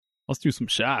Let's do some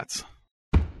shots.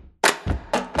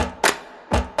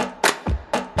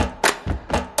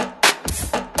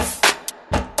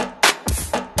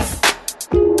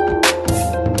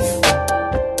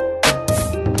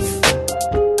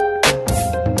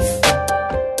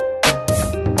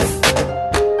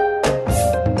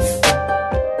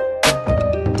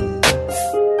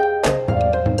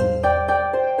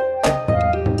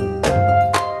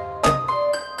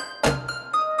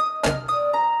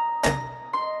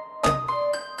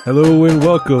 Hello and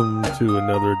welcome to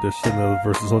another edition of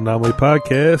Versus Anomaly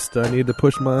Podcast. I need to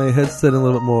push my headset a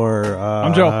little bit more.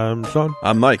 I'm Joe. I'm Sean.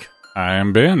 I'm Mike.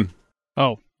 I'm Ben.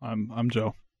 Oh, I'm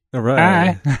Joe. All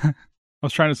right. Hi. I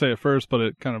was trying to say it first, but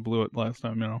it kind of blew it last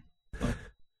time, So,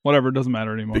 whatever, it doesn't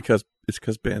matter anymore. Because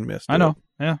Ben missed it. I know.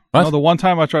 Yeah. What? No, the one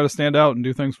time I try to stand out and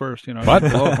do things first, What?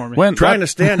 blow it for me. When? Trying to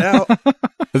stand out.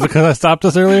 Is it because I stopped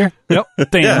us earlier? Yep.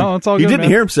 Damn. Yeah. No, it's all You good, didn't man.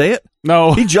 hear him say it?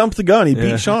 No. He jumped the gun. He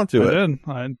Yeah. beat Sean to I it.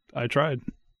 did. I tried.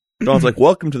 Sean's like,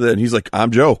 welcome to that. And he's like,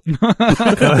 I'm Joe.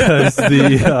 Because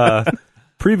the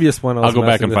previous one I was I'll go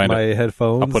back messing and with find my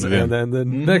headphones. I'll put it in. And then the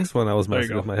Mhm. next one I was There you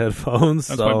messing go. with my headphones.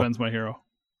 That's so why Ben's my hero.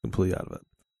 completely out of it.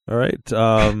 All right.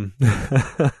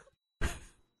 Is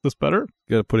this better?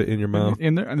 Gotta put it in your mouth.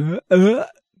 In there?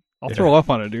 I'll throw up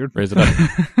on it, dude. Raise it up.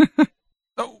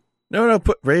 No,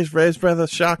 raise by the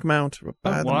shock mount.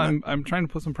 By the Well, mount. I'm trying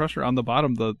to put some pressure on the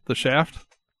bottom, the shaft.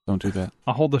 Don't do that.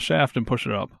 I'll hold the shaft and push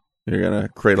it up. You're going to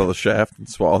cradle the shaft and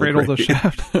swallow Cradle the the gravy.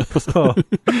 shaft. Oh,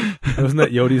 wasn't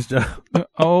that Yodi's job?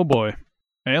 Oh, boy.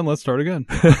 And let's start again.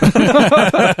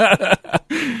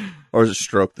 Or is it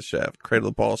stroke the shaft?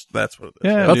 Cradle the balls. That's what it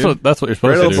is. Yeah, That's what you're supposed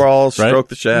Cradle to the do. balls, right? stroke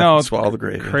the shaft, No, and it's swallow the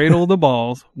gravy. Cradle the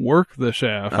balls, work the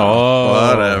shaft, Oh.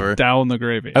 Whatever. down the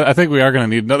gravy. I think we are going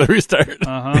to need another restart.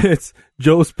 Uh-huh. It's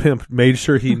Joe's pimp made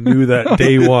sure he knew that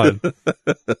day one.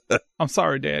 I'm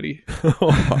sorry, Daddy.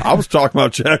 I was talking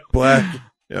about Jack Black.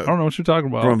 I don't know what you're talking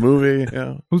From a about. movie.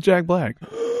 Yeah. Who's Jack Black?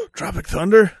 Tropic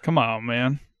Thunder. Come on,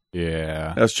 man.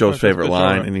 Yeah. That's Joe's That's favorite good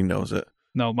line, job. and he knows it.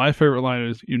 No, my favorite line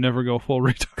is, you never go full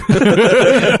retard.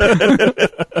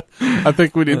 I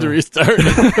think we need to restart.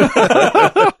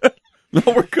 No,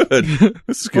 we're good.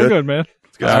 This is We're good. good, man.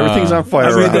 It's good. Everything's on fire. I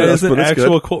mean, around that us, is an but it's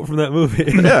actual good. quote from that movie.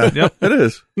 Yeah, Yep. it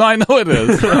is. No, I know it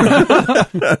is.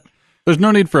 There's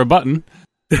no need for a button.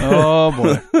 Oh,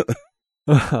 boy.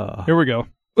 Here we go.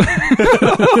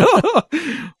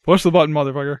 Push the button,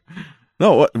 motherfucker.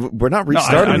 No, what? We're not No,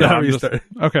 restarting. I know, now. I'm just-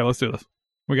 okay, let's do this.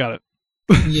 We got it.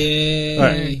 Yay. All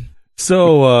right.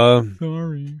 So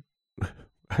Sorry.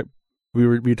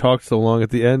 we talked so long at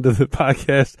the end of the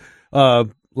podcast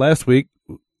last week.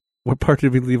 What part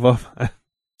did we leave off? I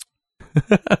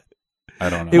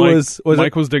don't know. It was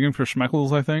Mike was digging for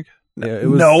schmeckles, I think. yeah, it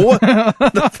was No.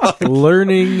 The fuck?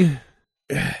 learning.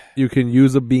 You can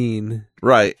use a bean.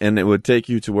 Right, and it would take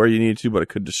you to where you need to, but it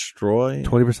could destroy.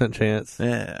 20% chance.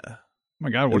 Yeah. Oh my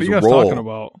God, what It are was you a guys roll. talking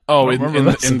about? Oh, I in, don't in, remember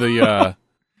in this.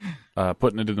 the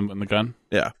putting it in the gun.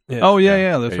 Yeah. Yeah. Oh,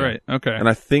 yeah, that's Yeah. right. Okay. And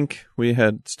I think we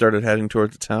had started heading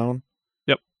towards the town.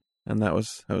 Yep. And that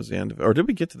was the end of it. Or did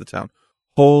we get to the town?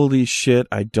 Holy shit,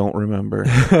 I don't remember.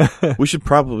 We should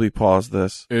probably pause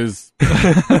this. Is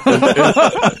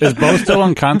Bo still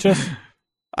unconscious?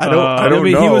 I don't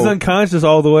mean, know. he was unconscious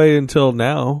all the way until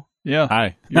now. Yeah.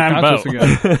 Hi. You're I'm conscious Bo.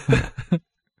 again.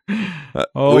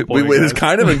 Oh, boy, it's guys.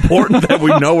 kind of important that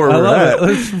we know where I we're love at.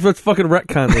 it. Let's fucking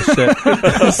retcon this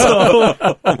shit. So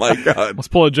Oh my god. Let's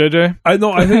pull a JJ. I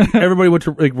think everybody went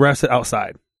to rest it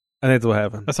outside. I think that's what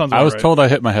happened. That sounds I about was right. told I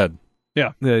hit my head.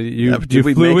 Yeah, Yeah, you but did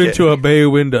we flew make into it? a bay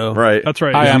window. Right. That's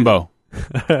right. I am Bo.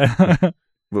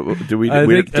 Did we I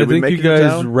think make you it guys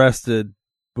down? rested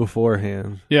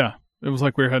beforehand. Yeah. It was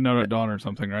like we were heading out at dawn or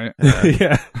something, right?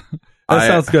 Yeah, that I-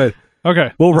 sounds good.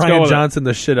 Okay. We'll let's go Ryan with it. Johnson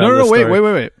the shit out No, of no, this wait,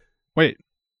 story. wait.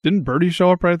 Didn't Birdie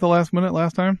show up right at the last minute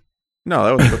last time?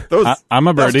 No, that was I'm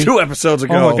a that was birdie. 2 episodes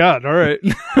ago. Oh my God! All right.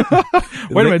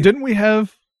 Wait a minute. Didn't we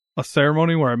have a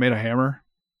ceremony where I made a hammer?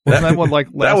 Wasn't that one like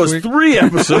last That was week? 3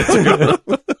 episodes ago.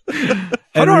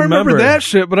 I don't remember remember- that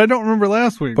shit, but I don't remember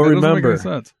last week. But That doesn't remember- make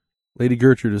any sense. Lady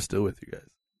Gertrude is still with you guys.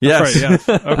 Yes. That's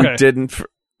right. Yes. Okay. Didn't.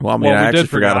 Well, I mean, Well, we I actually did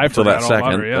forget. forgot I up until that forgot all about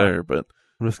second her, yeah. there, but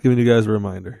I'm just giving you guys a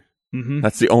reminder. Mm-hmm.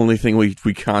 that's the only thing we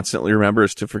constantly remember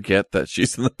is to forget that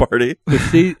she's in the party.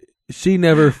 She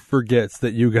never forgets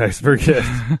that you guys forget.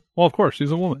 Well, of course,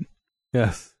 she's a woman.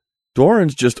 Yes.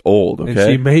 Doran's just old, And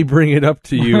okay? she may bring it up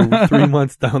to you 3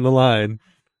 months down the line.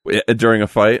 During a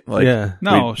fight, like yeah.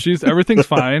 No, she's everything's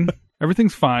fine.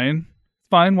 Everything's fine. It's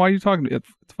fine. Why are you talking to me?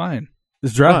 It's fine.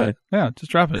 Just drop Fine. it. Yeah,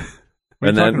 just drop it. What are you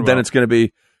and talking then about? it's going to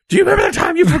be, do you remember the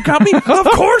time you forgot me? Of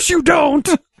course you don't.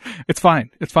 It's fine.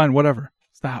 It's fine. Whatever.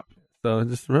 Stop. So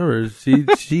just remember,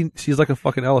 she's like a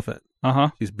fucking elephant.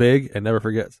 She's big and never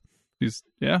forgets. She's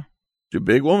yeah. You a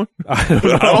big woman? I don't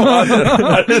know.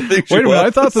 I didn't think she Wait a minute. was. I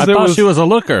thought that I there thought was. she was a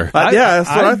looker. Yeah, that's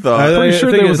what I thought. I Pretty sure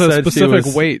think there it was a said she specific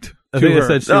was- weight. I to think it her.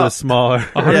 said she No. was smaller.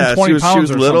 120 yeah, she was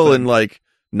pounds or little something. and like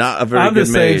not a very I'm good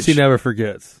just saying mage. she never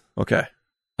forgets, Okay.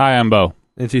 Hi, I'm Bo.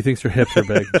 and she thinks her hips are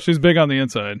big. She's big on the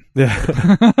inside. Yeah,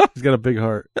 she's got a big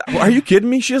heart. Are you kidding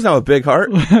me? She doesn't have a big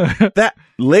heart. That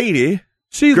lady.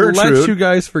 She Gertrude. lets you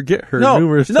guys forget her No,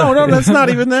 numerous times. no, that's not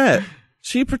even that.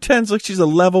 She pretends like she's a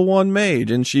level 1 mage,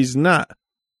 and she's not.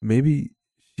 Maybe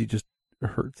she just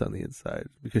hurts on the inside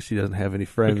because she doesn't have any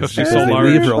friends. Because she's they so large.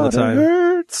 leave her all the time.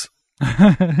 Hurts.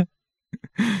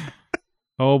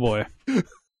 Oh boy.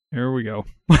 Here we go.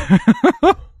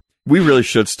 We really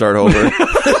should start over.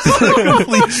 This is a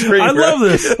complete train I wreck. love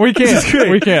this. We This is can't.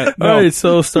 great. We can't. No. All right,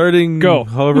 so starting Go.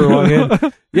 however long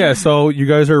in. Yeah, so you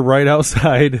guys are right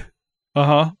outside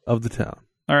Uh-huh. of the town.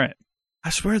 All right. I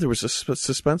swear there was a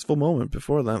suspenseful moment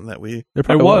before then that we. There It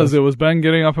probably was. It was Ben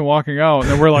getting up and walking out,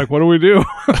 and we're like, what do we do?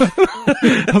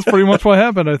 That's pretty much what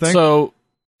happened, I think. So,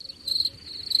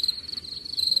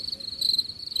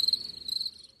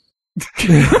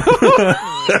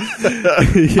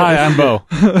 hi, I'm Bo.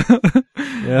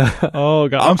 Yeah. Oh,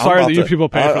 God. I'm sorry about that you to- people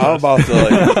pay for I'm this.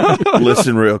 about to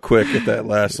listen real quick at that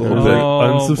last little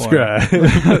Oh, bit.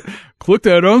 Unsubscribe. Click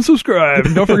that unsubscribe.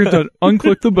 And don't forget to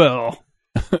unclick the bell.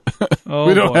 Oh,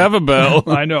 We don't boy. have a bell.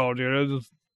 I know, dude. It's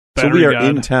just So we battery are god.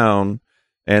 in town,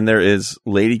 and there is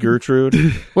Lady Gertrude.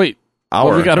 Wait,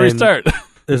 Our we got to and- restart.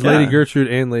 There's Yeah. Lady Gertrude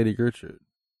and Lady Gertrude.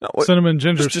 No, what- Cinnamon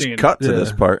ginger just stein. cut to Yeah.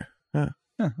 this part.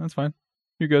 Yeah, that's fine.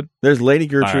 You're good. There's Lady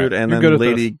Gertrude, All right. and You're then good at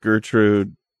Lady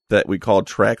Gertrude that we call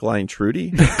Trackline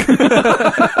Trudy.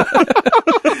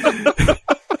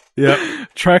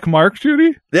 Yep. Track mark,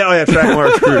 Judy? Yeah, oh yeah,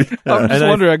 Trackline Trudy. I'm just And I-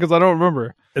 wondering because I don't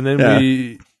remember. And then Yeah.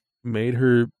 we made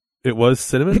her. It was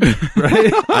Cinnamon,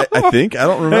 right? I think I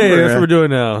don't remember. Hey, that's what we're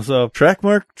doing now. So,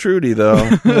 Trackmark Trudy though.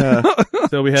 Yeah.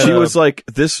 so we had. She was like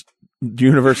this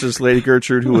universe's Lady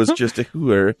Gertrude, who was just a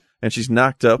hooer, and she's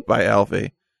knocked up by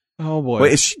Alfie. Oh boy.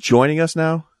 Wait, is she joining us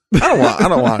now? I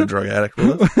don't want a drug addict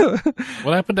with us.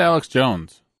 What happened to Alex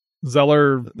Jones?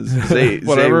 Zeller, Zay,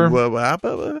 Whatever.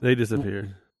 They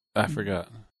disappeared. I forgot.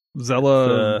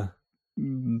 Zella.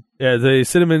 Yeah, the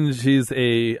Cinnamon. She's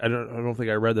a. I don't think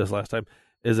I read this last time.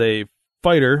 Is a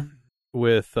fighter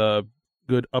with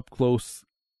good up close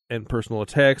and personal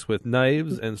attacks with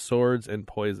knives and swords and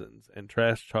poisons and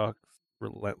trash talks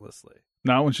relentlessly.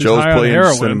 Not when she's Joe's high on playing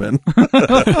heroin. Cinnamon.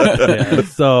 Yeah,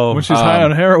 so When she's high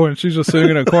on heroin, she's just sitting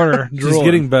in a corner. she's drooling.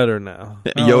 getting better now.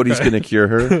 Yodi's okay. gonna cure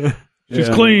her. She's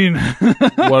Yeah. clean.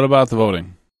 What about the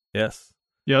voting? Yes.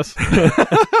 Yes.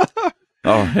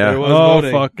 Oh There yeah. was Oh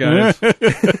voting. fuck, guys.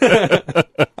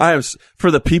 I have for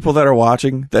the people that are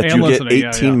watching that And you get listening,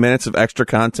 18 yeah. minutes of extra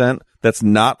content that's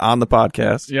not on the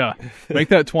podcast. Yeah. Make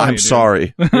that 20. I'm dude.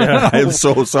 sorry. Yeah. I am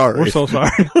so sorry. We're so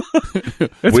sorry.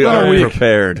 It's we been are a week.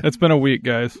 prepared. It's been a week,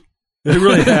 guys. It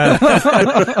really has.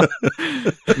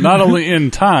 Not only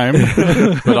in time,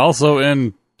 but also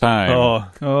in time. Oh,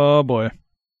 Oh boy.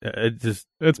 yeah, it just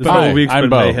It's this been whole a Hi, week's I'm been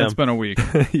Bo. mayhem. It's been a week.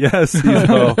 Yes, he's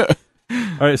Bo.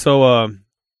 All right, so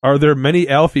are there many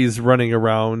Alfies running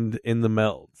around in the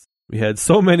melds? We had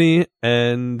so many,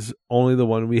 and only the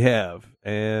one we have.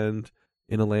 And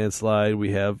in a landslide,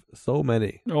 we have so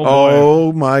many. Oh boy.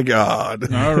 Oh my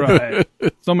god. All right.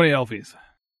 So many elfies.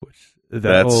 Which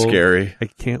That's scary. I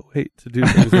can't wait to do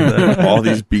things with that. All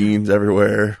these beans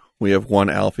everywhere. We have one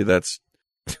Alfie that's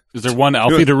Is there one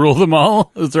Alfie to rule them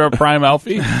all? Is there a prime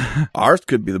Alfie? ours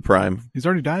could be the prime. He's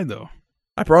already died though.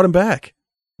 I brought him back.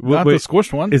 Not Wait, the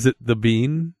squished one. is it the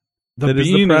bean? The that is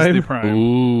the bean is prime? the prime.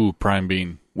 Ooh, prime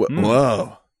bean.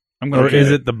 Whoa. I'm gonna Or get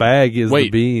is it the bag is the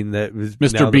Wait. bean that was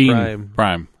Mr. now the Bean. prime?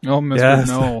 Prime. Oh, Mr. Yes.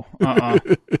 No.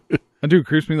 That dude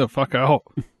creeps me the fuck out.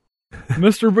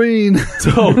 Mr. Bean.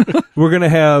 So we're going to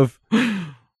have...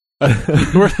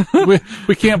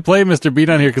 we can't play Mr. Bean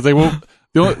on here because they won't.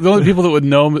 The only people that would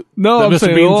know No, that I'm Mr.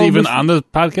 saying, Bean's oh, even Mr. on the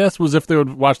podcast was if they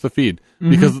would watch the feed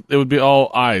because it would be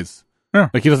all eyes. Yeah.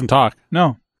 Like he doesn't talk.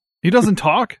 No. He doesn't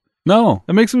talk. No.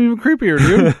 That makes him even creepier,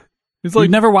 dude. He's Like like,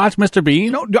 never watched Mr.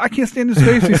 Bean. no, I can't stand his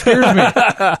face. He scares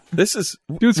me. This is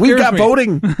Dude we scares got me.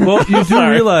 voting. Well, you do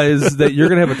realize that you're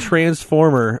going to have a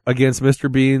transformer against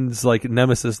Mr. Bean's like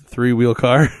nemesis 3-wheel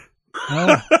car.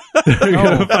 They're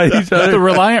gonna fight each The other.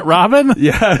 Reliant Robin.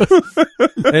 Yes.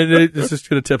 And it's just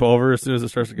going to tip over as soon as it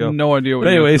starts to go. No idea what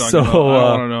But you're anyway, talking so,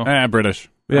 about. I don't want to know. British.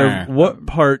 We have, what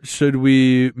part should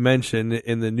we mention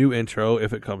in the new intro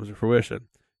if it comes to fruition?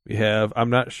 We have, I'm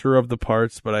not sure of the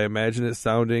parts, but I imagine it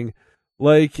sounding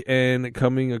like and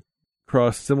coming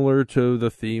across similar to the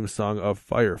theme song of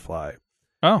Firefly.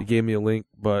 Oh, He gave me a link,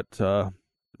 but I'm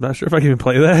not sure if I can even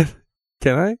play that.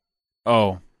 Can I?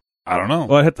 Oh, I don't know.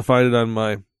 Well, I have to find it on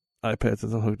my iPad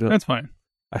since I'm hooked up. that's fine.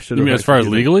 I should You have. mean as far as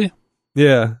legally?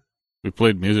 Yeah. We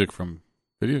played music from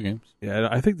video games. Yeah,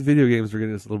 I think the video games are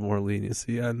getting us a little more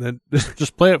leniency on that.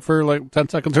 Just play it for like 10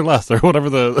 seconds or less, or whatever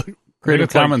the I think Creative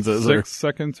it's like Commons is. Or, 6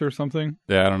 seconds or something,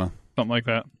 yeah, I don't know. something like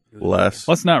that. Less.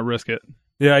 Let's not risk it.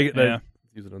 Yeah, Yeah.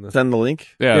 use it on this. Send the link.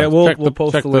 Yeah, Yeah, we'll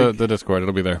post check the link. the Discord.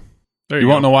 It'll be there. There You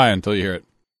go. won't know why until you hear it.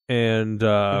 And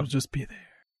It'll just be there.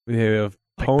 we have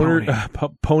Like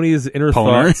Pony's inner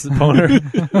Poner. thoughts.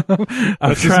 Poner. I'm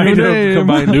That's his trying new to name.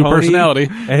 combine New Pony personality.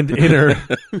 and inner.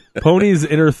 Pony's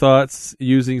inner thoughts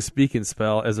using Speak and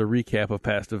Spell as a recap of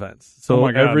past events. So Oh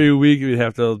my God. every week we'd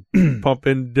have to pump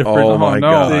in different Oh my no.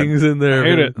 God. things in there. I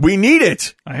hate it. We need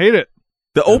it. I hate it.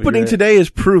 The That'd be opening great. today is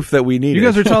proof that we need You it.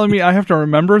 guys are telling me I have to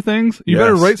remember things? You Yes.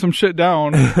 better write some shit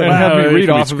down and have Well, me it read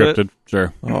can be off of it. scripted.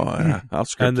 Sure. Oh, yeah. I'll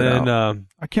script And it then out.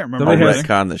 I can't Then remember. we I'll have-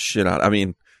 everything. retcon this shit out. I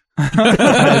mean,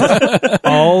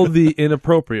 all the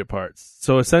inappropriate parts.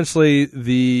 So essentially,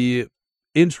 the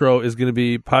intro is going to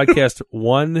be podcast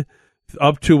 1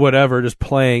 up to whatever, just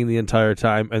playing the entire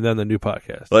time, and then the new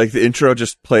podcast. like the intro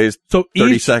just plays So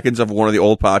 30 each seconds of one of the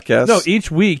old podcasts. no,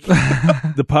 each week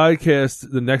the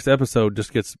podcast, the next episode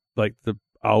just gets like the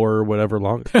hour or whatever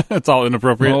longer. It's all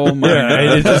inappropriate. Oh my Yeah,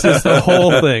 and it's just it's the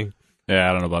whole thing. Yeah,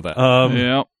 I don't know about that.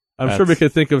 Yeah. I'm sure we That's-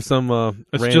 could think of some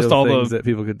It's random just all things the- that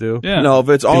people could do. Yeah. No, if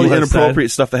it's all People the have said-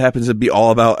 inappropriate stuff that happens, it'd be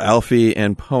all about Alfie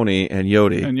and Pony and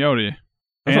Yodi. And Yodi.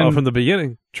 That's all And from the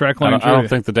beginning. Trackline I don't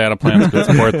think the data plans could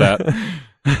support that.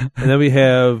 And then we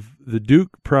have the Duke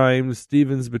Prime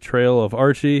Steven's betrayal of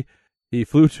Archie. He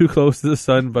flew too close to the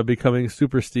sun by becoming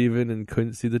Super Steven and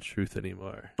couldn't see the truth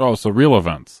anymore. Oh, so real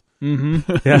events.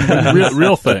 Mm-hmm. Yeah.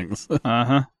 real things.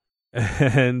 Uh-huh.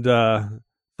 And so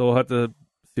we'll have to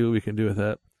see what we can do with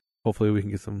that. Hopefully we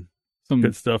can get some Some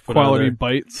good stuff put on quality there.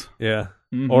 bites. Yeah.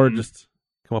 Mhm. Or just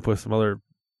come up with some other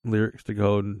lyrics to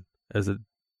go and as a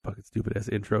fucking stupid ass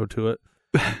intro to it.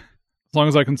 As long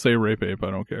as I can say rape ape, I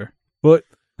don't care. But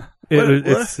What?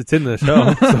 it's in the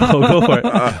show, so go for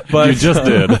it. But You just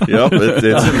did. Yep, it's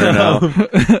in there now.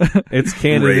 It's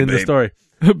canon Ray in the babe. story.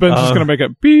 Ben's just gonna make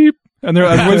it beep, and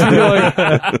everybody's gonna be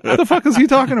like, "What the fuck is he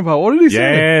talking about? What did he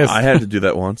say?" Yes. I had to do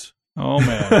that once. Oh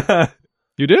man,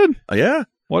 you did? Yeah,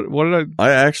 What did I?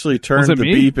 I actually turned it the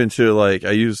me? beep into like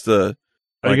I used the.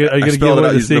 Are Like, you gonna I give spelled it away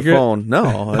out the using secret? the phone. No,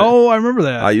 Oh, I remember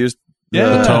that. I used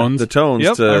Yeah. The tones? The tones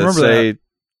Yep, I to remember say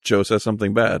Joe said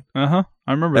something bad. I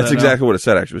remember That's that. exactly what it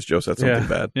said. Actually, was Joe said something Yeah.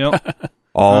 bad. Now. Yep.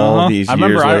 All Uh-huh. these I years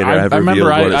remember. later, I I've remember.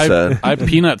 revealed what it said. I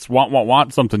peanuts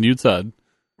want something you'd said.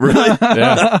 Really?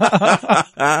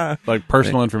 Yeah, like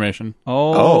personal information.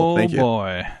 Oh, thank you.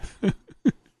 boy. I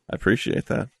appreciate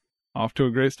that. Off to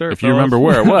a great start. If you remember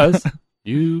where it was,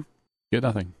 you get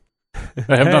nothing.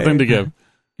 I have nothing to give.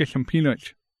 Get some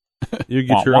peanuts. You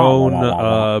get your Wah, wah, own wah,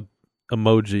 wah, wah.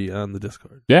 emoji on the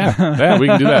Discord. Yeah, we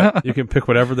can do that. You can pick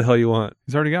whatever the hell you want.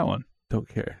 He's already got one. Don't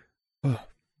care.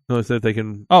 Notice that they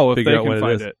can. Oh, if Figure they out what can it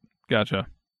find is. it. Gotcha.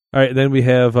 All right, then we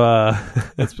have.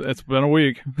 It's been a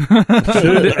week.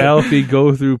 Should Alfie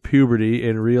go through puberty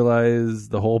and realize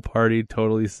the whole party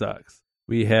totally sucks?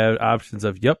 We have options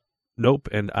of yep, nope,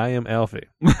 and I am Alfie.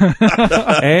 And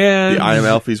The I am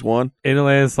Alfie's one. in a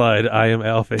landslide, I am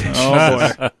Alfie.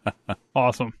 Oh boy.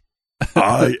 Awesome.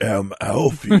 I am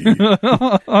Alfie.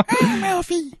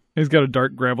 He's got a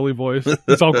dark, gravelly voice.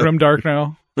 It's all grim dark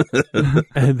now.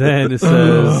 And then it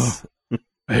says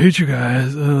I hate you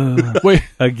guys. Wait,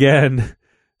 again,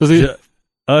 does he?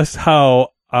 us how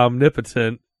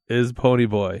omnipotent is Pony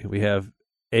Boy. We have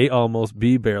A almost,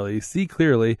 B barely, C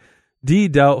clearly, D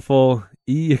doubtful,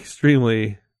 E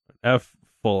extremely, F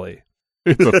fully.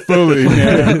 It's a fully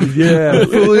man. Yeah.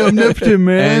 Fully omnipotent,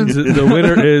 man. And the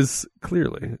winner is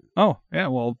clearly. Oh, yeah,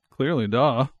 well, clearly,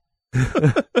 duh.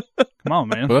 Come on,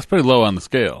 man. Well, that's pretty low on the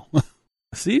scale.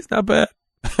 C's not bad.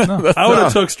 No. I would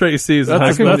have took straight C's.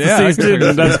 That's can- yeah, I a C can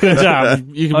figure student. That's a good job.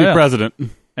 You can Oh, be yeah. president.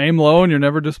 Aim low and you're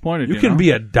never disappointed. You can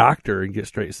be a doctor and get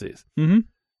straight C's. Mm-hmm.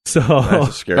 That's a So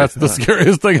scary That's the thought.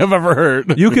 scariest thing I've ever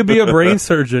heard. you could be a brain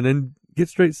surgeon and get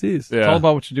straight C's. It's all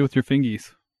about what you do with your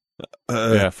fingies.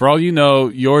 Yeah, for all you know,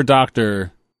 your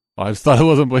doctor. Oh, I just thought it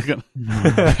wasn't blinking.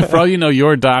 For all you know,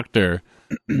 your doctor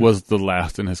was the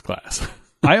last in his class.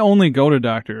 I only go to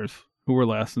doctors who were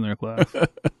last in their class.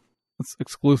 That's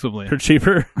exclusively. They're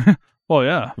cheaper. Well,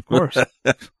 yeah, of course.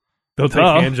 They'll take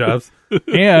Oh. hand jobs.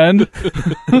 And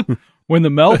when the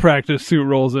malpractice suit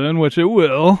rolls in, which it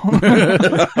will,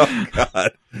 Oh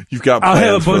God, you've got. I'll plans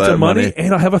have a for bunch that of money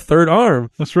and I'll have a third arm.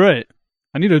 that's right.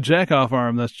 I need a jack-off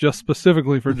arm that's just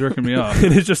specifically for jerking me off.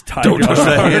 And it's just tied. Don't touch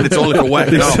that hand. It's only for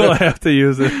whacking You still off. have to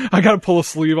use it. I gotta pull a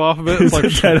sleeve off of it. It's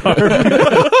like, That arm.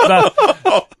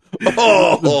 The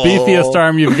beefiest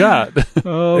arm you've got.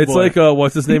 oh, It's boy. like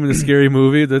what's his name in the Scary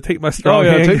Movie? The Take My Strong Oh,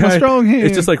 yeah, Hand Take My guy. Strong Hand.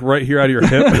 It's just like right here out of your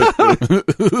hip.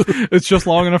 It's just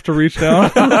long enough to reach down.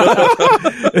 It's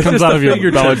Comes just out a of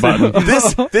your belly fingertip.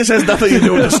 button. This has nothing to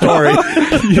do with the story.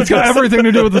 It's got everything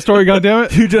to do with the story,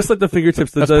 goddammit. You just let the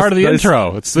fingertips. That's part of the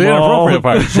intro. It's the small,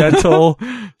 inappropriate part. gentle.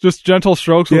 Just gentle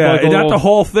strokes with Yeah, like a and not little... the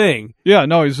whole thing. Yeah,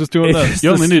 no, he's just doing this. It's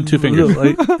You only the need 2 fingers.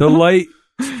 The light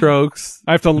strokes.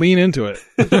 I have to lean into it.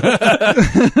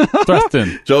 Thrust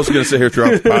in. Joe's going to sit here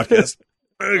throughout the podcast.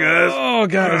 Hey, guys. Oh,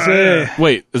 God, say.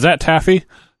 Wait, is that taffy?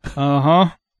 Uh-huh.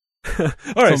 All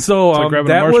right, so it's like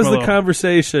grabbing a that was the marshmallow.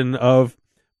 conversation of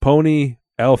Pony,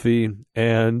 Alfie,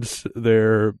 and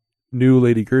their new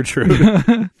Lady Gertrude.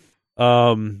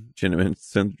 Cinnamon,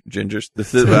 ginger.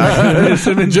 This is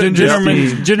Cinnamon Ginger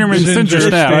Steve. Gingerman Ginger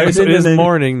Snap. It is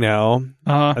morning now.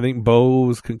 Uh-huh. I think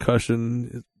Bo's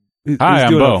concussion. He's Hi, I'm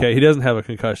doing Bo. okay. He doesn't have a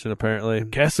concussion apparently.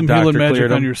 Cast some The doctor healing magic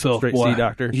cleared on him. yourself, Straight boy. C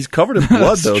doctor. He's covered in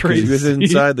blood, though, because he was Straight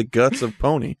inside the guts of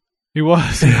Pony. He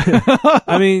was.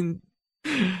 I mean,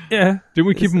 yeah. Didn't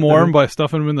we keep It's him warm by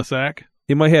stuffing him in the sack?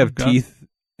 He might have God. teeth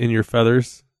in your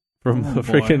feathers from Oh, the boy.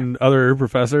 freaking other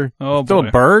professor. Oh, Still boy.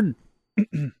 a bird?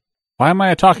 Why am I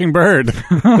a talking bird?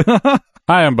 Hi,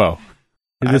 I'm Bo.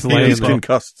 He just He's lands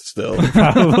concussed still.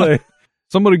 probably.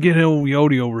 Somebody get old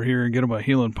Yodi over here and get him a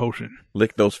healing potion.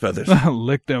 Lick those feathers.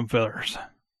 Lick them feathers.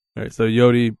 All right, so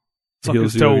Yodi Suck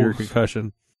heals his you of your toes.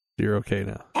 concussion. You're okay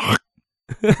now.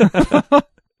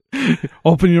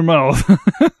 Open your mouth.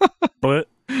 What?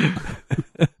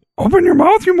 Open your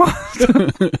mouth, you must.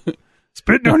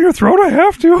 Spit down your throat, I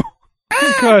have to.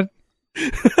 Oh, God.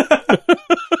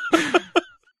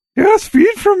 Yes,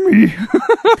 feed from me.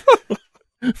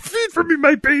 Feed from me,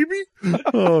 my baby.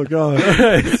 Oh, God.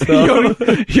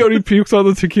 Yodi pukes on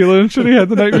the tequila and shit he had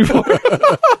the night before.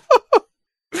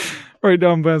 Right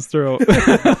down Ben's throat.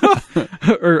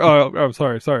 I'm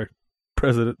sorry.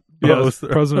 President. Yes,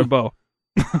 Bo's- President Bo.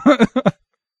 All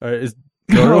right, is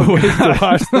Doro Oh, ways to God.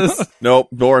 watch this? Nope,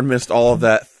 Doran missed all of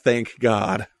that. Thank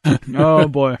God. Oh,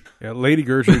 boy. Yeah, Lady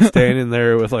Gertrude standing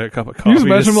there with like a cup of coffee. Can you just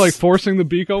imagine him, like, just- forcing the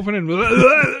beak open and... All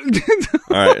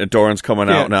right, and Doran's coming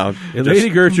out now. and Lady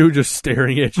Gertrude just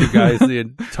staring at you guys the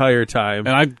entire time.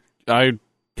 And I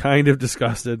Kind of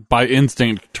disgusted. by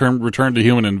instinct, return to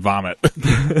human and vomit.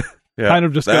 Yeah, Kind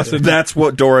of disgusted. That's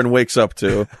what Doran wakes up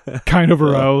to. kind of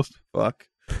aroused. Fuck.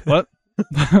 What?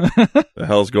 The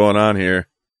hell's going on here?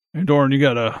 Hey, Doran, you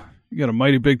got a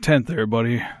mighty big tent there,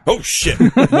 buddy. Oh, shit.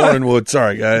 Doranwood.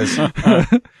 Sorry, guys.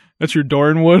 That's your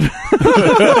Doranwood?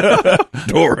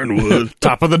 Doranwood.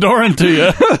 Top of the door into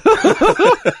you.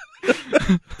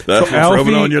 That's what's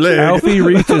rubbing on your leg. Alfie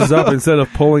reaches up instead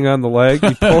of pulling on the leg.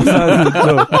 He pulls on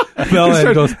the bell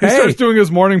and goes, He "Hey!" starts doing his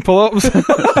morning pull-ups.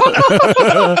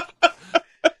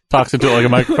 Talks into it like a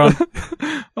microphone.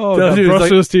 Oh, Tells you, brush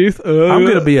he's like, his teeth. I'm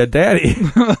gonna be a daddy.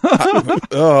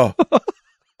 Oh.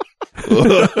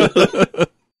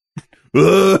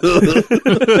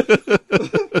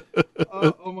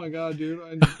 Oh my god, dude!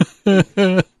 I'm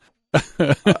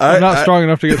I'm not strong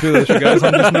enough to get through this, you guys.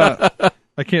 I'm just not.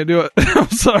 I can't do it. I'm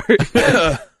sorry.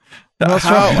 Not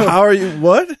strong enough. How are you?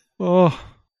 What? Oh,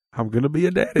 I'm gonna be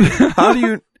a daddy. How do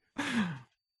you?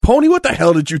 Pony, what the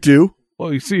hell did you do?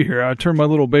 well, you see here, I turned my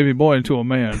little baby boy into a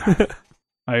man.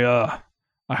 I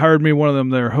hired me one of them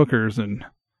there hookers, and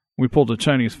we pulled a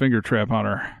Chinese finger trap on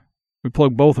her. We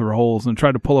plugged both her holes and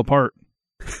tried to pull apart.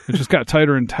 It just got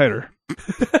tighter and tighter.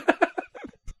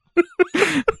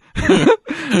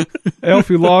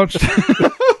 Alfie launched.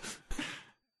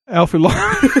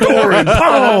 Doran,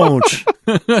 punch!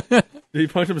 Did he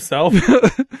punch himself?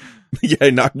 Yeah,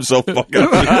 he knocked himself fuck out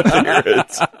of the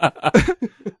cigarettes.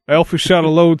 Alfie shot a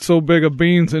load so big of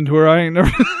beans into her, I ain't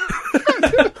never.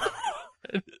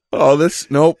 Oh, this.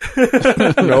 Nope.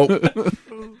 Nope.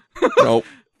 Nope.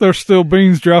 There's still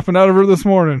beans dropping out of her this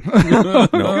morning. No.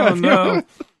 Oh no!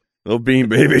 Little bean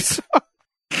babies.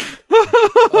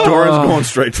 Doran's going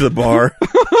straight to the bar.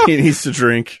 He needs to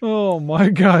drink. Oh my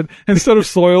god! Instead of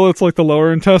soil, it's like the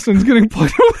lower intestines getting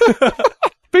plugged with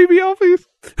baby Alfies.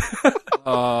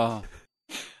 I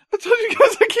told you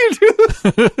guys I can't do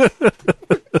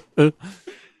this.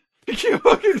 I can't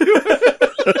fucking do it.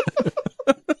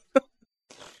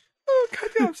 Oh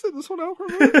goddamn! I'm sitting this one out for a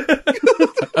minute.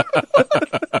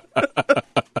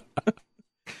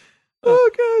 Oh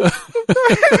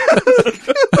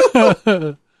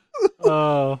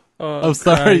god! I'm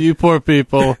sorry, you poor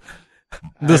people.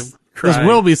 This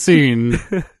will be seen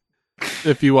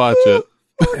if you watch it.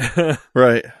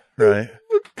 Right.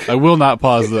 I will not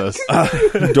pause this.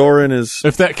 Doran is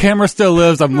If that camera still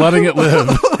lives, I'm letting it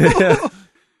live.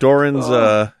 Doran's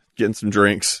getting some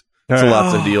drinks. It's a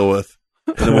lot to deal with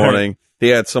in the morning. He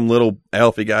had some little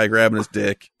Alfie guy grabbing his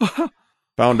dick.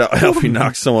 Found out Alfie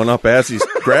knocked someone up as he's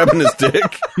grabbing his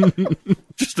dick.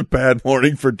 Just a bad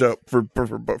morning for Doran.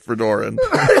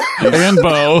 And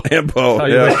Bo. And Bo,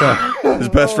 yeah. His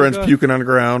best friend's puking on the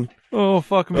ground. Oh,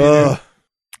 fuck me. Dude.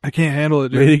 I can't handle it,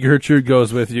 dude. Lady Gertrude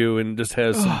goes with you and just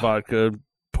has some vodka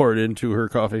poured into her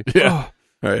coffee. Yeah.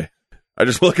 Right. I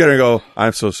just look at her and go,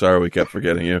 I'm so sorry we kept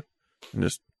forgetting you. And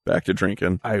just back to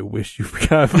drinking. I wish you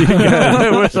forgot me again.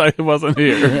 I wish I wasn't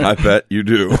here. I bet you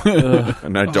do.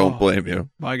 And I don't blame you.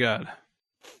 My God.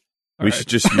 We should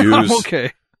just use I'm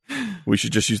okay. We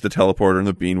should just use the teleporter and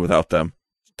the bean without them.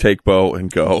 Take Bo and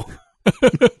go.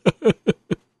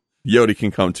 Yodi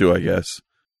can come too, I guess.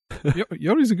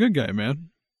 Yodi's a good guy, man.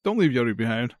 Don't leave Yodi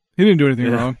behind. He didn't do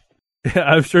anything wrong. Yeah,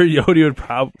 I'm sure Yodi would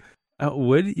probably...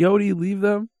 would Yodi leave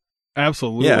them?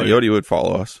 Absolutely. Yeah, Yodi would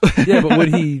follow us. Yeah, but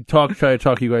would he try to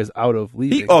talk you guys out of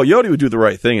leaving? Yodi would do the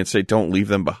right thing and say, don't leave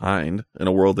them behind in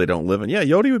a world they don't live in. Yeah,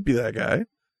 Yodi would be that guy.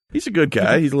 He's a good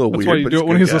guy. He's a little That's weird. why you but do it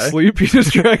when he's he's a good guy. asleep. You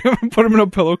just drag him and put him in a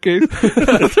pillowcase.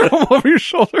 Throw him over your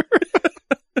shoulder.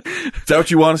 Is that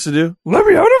what you want us to do? Let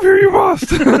me out of here, you must.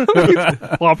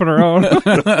 Flopping around.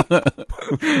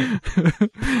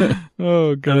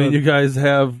 Oh, God. I mean, you guys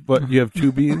have, you have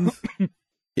 2 beans?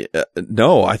 Yeah,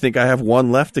 no, I think I have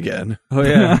one left again. Oh,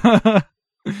 yeah.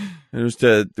 It was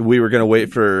we were going to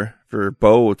wait for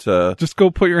Bo to Just go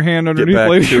put your hand get underneath back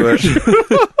Lady to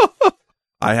it.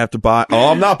 I have to buy. Oh,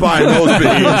 I'm not buying those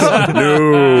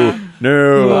beans.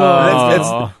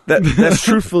 No. That's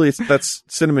truthfully, that's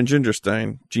cinnamon ginger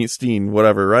steen,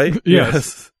 whatever, right?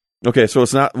 Yes. Okay, so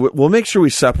it's not. We'll make sure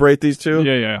we separate these two.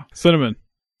 Yeah. Cinnamon.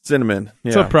 Cinnamon.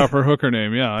 It's Yeah. a proper hooker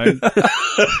name, yeah.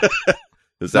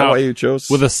 Is that Now, why you chose?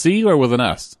 With a C or with an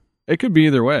S? It could be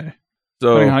either way, so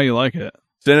depending on how you like it.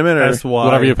 cinnamon or S-Y.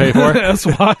 Whatever you pay for? That's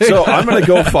why. So I'm gonna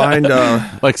go find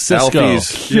Like Cisco. Alfie's.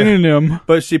 Synonym.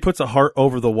 But she puts a heart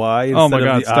over the Y instead Oh, my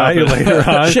God, of the stop I it. later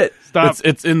on. Shit. Stop.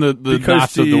 It's in the Because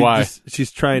dots of the Y. she's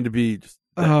trying to be...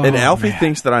 Oh, And Alfie man.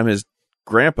 thinks that I'm his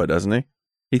grandpa, doesn't he?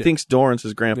 He thinks Doran's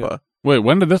his grandpa. Wait,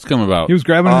 when did this come about? He was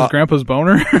grabbing his grandpa's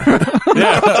boner.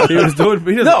 Yeah, he was doing...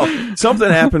 He doesn't- No, something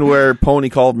happened where Pony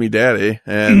called me daddy,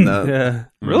 and Yeah.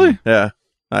 Really? yeah,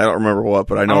 I don't remember what,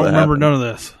 but I I know don't that remember happened. none of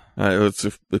this. It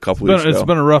was a couple weeks It's ago.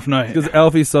 been a rough night. Because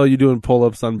Alfie saw you doing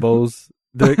pull-ups on Bo's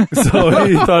dick, so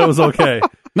he thought it was okay.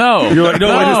 No. You're like, no,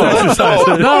 I just exercised.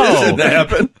 This didn't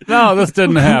happen. No, this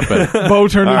didn't happen. Bo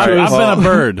turned All into right, his... I've been a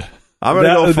bird. I'm gonna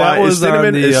go That find. was Is Cinnamon,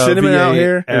 on the, is Cinnamon VA out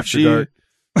here? If After she, Dark.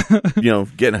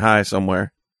 getting high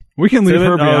somewhere. We can leave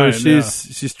her behind.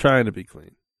 She's trying to be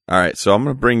clean. All right, so I'm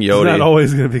gonna bring She's Yodi. not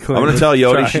always going to be clean. I'm gonna tell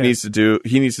Yodi Try it.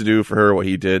 he needs to do for her what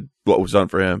he did, what was done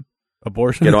for him.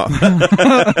 Abortion. Get off.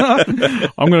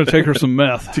 I'm going to take her some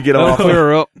meth. To get That'll off. clear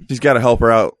her up. She's got to help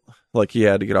her out, like he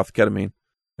had to get off the ketamine.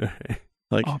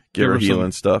 Like Oh, give her some-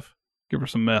 healing stuff Give her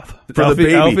some meth. for Alfie- the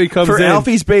baby. Alfie comes for in.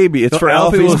 Alfie's baby. It's No, for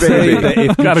Alfie will Alfie's say baby. that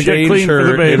if you Gotta get change clean for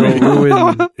her, the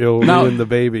baby. it'll Now- ruin the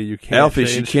baby. You can't. Alfie,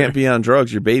 she change can't her. be on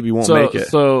drugs. Your baby won't So, make it.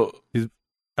 so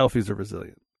Alfie's a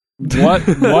Brazilian.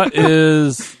 what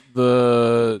is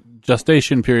the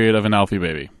gestation period of an Alfie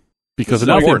baby? Because This an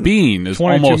is Alfie important. bean is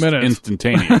 22 almost minutes.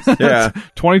 instantaneous. Yeah,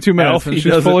 22 minutes. Alfie and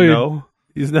she's doesn't fully... know.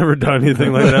 He's never done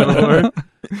anything like that before.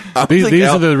 I These think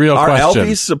are the real are questions.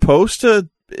 Alfies supposed to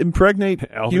impregnate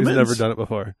Alfie's humans? never done it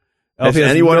before. Has Alfie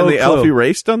has anyone no in the clue. Alfie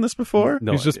race done this before?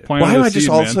 No He's just idea. planting Why am the I just seed,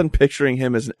 all of a man. sudden picturing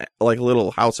him as like a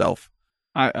little house elf?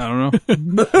 I don't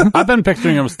know. I've been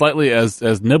picturing him slightly as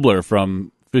Nibbler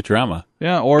from Futurama.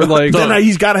 Yeah, or like... Then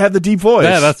he's got to have the deep voice.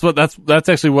 Yeah, that's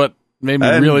actually what made me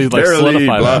And really like verily,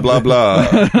 solidify blah that. blah blah.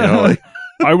 You know, like,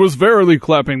 I was verily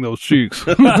clapping those cheeks.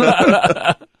 Oh,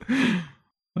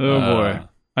 boy.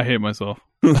 I hate myself.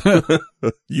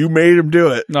 you made him do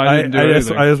it. No, I didn't do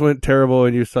anything. I just went terrible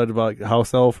when you said about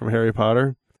house elf from Harry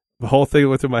Potter. The whole thing that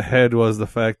went through my head was the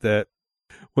fact that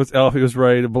once Alfie was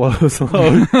ready to blow his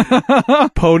load,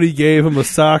 Pony gave him a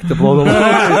sock to blow the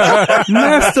load.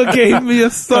 Master gave me a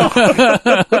sock.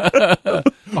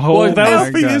 Oh, Well, that my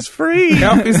Alfie God. is free.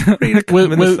 Alfie's free to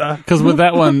come in the sock. Because with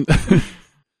that one,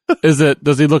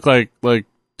 does he look like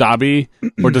Dobby,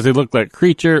 or does he look like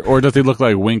Creature, or does he look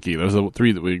like Winky? Those are the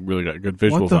three that we really got good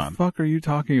What visuals the on. fuck are you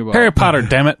talking about? Harry Potter,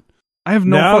 damn it! I have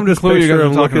no Now I'm fucking just clue you guys picturing are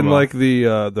him talking looking about.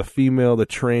 like the female, the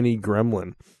tranny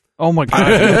gremlin. Oh my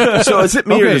God. So is it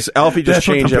me or Okay, does Alfie just That's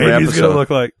what change the every baby's episode? gonna look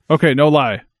like. Okay, no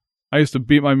lie. I used to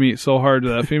beat my meat so hard to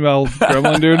that female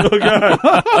gremlin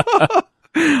dude.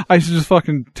 I should just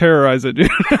fucking terrorize it, dude.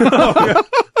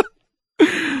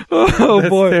 That's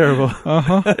boy. terrible.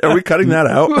 Are we cutting that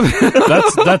out?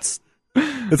 That's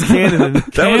It's canon.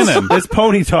 canon. It's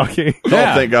Pony talking. Oh,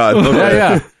 thank God.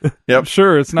 Okay. Yeah.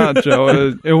 Sure, it's not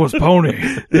Joe. It was Pony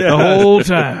the whole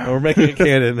time. We're making it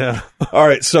canon now. All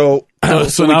right, so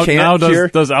So we now, can't hear.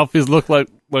 does Alfie's look like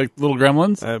little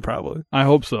gremlins? Probably. I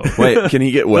hope so. Wait, can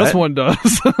he get wet? This one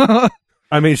does.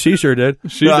 I mean, she sure did.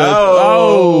 She did.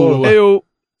 Oh. Ew.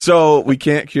 So we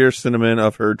can't cure Cinnamon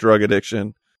of her drug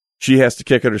addiction. She has to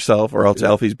kick it herself, or else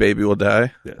Alfie's baby will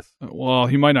die. Yes. Well,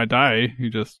 he might not die. He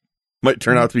just Might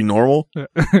turn out to be normal.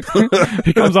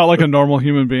 he comes out like a normal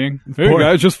human being. Hey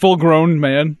guys, just full grown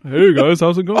man. Hey guys,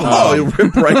 how's it going? Oh, he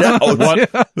ripped right out. What?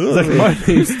 It's like, my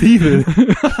name's Steven.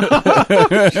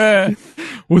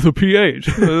 With a PH.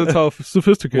 That's how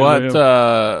sophisticated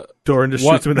I am. Doran just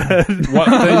What- shoots him in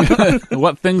the head.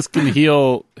 What things can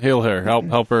heal her?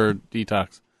 Help her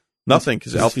detox. Nothing,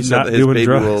 because Alfie said not that his doing baby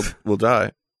drugs. will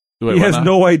die. Wait, He what has now?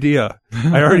 no idea.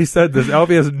 I already said this.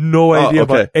 Alfie has no idea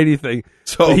okay. about anything.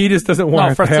 So But he just doesn't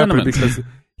want it for to happen Cinnamon. because,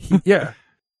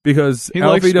 because He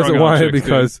likes Alfie doesn't strung-out want it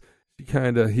chicks,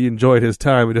 because he enjoyed his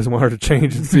time. He doesn't want her to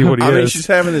change and see what he I mean, is. she's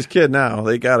having this kid now.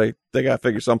 They gotta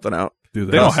figure something out. Do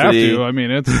They don't have custody. to. I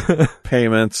mean, it's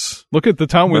Payments look at the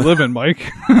town we live in, Mike.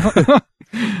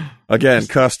 again,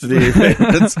 custody,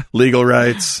 payments, legal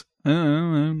rights.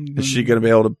 Is she gonna be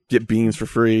able to get beans for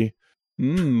free? I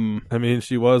mean,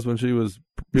 she was when she was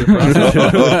being a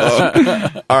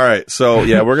prostitute. All right, so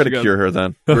yeah, we're She gonna got- cure her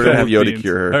then. We're gonna have Yoda beans.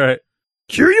 cure her. All right.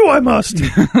 Cure you, I must.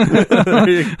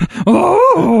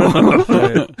 Oh,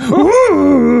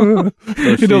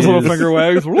 he does little finger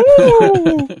wags.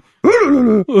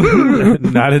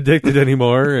 Not addicted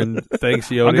anymore, and thanks,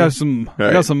 Yoda.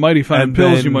 I got some mighty fine And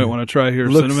pills then you might want to try here,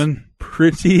 looks Cinnamon.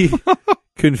 pretty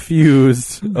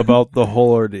confused about the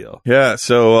whole ordeal. Yeah,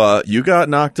 so you got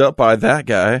knocked up by that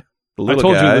guy, the I little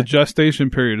told guy. you the gestation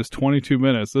period is 22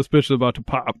 minutes. This bitch is about to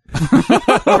pop. I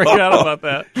forgot about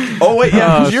that. Oh wait,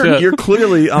 yeah, 'cause Oh, shit. you're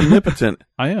clearly omnipotent.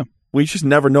 I am. We just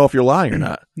never know if you're lying or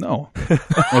not. No,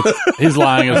 He's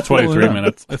lying. It's 23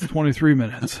 minutes. it's 23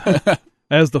 minutes.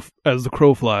 As the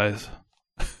crow flies.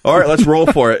 All right, let's roll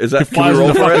for it. Is that can flies we roll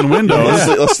in the for it? fucking window.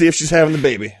 Let's see if she's having the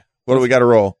baby. What do we got to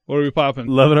roll? What are we popping?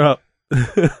 Loving her up.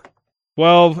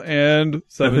 12 and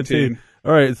 17.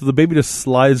 All right, so the baby just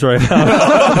slides right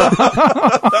out.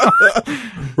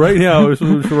 Right now, it's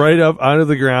right up onto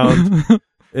the ground.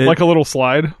 Like a little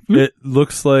slide. It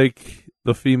looks like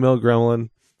the female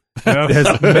gremlin. Yeah. It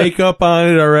has makeup on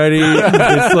it already.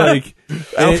 It's like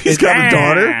Alfie's got a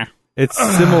daughter. it's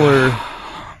similar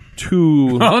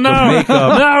to Oh no! the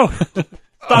makeup. No!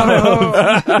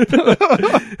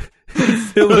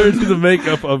 Similar to the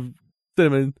makeup of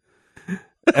Cinnamon.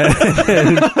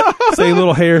 And same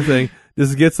little hair thing.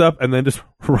 Just gets up and then just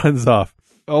runs off.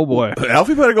 Oh boy.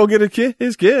 Alfie better go get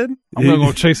his kid. I'm going to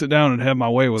go chase it down and have my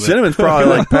way with it. Cinnamon's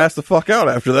probably like passed the fuck out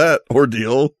after that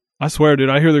ordeal. I swear, dude,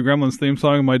 I hear the Gremlins theme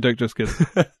song and my dick just gets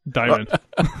diamond.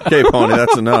 Okay, Pony,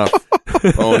 that's enough.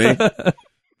 Pony.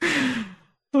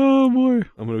 Oh boy.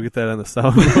 I'm gonna get that on the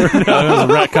soundboard. There's a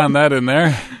retcon that in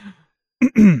there.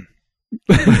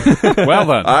 Well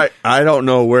then. I don't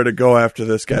know where to go after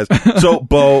this, guys. So,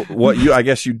 Bo, I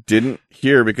guess you didn't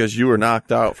hear because you were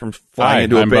knocked out from flying Hi,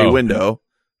 into a I'm bay Bo. window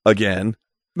again.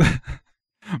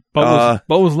 Bo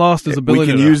was lost his ability We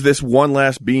can to use this one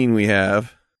last bean we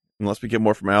have, unless we get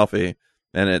more from Alfie,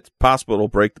 and it's possible it'll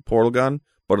break the portal gun,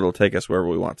 but it'll take us wherever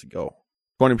we want to go.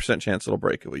 20% chance it'll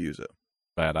break if we use it.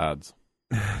 Bad odds.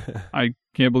 I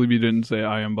can't believe you didn't say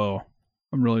I am Bo.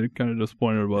 I'm really kind of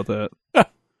disappointed about that.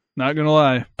 Not gonna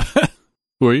lie.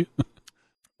 Who are you?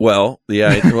 Well,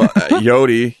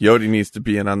 Yodi needs to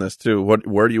be in on this too.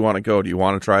 Where do you want to go? Do you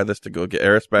want to try this to go get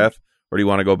Erisbath, or do you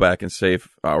want to go back and save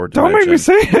our Don't dimension? make me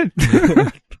say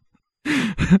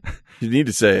it. You need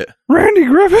to say it. Randy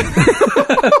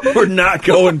Griffin. We're not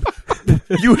going.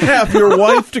 You have your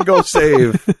wife to go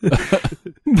save.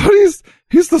 But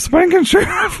he's the spanking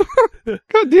sheriff.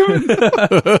 God damn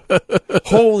it.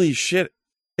 Holy shit.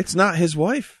 It's not his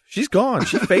wife. She's gone.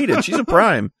 She faded. She's a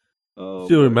prime. Oh,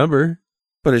 Still remember?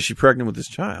 But is she pregnant with his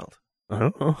child? I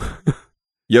don't know.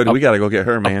 Yodi, we got to go get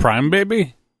her, A man. prime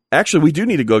baby? Actually, we do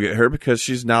need to go get her because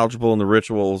she's knowledgeable in the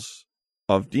rituals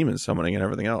of demon summoning and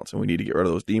everything else, and we need to get rid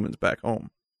of those demons back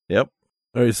home. Yep.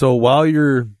 All right, so while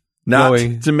you're Not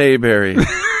going, to Mayberry.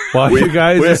 while you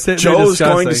guys are sitting there Joe's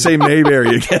discussing, going to say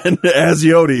Mayberry again as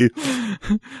Yodi.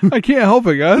 I can't help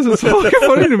it, guys. It's fucking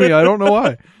funny to me. I don't know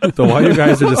why. so while you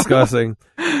guys are discussing,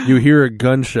 you hear a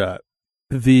gunshot.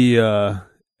 The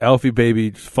Alfie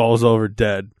baby falls over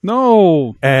dead,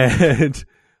 No. and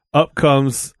up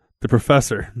comes the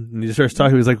professor. And he starts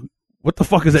talking. He's like, what the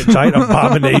fuck is that giant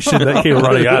abomination that came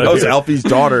running out of That was here? Alfie's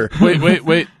daughter.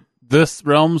 Wait. This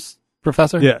realm's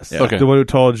professor? Yes. Yeah. Okay. The one who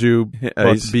told you about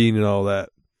he's- the bean and all that.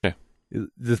 Okay.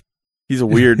 Just, He's a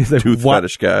weird He's like, tooth what?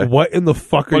 fetish guy. what in the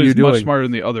fuck are But you he's much doing? smarter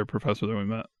than the other professor that we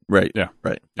met. Right. Yeah.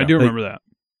 Right. I do remember that.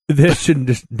 This should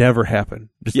just never happen.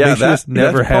 Just Yeah, make sure this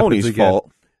never that's happens Pony's again.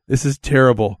 fault. This is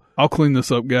terrible. I'll clean this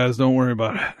up, guys. Don't worry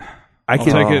about it. I I'll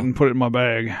can't. take it and put it in my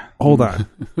bag. Hold on.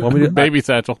 Want me to, Baby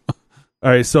satchel. all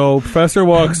right, so Professor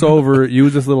walks over,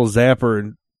 uses this little zapper,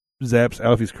 and zaps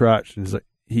Alfie's crotch, and he's like,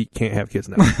 he can't have kids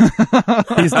now.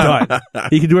 He's done.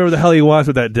 He can do whatever the hell he wants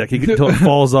with that dick. He can, until it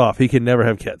falls off. He can never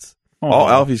have kids. All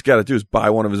Alfie's got to do is buy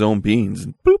one of his own beans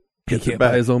and boop, He gets it can't buy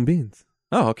back. his own beans.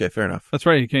 Oh, okay, fair enough. That's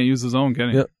right. He can't use his own, can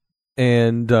he? Yep.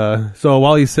 And so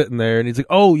while he's sitting there, and he's like,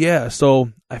 "Oh yeah,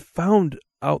 so I found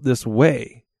out this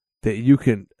way that you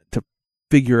can to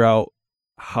figure out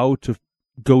how to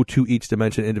go to each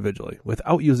dimension individually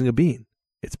without using a bean.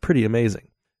 It's pretty amazing."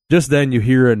 Just then, you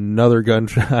hear another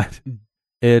gunshot.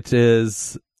 It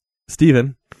is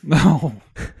Steven No.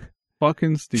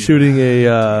 Fucking Steve. shooting a.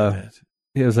 Damn it.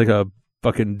 He has like a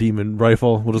fucking demon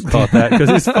rifle. We'll just call it that because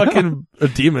he's fucking a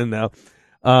demon now.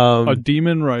 A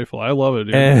demon rifle. I love it,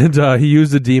 dude. And he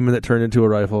used a demon that turned into a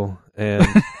rifle, and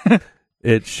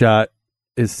it shot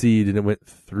his seed, and it went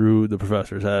through the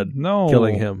professor's head, No.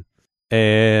 killing him.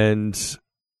 And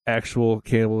actual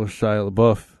cannibal Shia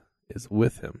LaBeouf is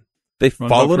with him. They Run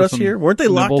followed out for us some here? Weren't they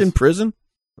locked nibbles? in prison?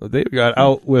 They got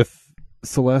out with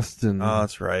Celeste and Oh,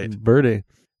 that's right. Birdie,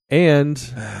 and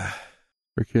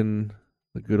freaking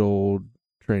the good old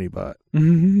trainee bot.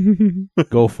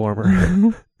 Go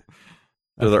former.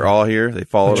 So they're all here. They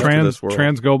followed us to Trans this world.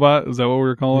 GoBot. Is that what we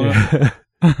were calling it? Yeah.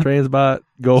 Transbot.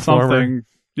 Go former. Something.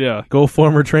 Yeah. Go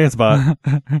former transbot.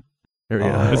 There we go.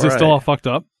 Oh, Is it still right. all fucked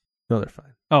up? No, they're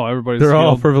fine. Oh, everybody's They're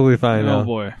all healed. perfectly fine Oh now.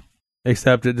 boy.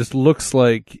 Except it just looks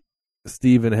like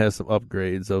Steven has some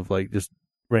upgrades of like just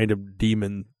random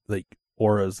demon like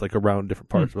auras like around different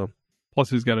parts of Plus,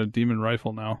 he's got a demon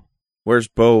rifle now. Where's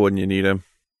Bo when you need him?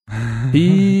 him.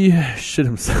 He shit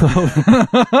himself.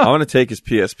 I'm going to take his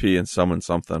PSP and summon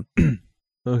something.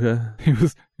 Okay. he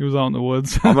was out in the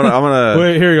woods. I'm gonna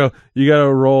Wait, here you go. You got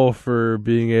a roll for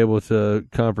being able to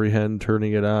comprehend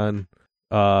turning it on.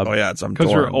 oh yeah, it's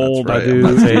because you're old. That's I right. do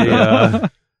I'm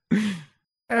not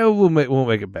a. We'll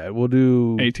make it bad. We'll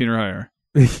do. 18 or higher.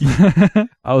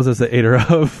 I was gonna say 8 or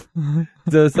up.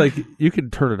 So it's like you can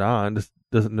turn it on. Just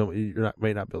doesn't know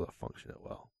may not be able to function it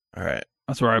well. All right.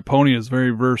 That's right. Pony is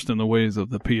very versed in the ways of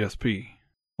the PSP.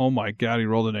 Oh my god, he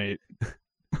rolled an 8.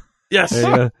 Yes. There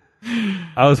you go.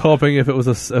 I was hoping if it was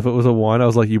a 1, I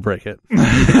was like, you break it. All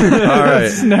right.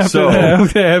 Snap So it I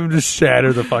was gonna have him just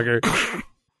shatter the fucker.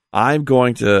 I'm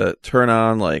going to turn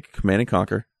on like Command and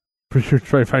Conquer. You're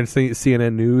trying to find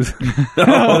CNN news. That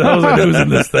was the news in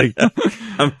this thing.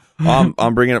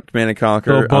 I'm bringing up Command and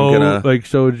Conquer. So I'm Bo gonna. like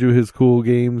showed you his cool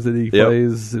games that he Yep.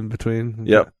 plays in between.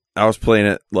 Yep. I was playing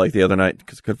it like the other night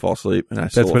because I couldn't fall asleep, and I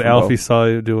That's stole what it from Bo. Alfie saw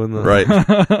you doing. The Right.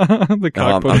 The I'm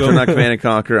cockpit. turning on Command and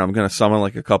Conquer. I'm gonna summon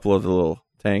like a couple of the little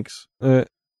tanks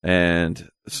and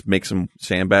make some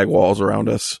sandbag walls around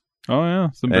us, Oh yeah,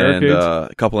 some and barricades.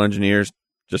 a couple engineers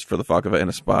just for the fuck of it, and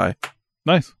a spy,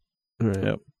 Nice. right.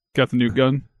 Yep. Got the new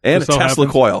gun. and a Just so Tesla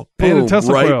happens. coil. And a Boom,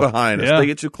 Tesla right coil. behind us. Yeah. They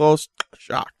get too close.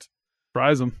 Shocked.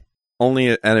 Prize them.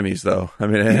 Only enemies, though. I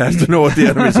mean, it has to know what the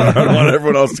enemies are. I don't want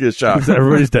everyone else to get shocked.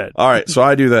 Everybody's dead. All right, so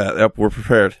I do that. Yep, we're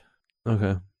prepared. Okay.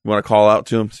 You want to call out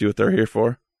to them, see what they're here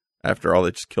for? After all,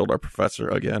 they just killed our professor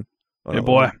again. Hey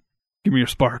boy, give me your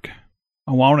spark.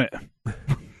 I want it.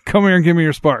 Come here and give me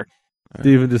your spark.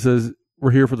 Steven just says,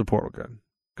 we're here for the portal gun.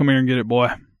 Come here and get it, boy.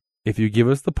 If you give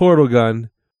us the portal gun,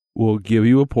 we'll give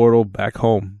you a portal back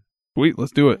home, Sweet,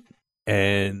 let's do it.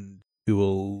 and we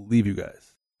will leave you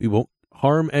guys. We won't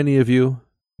harm any of you,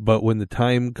 but when the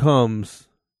time comes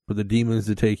for the demons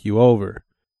to take you over,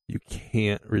 you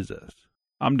can't resist.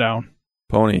 I'm down.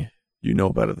 Pony, you know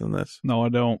better than this. No, I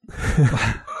don't.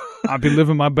 I'll be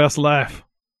living my best life.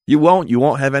 You won't. You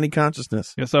won't have any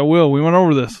consciousness. Yes, I will. We went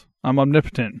over this. I'm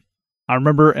omnipotent. I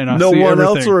remember and I No see one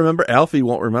everything. else will remember. Alfie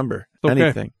won't remember It's okay.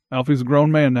 anything. Alfie's a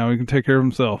grown man now. He can take care of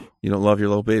himself. You don't love your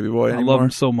little baby boy I anymore? love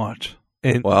him so much.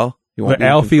 And Well, you won't but be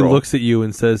in Alfie control. looks at you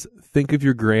and says, "Think of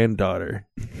your granddaughter.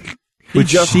 Would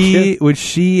just would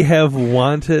she have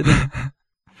wanted?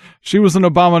 She was an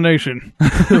abomination.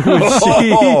 Would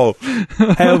she Oh,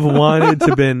 have wanted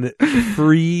to been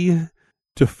free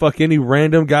to fuck any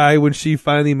random guy when she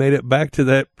finally made it back to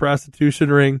that prostitution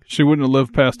ring? She wouldn't have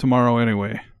lived past tomorrow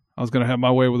anyway. I was going to have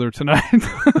my way with her tonight.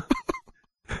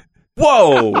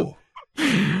 whoa.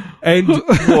 And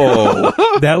Whoa.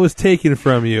 that was taken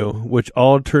from you, which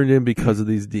all turned in because of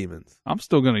these demons. I'm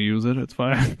still gonna use it. It's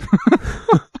fine.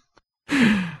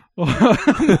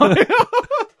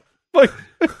 Like,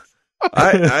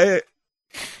 I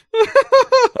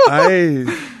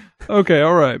okay,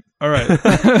 all right.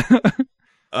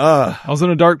 I was in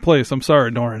a dark place. I'm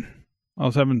sorry, Doran. I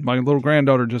was having my little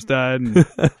granddaughter just died, and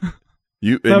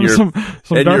you and having your some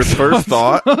and dark your first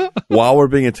thoughts. thought while we're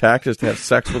being attacked is to have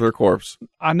sex with her corpse.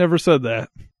 I never said that.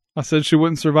 I said she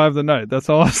wouldn't survive the night. That's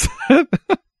all I said.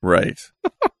 Right.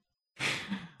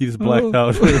 He just blacked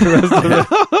out for the rest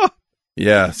of it.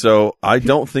 Yeah, so I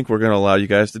don't think we're going to allow you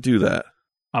guys to do that.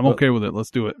 I'm okay with it. Let's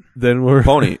do it. Then we're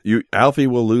Pony, Alfie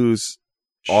will lose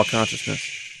all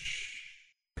consciousness.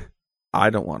 I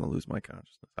don't want to lose my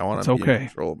consciousness. I want to It's be in okay.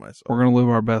 control of myself. We're gonna live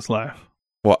our best life.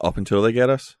 What, up until they get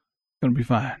us? It's gonna be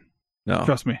fine. No.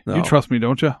 Trust me. no. You trust me,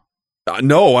 don't you?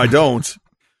 No, I don't.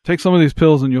 Take some of these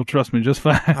pills and you'll trust me just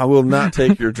fine. I will not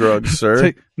take your drugs,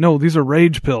 sir. No, these are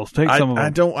rage pills. Take some of them. I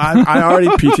don't. I already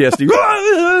PTSD.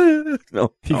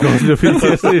 No. he goes into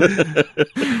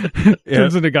PTSD.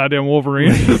 Turns into goddamn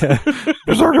Wolverine.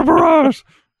 Berserker Barrage.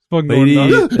 Fucking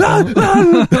going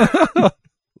nuts.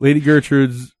 Lady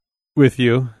Gertrude's with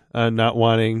you, not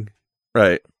wanting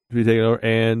Right. to be taken over,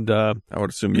 and I would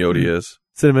assume Yodi is.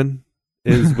 Cinnamon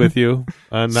is with you,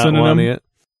 not Synonym. wanting it.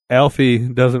 Alfie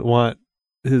doesn't want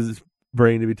his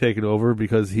brain to be taken over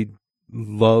because he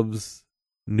loves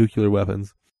nuclear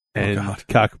weapons and God.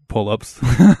 cock pull-ups.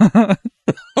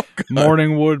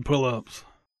 Morning wood pull-ups.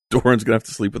 Doran's gonna have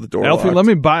to sleep with the door Alfie, locked. let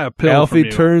me buy a pill Alfie from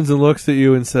you. turns and looks at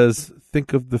you and says,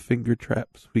 "Think of the finger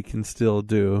traps we can still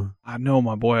do. I know,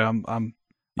 my boy. I'm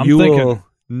You thinking. will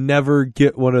never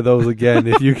get one of those again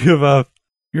if you give up."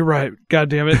 You're right. God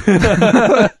damn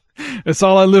it. It's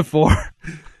all I live for.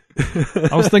 I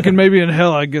was thinking maybe in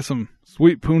hell I'd get some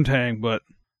sweet poontang, but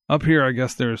up here I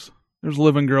guess there's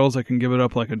living girls that can give it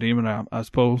up like a demon, I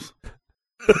suppose.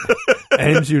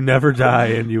 And you never die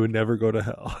and you would never go to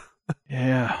hell.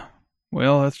 Yeah.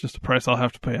 Well, that's just a price I'll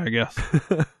have to pay, I guess.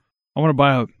 I want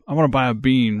to buy a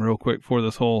bean real quick before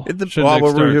this whole shindig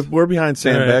starts. We're behind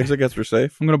sandbags. I guess we're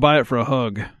safe. I'm going to buy it for a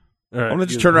hug. All right, I'm gonna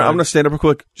just turn around. I'm gonna stand up real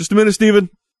quick. Just a minute, Steven.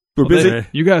 We're busy. Okay.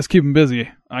 You guys keep him busy.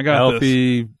 I got this.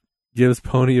 Alfie gives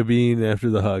Pony a bean after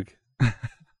the hug.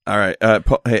 All right.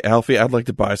 Hey, Alfie, I'd like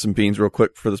to buy some beans real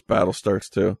quick before this battle starts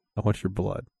too. I want your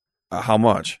blood. How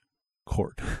much?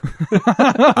 Quart.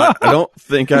 I don't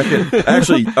think I can.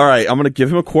 Actually, all right. I'm gonna give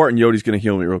him a quart, and Yodi's gonna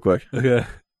heal me real quick. Okay.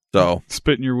 So,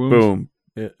 Spit in your wounds. boom.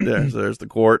 Yeah. There's the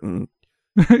quart, and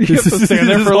You have to stand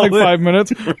there for like 5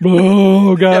 minutes.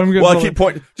 Oh, God, I'm getting well, I keep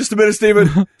pointing. Just a minute, Steven.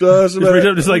 Just a Just reach minute.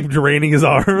 up, just like draining his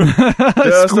arm.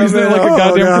 Just squeezing it like a oh,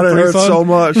 goddamn God, it Capri hurts Sun. so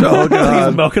much. Oh He's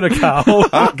God, milking a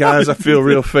cow. Guys, I feel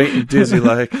real faint and dizzy.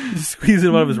 Like,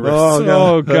 Squeezing him out of his wrist.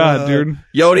 Oh, God, dude.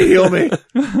 Yodi, heal me.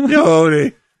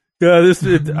 Yodi. Yeah,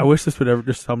 I wish this would ever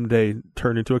just someday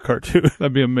turn into a cartoon.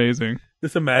 That'd be amazing.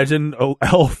 Just imagine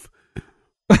Elf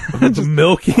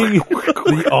milking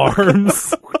the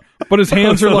arms. But his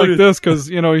hands are like this because,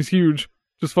 he's huge.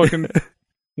 Just fucking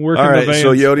working All the right, veins.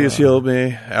 so Yodi has healed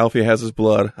me. Alfie has his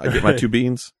blood. I get my 2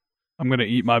 beans. I'm going to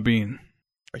eat my bean.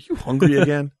 Are you hungry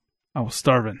again? I was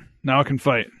starving. Now I can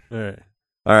fight. All right.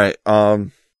 All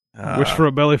right. Wish for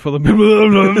a belly full of...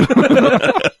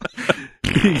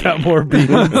 You got more beans.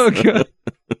 Okay.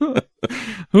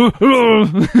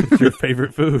 It's your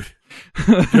favorite food.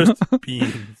 Just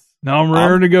beans. Now I'm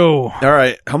raring to go. All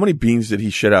right. How many beans did he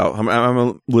shit out?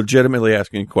 I'm legitimately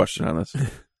asking a question on this.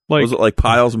 Like, Was it like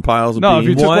piles and piles of No, if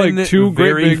beans? you took, like, 2 great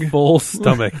very big- full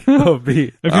stomach of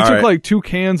beans. if you All took right. like 2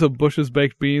 cans of Bush's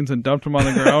baked beans and dumped them on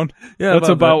the ground, Yeah, that's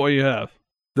about that. what you have.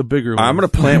 The bigger one. I'm going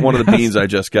to plant one of the beans I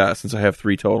just got since I have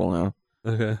 3 total now.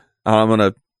 Okay. I'm going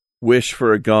to wish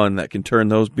for a gun that can turn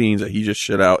those beans that he just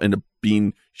shit out into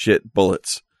bean shit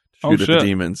bullets to Oh, shoot at the shit.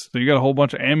 demons. So you got a whole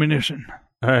bunch of ammunition.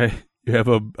 All right. You have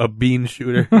a bean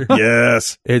shooter.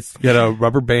 Yes. It's got a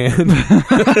rubber band.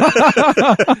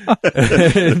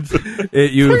 And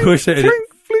you push it,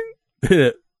 and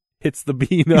it hits the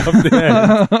bean off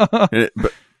the end.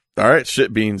 All right,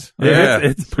 shit beans. Yeah, Yeah.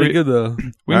 it's pretty good though.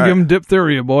 We can All give him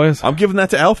diphtheria, boys. I'm giving that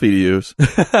to Alfie to use.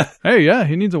 Hey, yeah,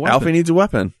 he needs a weapon. Alfie needs a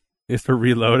weapon. It's to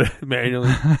reload it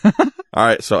manually. All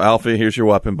right, so Alfie, here's your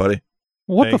weapon, buddy.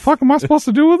 What the Thanks. fuck am I supposed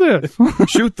to do with this?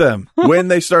 Shoot them when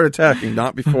they start attacking,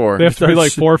 not before. They have to be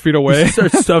like 4 feet away He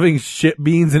starts stuffing shit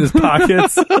beans in his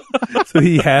pockets, so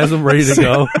he has them ready to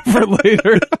go. for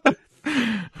later.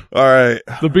 All right.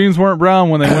 The beans weren't brown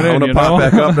when they went I'm in, going you to pop know?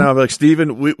 back up now. I'll be like,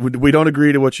 Steven, we don't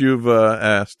agree to what you've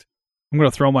asked. I'm going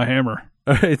to throw my hammer.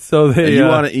 All right, so And they you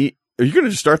want to eat Are you going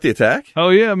to just start the attack? Oh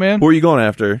yeah, man. Who are you going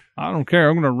after? I don't care.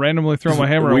 I'm going to randomly throw my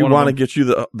hammer. We at one want to of them. get you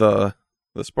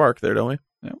the spark there, don't we?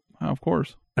 Yeah, of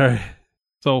course. All right.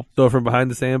 So from behind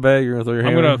the sandbag, you're gonna throw your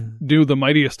I'm hammer. going to do the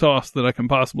mightiest toss that I can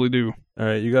possibly do. All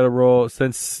right, you got to roll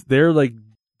since they're like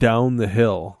down the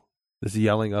hill, just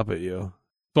yelling up at you.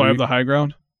 So I have the high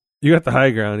ground. You got the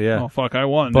high ground, yeah. Oh fuck, I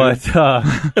won. But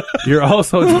you're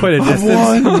also at quite a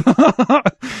distance.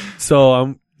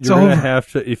 So It's you're gonna over.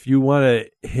 have to, if you want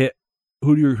to hit.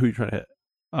 Who you trying to hit?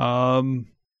 Shia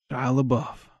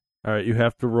LaBeouf. All right, you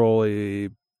have to roll a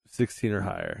 16 or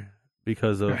higher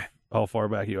because of Okay. how far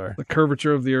back you are. The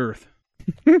curvature of the earth.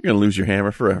 You're going to lose your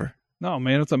hammer forever. No,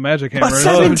 man, it's a magic hammer.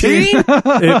 17? He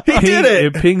did it!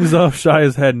 It pings off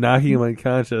Shia's head, knocking him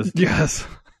unconscious. Yes.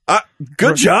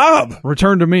 Good job!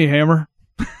 Return to me, hammer.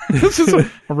 This is a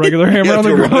regular hammer on the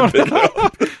You have to run ground. and pick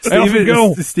it up. Alfie,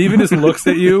 go. Steven just looks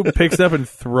at you, picks it up, and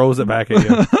throws it back at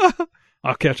you.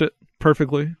 I'll catch it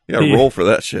perfectly. You got to roll for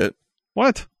that shit.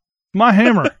 What? My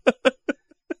hammer.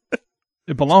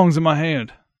 It belongs in my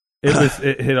hand.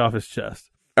 It hit off his chest.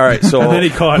 All right, so And then he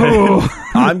caught it.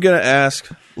 I'm going to ask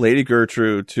Lady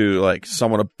Gertrude to, like,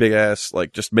 summon a big-ass,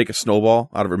 like, just make a snowball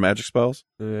out of her magic spells.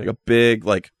 Like a big,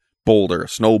 like, boulder, a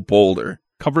snow boulder.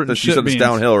 Cover it in She shit said it's beans.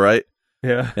 downhill, right?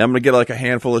 Yeah. And I'm going to get, like, a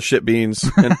handful of shit beans,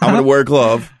 and I'm going to wear a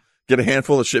glove, get a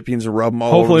handful of shit beans and rub them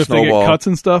all Hopefully, over if the they snowball. get cuts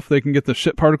and stuff, they can get the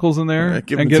shit particles in there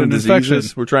Give and them get some an infection.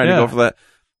 diseases. We're trying to Yeah. go for that.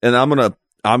 And I'm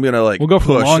gonna like We'll go for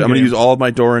the push. long I'm gonna game. use all of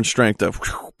my Doran strength to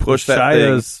push that thing.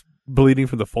 Shia's bleeding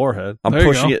from the forehead. I'm There you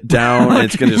pushing go. it down, and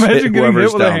it's gonna just hit Imagine getting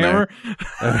whoever's hit with a down there.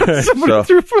 hammer. Somebody So,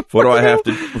 threw what do I have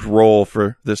to roll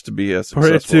for this to be a For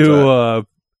it successful attack? to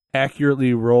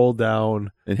accurately roll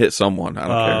down. And hit someone? I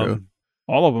don't care who.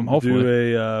 All of them, hopefully.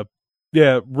 Do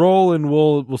a roll, and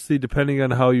we'll see. Depending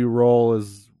on how you roll,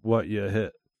 is what you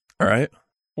hit. All right,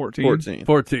 14.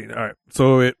 14. All right.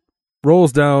 So it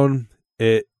rolls down.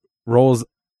 It rolls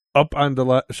up onto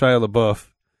Shia LaBeouf.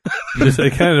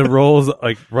 It kind of rolls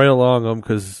like right along him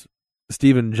because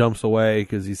Steven jumps away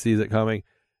because he sees it coming,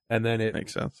 and then it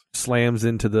Makes sense. slams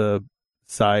into the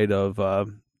side of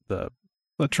the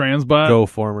The Transbot. Go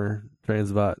former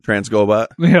Transbot. Transgobot.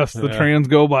 Yes, the Yeah.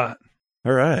 Transgobot.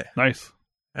 All right. Nice.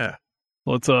 Yeah.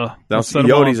 Let's Now let's set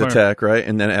 'em all Yode's on fire. attack, right,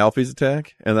 and then Alfie's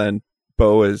attack, and then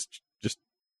Bo is just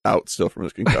out still from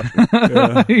his concussion.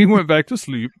 Yeah. He went back to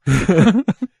sleep.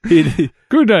 he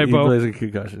Good night, Bo. plays a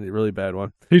concussion, a really bad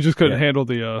one. He just couldn't Yeah. handle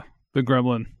the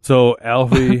gremlin. So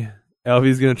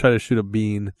Alfie's gonna try to shoot a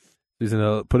bean. He's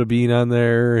gonna put a bean on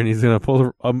there, and he's gonna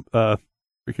pull the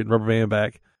freaking rubber band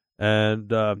back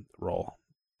and roll.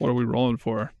 What are we rolling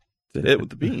for? To hit with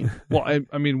the bean. Well,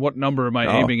 I mean, what number am I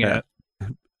Oh, aiming yeah. at?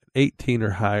 18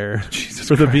 or higher Jesus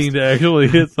for the Christ. bean to actually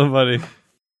hit somebody.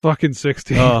 Fucking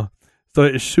 16. So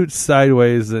it shoots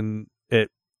sideways and it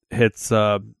hits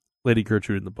Lady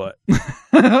Gertrude in the butt.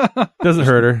 Doesn't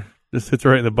hurt her. Just hits her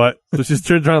right in the butt. So she's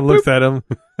trying to look at him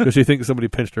because she thinks somebody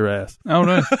pinched her ass. Oh,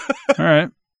 nice. All right.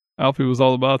 Alfie was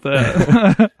all about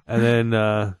that. And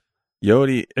then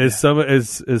Yodi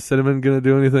is Cinnamon gonna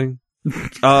do anything?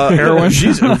 Heroin?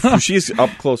 She's up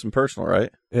close and personal, right?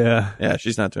 Yeah. Yeah,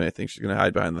 she's not doing anything. She's gonna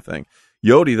hide behind the thing.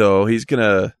 Yodi though, he's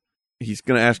gonna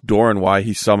ask Doran why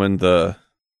he summoned the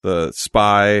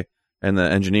spy and the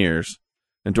engineers,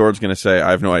 and Doran's gonna say,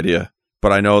 "I have no idea,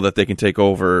 but I know that they can take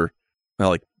over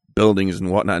like buildings and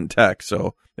whatnot in tech.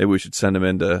 So maybe we should send him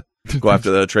in to go after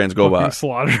the Fucking Transgobot."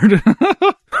 slaughtered.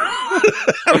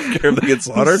 I don't care if they get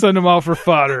slaughtered. Send him out for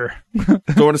fodder. So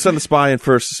I want to send the spy in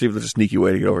first to see if there's a sneaky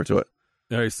way to get over to it.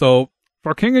 All right. So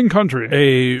For king and country.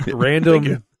 a Thank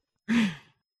random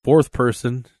fourth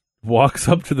person walks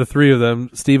up to the three of them.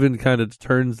 Steven kind of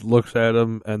turns, looks at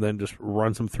him, and then just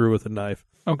runs him through with a knife.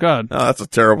 Oh, God. Oh, that's a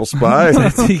terrible spy.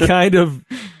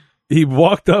 He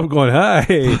walked up going, "Hi."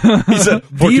 He said,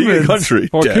 "For king and Demons. country."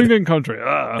 For Dead. king and country.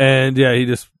 Ah. And yeah, he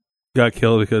just got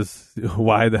killed because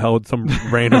why the hell would some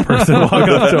random person walk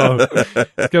up to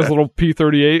him? He has a little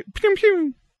P-38. Pew,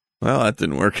 pew. Well, that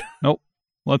didn't work.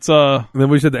 Let's, And then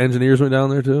we said the engineers went down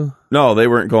there too. No, they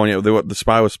weren't going yet. The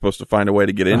spy was supposed to find a way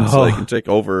to get in so they can take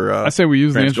over. I say we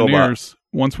use the Transgobot. engineers.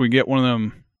 Once we get one of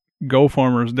them Go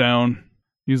farmers down,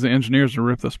 use the engineers to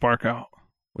rip the spark out.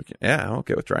 Yeah, I'm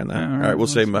okay with trying that. Yeah, all right, we'll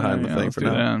save him let's- behind the yeah, thing let's for do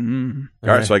now. that. Mm. All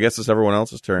right, so I guess it's everyone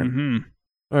else's turn. Mm-hmm.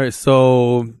 All right,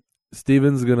 so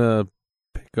Steven's gonna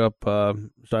pick up Shia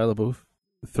LaBeouf,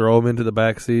 throw him into the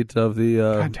back seat of the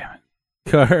God damn it.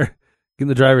 car, get in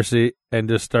the driver's seat, and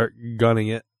just start gunning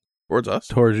it Towards us.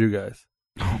 towards you guys.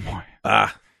 Oh, boy.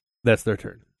 Ah. That's their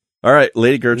turn. All right,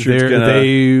 Lady Gertrude's gonna.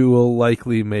 They will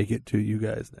likely make it to you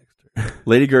guys next turn.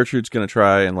 Lady Gertrude's gonna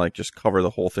try and like just cover the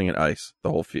whole thing in ice.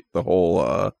 The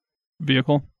whole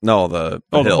vehicle? No, the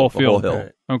Oh, the hill, whole the whole field. hill.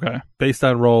 Alright. Okay. Based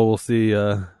on roll, we'll see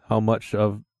how much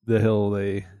of the hill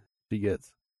she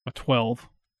gets. A 12.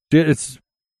 It's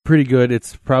pretty good.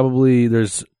 It's probably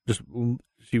there's just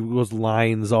she goes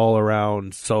lines all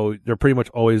around, so they're pretty much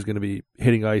always going to be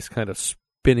hitting ice, kind of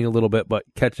spinning a little bit, but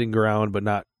catching ground, but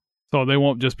not. So they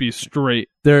won't just be straight.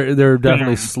 They're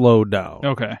definitely slowed down.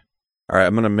 Okay. All right,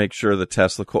 I'm going to make sure the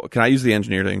Tesla coil. Can I use the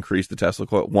engineer to increase the Tesla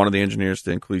coil? One of the engineers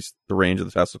to increase the range of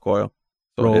the Tesla coil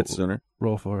so Roll. it hits sooner.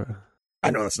 Roll for it.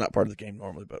 I know that's not part of the game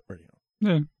normally, but you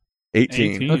Yeah. know.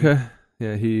 18. 18. Okay.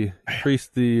 Yeah, he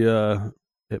increased the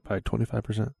hit by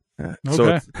 25%. Yeah.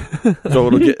 Okay. So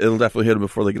it'll definitely hit them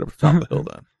before they get up to the top of the hill.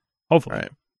 Then. Hopefully. All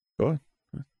right. Go ahead.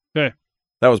 Okay.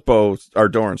 That was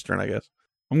Doran's turn, I guess.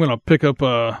 I'm going to pick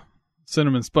up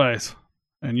Cinnamon Spice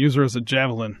and use her as a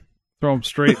javelin. Throw him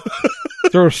straight.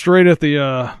 Throw her straight at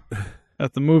the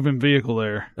moving vehicle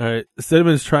there. All right,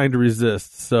 Cinnamon's trying to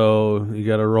resist, so you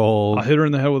got to roll I'll hit her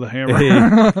in the head with a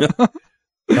hammer.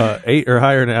 8 or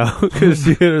higher now because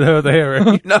she hit her with a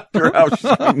hammer. You knocked her out. She's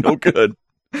like, no good.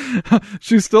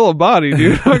 She's still a body,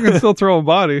 dude. I can still throw a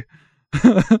body.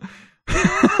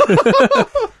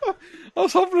 I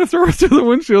was hoping to throw her through the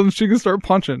windshield and she can start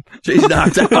punching. She's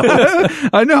knocked out.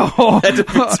 I know. That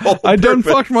defeats the whole I done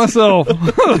purpose. fucked myself.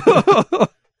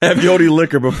 Have Yodi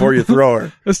lick her before you throw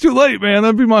her. It's too late, man.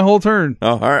 That'd be my whole turn.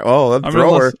 Oh, all right. Well, then I mean,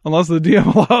 throw her. unless the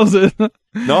DM allows it.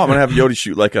 No, I'm going to have Yodi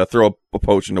shoot throw a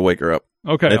potion to wake her up.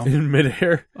 Okay. In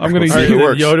midair. I'm going to All right, use it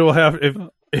works. Yoda will have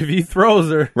if he throws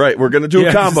her. Right. We're going to do you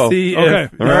a have to combo. See Okay,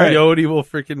 if all right. Yodi will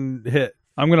freaking hit.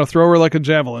 I'm going to throw her like a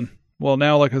javelin. Well,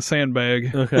 now like a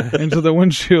sandbag Okay. into the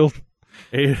windshield.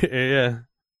 Yeah.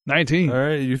 19. All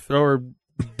right, you throw her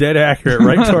dead accurate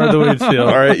right toward the windshield.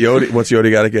 All right, Yodi. What's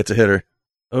Yodi got to get to hit her?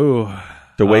 Oh.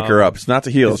 To wake her up. It's not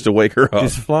to heal, it's to wake her up.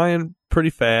 She's flying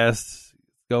pretty fast,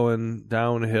 going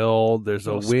downhill. There's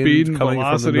a Oh, speed wind and coming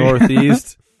velocity. from the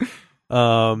northeast.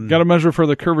 Got to measure for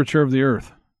the curvature of the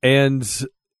earth. And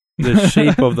the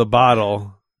shape of the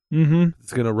bottle Mm-hmm.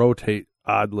 is going to rotate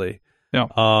oddly. Yeah.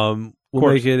 We'll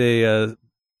course. make it a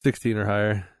 16 or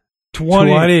higher.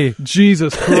 20.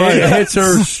 Jesus It Christ. hits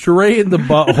her straight in the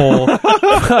butthole.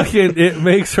 Fucking, it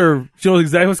makes her. She knows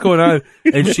exactly what's going on,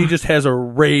 and she just has a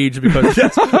rage because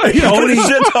Pony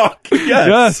shit talk.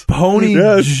 Yes. Pony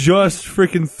just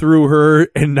freaking threw her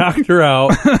and knocked her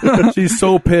out. She's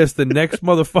so pissed. The next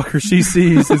motherfucker she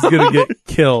sees is gonna get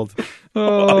killed.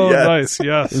 Oh, yes. nice.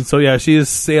 Yes. And so yeah, she is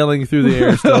sailing through the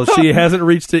air still. She hasn't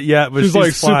reached it yet, but She's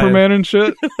like flying. Superman and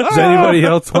shit. Does anybody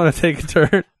else want to take a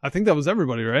turn? I think that was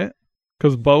everybody, right?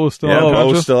 Because Bo was still Yeah, Bo's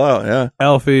unconscious. still out, yeah.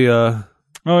 Alfie, Oh,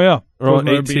 yeah. roll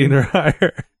Another 18 bean. or higher.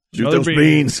 Shoot Another those bean.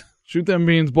 beans. Shoot them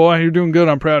beans, boy. You're doing good.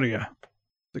 I'm proud of you.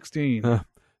 16.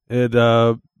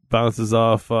 It bounces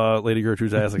off Lady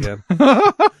Gertrude's ass again.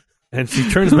 And she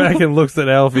turns back and looks at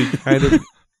Alfie, kind of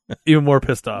even more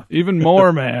pissed off. Even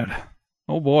more mad.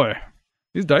 Oh, boy.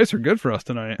 These dice are good for us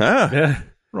tonight. Ah. Yeah.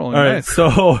 Rolling All right. dice.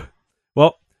 So,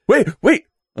 well, Wait.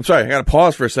 I'm sorry. I got to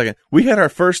pause for a second. We had our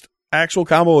first actual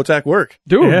combo attack work.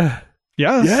 Dude. yeah.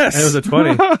 Yes. Yes. And it was a 20.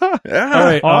 Yeah. All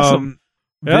right. Awesome.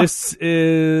 Yeah. This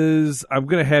is. I'm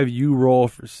going to have you roll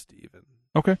for Steven.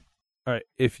 Okay. All right.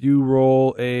 If you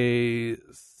roll a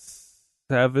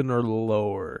 7 or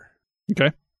lower,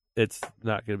 Okay. it's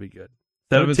not going to be good.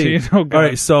 17. Oh, God. All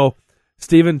right. So,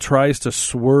 Steven tries to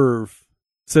swerve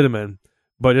Cinnamon,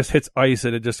 but just hits ice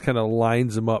and it just kind of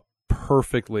lines him up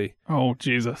perfectly. Oh,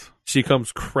 Jesus. She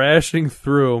comes crashing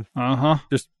through, Uh-huh.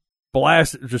 just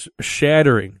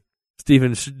shattering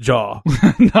Steven's jaw.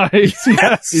 Nice.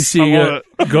 Yes. She I love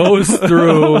it. goes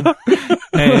through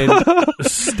and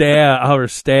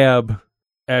stab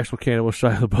actual Cannibal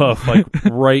Shia LaBeouf like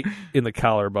right in the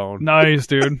collarbone. Nice,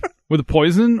 dude. With a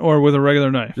poison or with a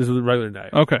regular knife? Just with a regular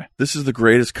knife. Okay. This is the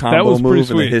greatest That combo was pretty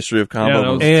move in the sweet. history of combo Yeah, that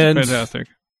was moves. And- fantastic.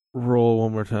 Roll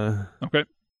one more time. Okay.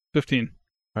 15.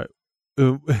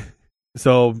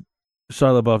 So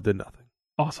Shia LaBeouf did nothing.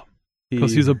 Awesome.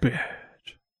 Because he's a bitch.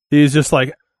 He's just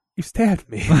like, you stabbed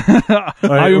me. I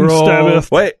right, am roll.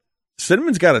 stabbeth. Wait.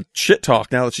 Cinnamon's got a shit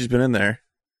talk now that she's been in there.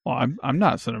 Well, I'm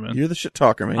not Cinnamon. You're the shit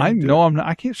talker, man. I You do know I'm not.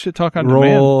 I can't shit talk on demand.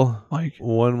 Roll Like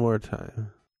one more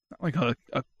time.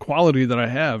 a quality that I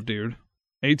have, dude.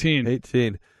 18.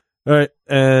 18. All right.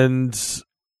 And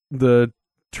the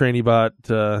trainee bot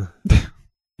just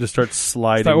starts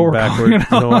sliding Is that what we're backwards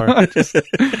calling some more. it? Just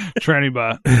tranny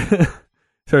bot.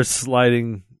 Starts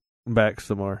sliding back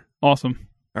some more. Awesome.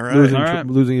 All right. Losing, All right.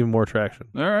 losing even more traction.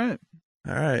 All right.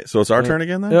 All right. So it's our Yeah. turn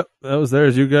again then? Yep, that was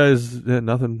theirs. You guys,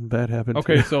 nothing bad happened.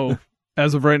 Okay, so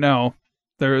as of right now,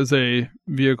 there is a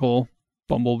vehicle,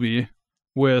 Bumblebee,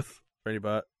 with Trainee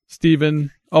bot.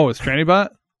 Steven. Oh, it's tranny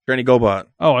bot? Granny GoBot.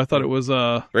 Oh, I thought it was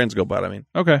Gran's GoBot, I mean.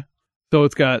 okay. So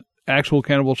it's got actual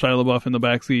Cannibal Shia LaBeouf in the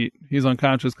back seat. He's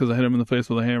unconscious because I hit him in the face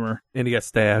with a hammer, And he got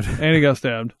stabbed. and he got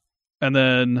stabbed. And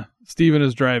then Steven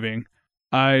is driving.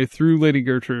 I threw Lady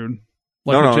Gertrude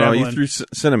like a No, javelin. you threw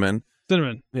Cinnamon.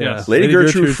 Cinnamon. Yeah. Yes. Lady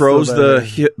Gertrude Gertrude's froze still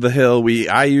the hill.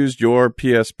 I used your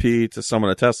PSP to summon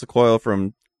a Tesla coil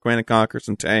from Command & Conquer,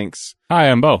 some tanks, Hi,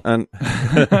 I'm Bo.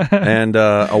 and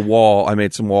a wall. I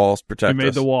made some walls to He protect made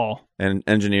us. the wall. And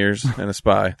engineers and a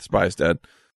spy. The spy's dead.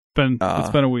 It's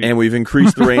been a week. And we've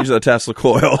increased the range of the Tesla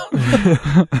coil.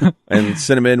 And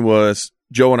Cinnamon was...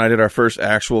 Joe and I did our first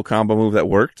actual combo move that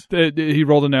worked. He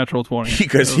rolled a natural 20.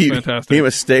 Because It was fantastic. he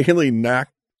mistakenly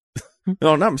knocked...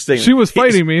 No, not mistakenly. She was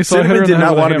fighting me, so I hit her Cinnamon in did the head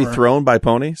not with a want to be hammer. thrown by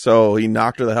Pony, so he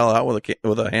knocked her the hell out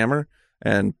with a hammer.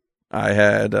 And I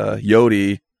had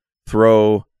Yodi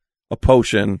throw a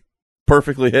potion,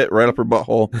 perfectly hit right up her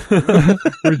butthole.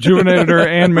 Rejuvenated her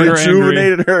and made her angry.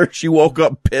 Rejuvenated her. She woke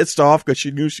up pissed off because she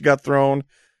knew she got thrown,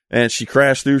 and she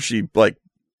crashed through. She busted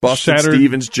Shattered-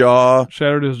 Steven's jaw,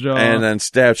 Shattered his jaw. and then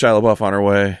stabbed Shia LaBeouf on her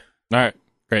way. All right,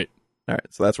 great. All right,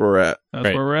 so that's where we're at. That's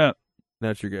Great. where we're at. Now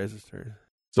it's your guys' turn.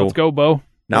 So Let's go, Bo.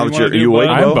 now What that do you wanna you do, awake,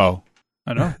 Bo? I'm Bo? Bo.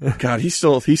 I know. God, he's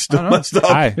still I know. messed up.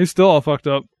 Hi. He's still all fucked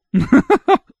up. What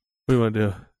do you want to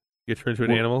do? Get turned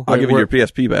into an animal? I'll give you your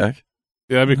PSP back.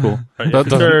 Yeah, that'd be cool. Right, That your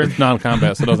turn. doesn't, it's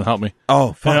non-combat, so it doesn't help me.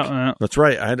 Oh, fuck. Yeah, That's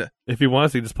right. I had to... If he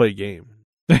wants, he can just play a game.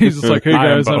 He's just like, hey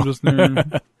I am guys, Bo. I'm just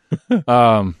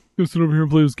gonna sit over here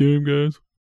and play this game, guys.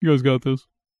 You guys got this.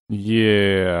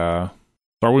 Yeah.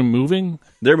 Are we moving?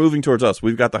 They're moving towards us.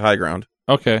 We've got the high ground.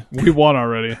 Okay. We won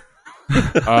already.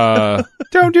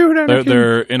 Don't do it.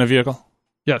 They're in a vehicle.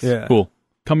 Yes. Yeah. Cool.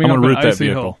 Coming I'm up gonna an route that icy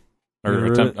vehicle. hill. Or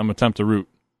Route attempt. it. I'm attempt to route.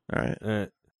 All right. All right.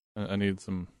 I need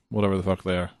some whatever the fuck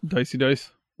they are. Dicey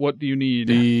dice. What do you need?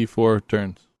 D4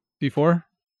 turns. D4?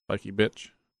 Spiky bitch.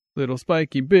 Little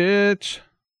spiky bitch.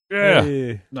 Yeah.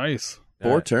 Hey. Nice.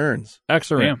 4 turns.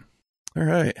 Excellent. Damn. All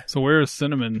right. So where is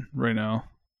Cinnamon right now?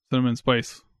 Cinnamon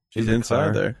Spice. She's in the inside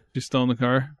car. there. She's still in the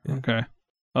car? Yeah. Okay.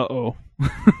 Uh-oh.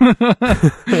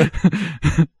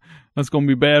 That's going to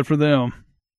be bad for them.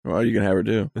 What are you going to have her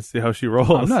do? Let's see how she rolls.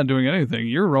 I'm not doing anything.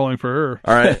 You're rolling for her.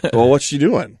 All right. Well, what's she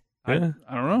doing? Yeah.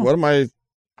 I don't know. What am I...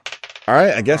 All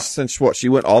right. I guess since she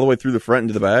went all the way through the front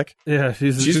into the back, Yeah,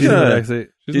 she's She's in the gonna- backseat.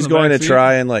 she's in the going to backseat.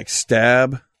 try and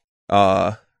stab,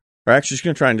 or actually she's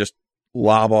going to try and just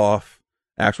lob off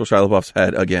actual Shia LaBeouf's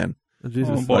head again. Oh,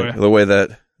 Jesus. Oh, boy. Like the way that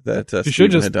You should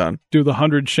Steven just had done. do the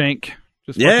 100 shank.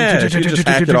 Just Yeah, fucking- she just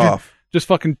hacked it off. Just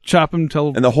fucking chop him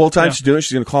till... And the whole time Yeah. she's doing it,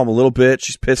 she's going to call him a little bitch.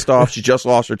 She's pissed off. She just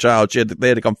lost her child. They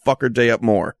had to come fuck her day up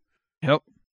more. Yep.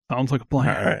 Sounds like a All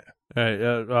plan. right. All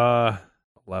right,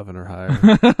 11 or higher.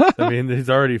 I mean, he's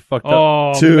already fucked up.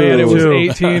 Oh, 2. man, it was 2.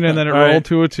 18, and then it All right. rolled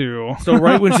to a 2. So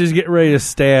right when she's getting ready to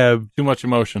stab, Too much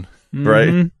emotion. Right.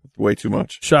 Mhm. Way too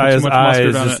much. Shia's much eyes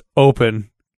mustard on just it.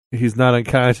 open. He's not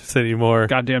unconscious anymore.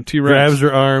 Goddamn T-Rex. Grabs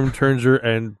her arm, turns her,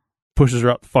 and pushes her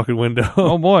out the fucking window.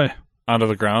 Oh, boy. Onto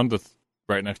the ground that's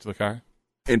right next to the car.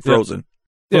 And frozen.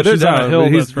 yeah, Well, they're she's on a down, hill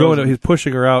but he's that's going. frozen. He's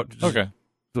pushing her out. Just Okay.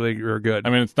 so they are good. I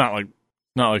mean, it's not like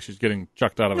she's getting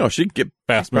chucked out of No, a she'd get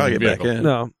fast probably moving get back vehicle. in.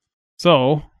 no,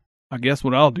 So, I guess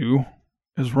what I'll do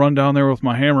is run down there with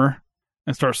my hammer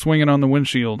and start swinging on the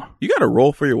windshield. You got to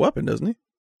roll for your weapon, doesn't he?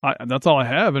 That's all I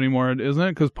have anymore, isn't it?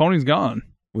 Because Pony's gone.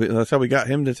 That's how we got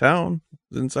him to town. It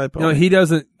was inside Pony. no, he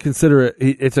doesn't consider it.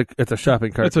 It's a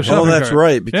shopping cart. It's a Oh, shopping that's cart.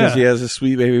 right, because Yeah. he has a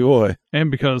sweet baby boy.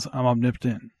 And because I'm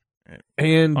omnipotent.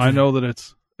 and I know that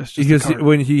it's just a because cart.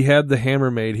 when he had the hammer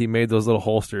made, he made those little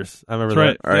holsters. I remember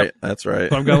That's that. right. All right, Yep. that's right.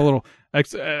 So I've got a little,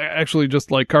 actually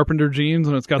just like carpenter jeans,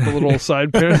 and it's got the little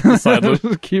side pin. Side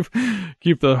loop. keep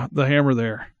the hammer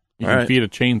there. You All can right. feed a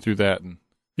chain through that. And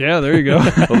Yeah, there you go.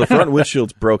 Well, the front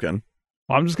windshield's broken.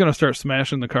 I'm just gonna start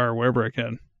smashing the car wherever I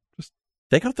can.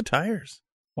 Take out the tires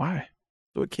Why?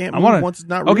 so it can't I move wanna- once it's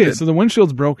not Okay, rooted. so the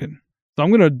windshield's broken. So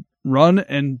I'm gonna run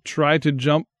and try to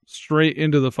jump straight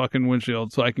into the fucking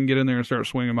windshield so I can get in there and start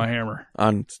swinging my hammer.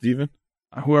 On Steven?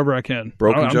 Whoever I can.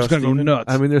 Broken I'm Joe just gonna go Steven?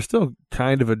 nuts. I mean, they're still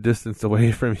kind of a distance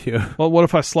away from you. well, what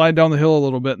if I slide down the hill a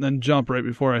little bit and then jump right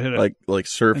before I hit it? Like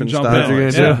surfing And jump style, in. like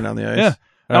You're gonna surfing do. on the ice. Yeah.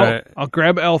 All right. I'll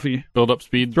grab Alfie, build up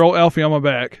speed. throw Alfie on my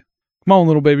back. Come on,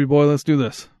 little baby boy, let's do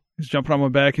this. He's jumping on my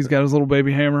back. He's got his little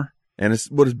baby hammer And it's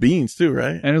his beans too,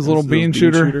 right? and his little bean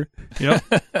shooter. Yep.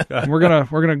 And we're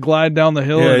gonna glide down the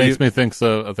hill. Yeah, It and makes me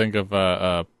think of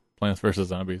Plants vs.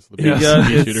 Zombies. The He bean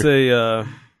it's shooter.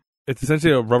 it's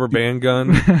essentially a rubber band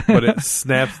gun, but it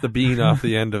snaps the bean off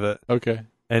the end of it, Okay.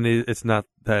 and it's not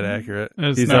that accurate.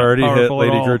 It's He's not already hit powerful at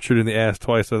Lady all. Gertrude in the ass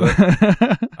twice with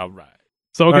it. All right.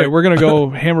 So okay, All right. we're gonna go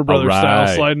Hammer Brothers All style,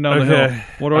 right. sliding down the Okay. hill.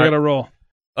 What do I All gotta roll?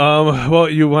 Well,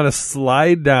 you want to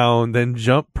slide down, then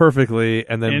jump perfectly,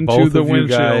 and then Into both the of you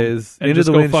windshield, guys and into just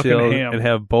the go fucking windshield ham. and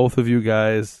have both of you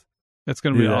guys. It's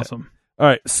going to be do that. awesome. All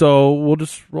right, so we'll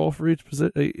just roll for each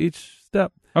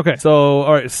step. Okay. So,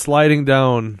 all right, sliding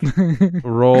down,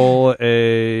 roll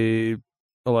a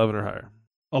 11 or higher.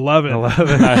 11.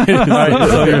 11. All right,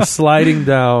 so you're sliding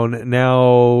down.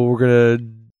 Now we're gonna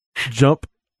jump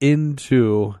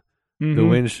into the Mhm.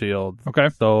 windshield. Okay.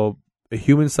 So a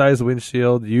human-sized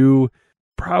windshield. You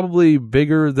probably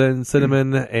bigger than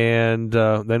Cinnamon, and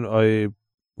then a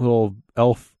little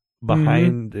elf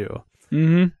behind you.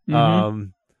 Mm-hmm.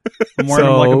 Um, I'm wearing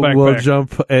so like a backpack. we'll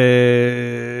jump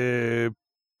a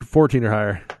 14 or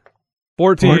higher.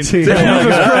 14. 14. Jesus Damn,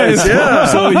 Christ. guys, yeah.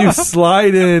 So you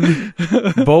slide in,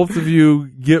 both of you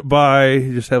get by.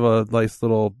 You just have a nice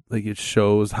little, like it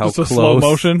shows how Just a close slow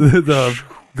motion. the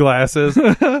glass is,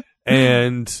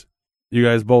 and you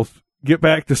guys both get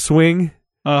back to swing,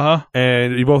 Uh-huh.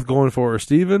 and you both going for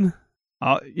Steven?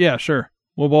 Yeah, sure.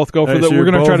 We'll both go for Alright, the. so We're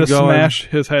you're going to try to both going- smash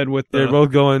his head with the. They're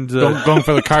both going to. Going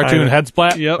for the cartoon Kinda. head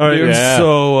splat. Yep, All right, dude. Yeah.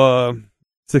 so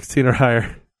 16 or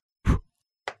higher.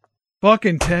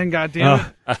 Fucking 10,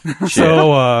 goddammit.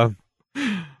 So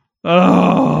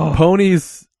Oh.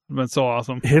 Pony's It's been so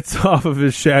awesome. hits off of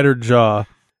his shattered jaw,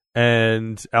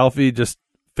 and Alfie just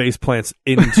face plants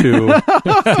into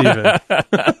Steven.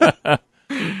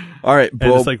 All right, And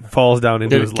Bo, just like falls down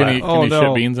into Can, his can lap. he, can Oh, he no.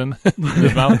 shit beans in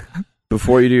his mouth?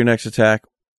 before you do your next attack,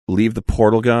 leave the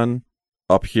portal gun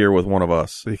up here with one of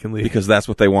us So you can leave. because that's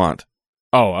what they want.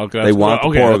 Oh, okay. They want the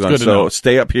okay, portal that's gun, good to so know.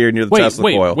 stay up here near the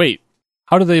Tesla coil. Wait.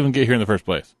 How did they even get here in the first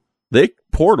place? They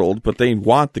portaled, but they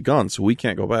want the gun, so we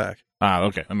can't go back. Ah,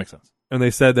 okay. That makes sense. And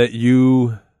they said that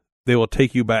they will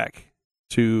take you back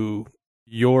to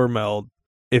your meld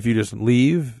if you just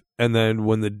leave, and then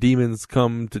when the demons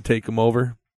come to take them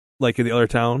over, like in the other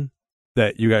town,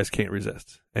 that you guys can't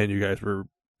resist, and you guys were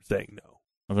saying no.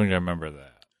 I think I remember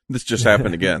that. This just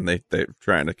happened again. They're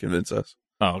trying to convince us.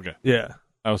 Oh, okay. Yeah,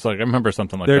 I was like, I remember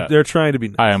something like they're that. they're trying to be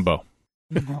nice. Hi, I'm Bo.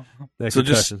 That So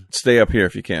just concussion. stay up here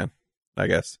if you can, I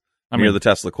guess. I Near mean, the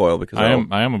Tesla coil because I am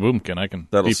a boomkin. I can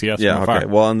that'll DPS yeah, from okay. afar.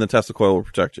 Well, and the Tesla coil will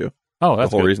protect you. Oh, The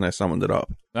that's whole good. reason I summoned it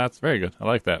up. That's very good. I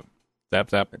like that. Zap,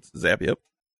 zap. It's zap, yep.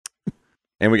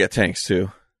 And we got tanks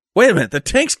too. Wait a minute, the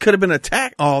tanks could have been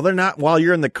attacked. Oh, they're not while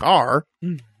you're in the car.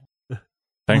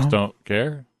 Tanks don't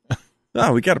care.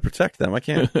 No, we got to protect them. I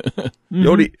can't. Mm-hmm.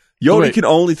 Yodi Wait. can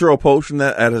only throw a potion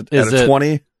at a Is it-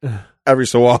 20 every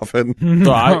so often.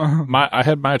 So I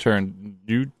had my turn.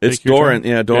 You It's take your Doran.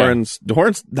 turn? Yeah, Doran's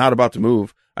not about to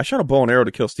move. I shot a bow and arrow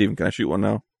to kill Steven. Can I shoot one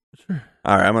now? Sure.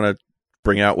 All right, I'm going to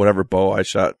bring out whatever bow I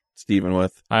shot Steven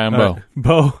with. I am Bo.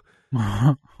 Bo.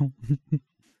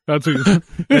 That's who.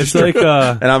 It's like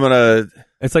And I'm going to...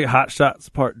 it's like Hot Shots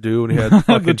Part 2 when he had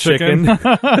fucking the chicken.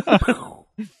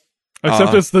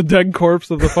 Except it's the dead corpse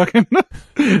of the fucking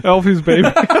Elfie's baby.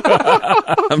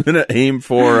 I'm going to aim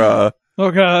for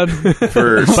Oh God.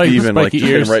 for Steven, like spiky to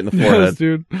hit him ears. right in the Yes, forehead.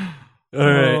 dude. All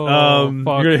right. Oh, You're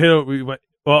fuck. gonna hit him.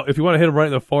 Well, if you want to hit him right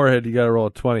in the forehead, you got to roll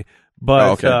a 20. But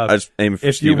Oh, okay. I just aim for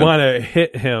if Steven. you want to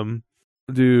hit him,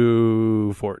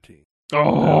 do 14. Oh.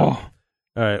 All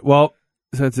right. Well,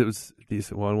 since it was a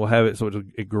decent one, we'll have it so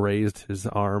it grazed his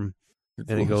arm,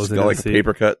 and it goes It's in got like a the sea.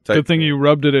 paper cut type. Good thing you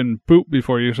rubbed it in poop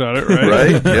before you shot it,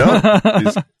 right? Right?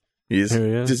 Yeah. He's Here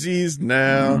he is. diseased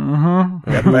now. Uh-huh.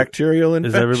 Got bacterial Is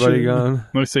infection. everybody gone?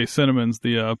 Let me say Cinnamon's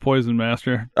the poison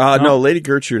master. No, Lady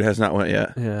Gertrude has not went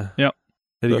yet. Yeah. Yep.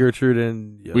 Lady So- Gertrude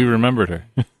and We remembered her.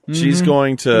 She's Mhm.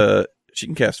 going to. She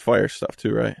can cast fire stuff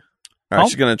too, right? All right, How-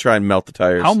 she's going to try and melt the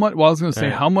tires. How much? Well, I was going to say,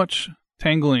 Alright. how much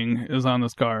tangling is on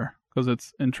this car? Because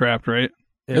it's entrapped, right?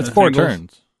 Yeah. It's 4 Tangles.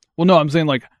 turns. Well, no, I'm saying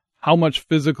like how much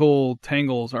physical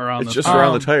tangles are on It's this just car?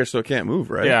 around the tires, so it can't move,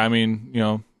 right? Yeah, I mean,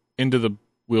 into the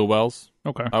wheel wells,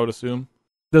 Okay. I would assume.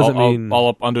 doesn't all, mean all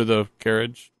up under the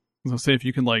carriage. I was going to say, if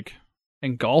you can like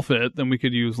engulf it, then we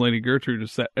could use Lady Gertrude to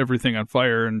set everything on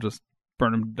fire and just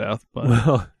burn him to death. But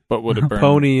well, But would it burn?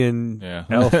 Pony and Yeah.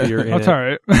 Alfie are in that's it. all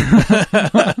right.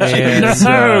 And,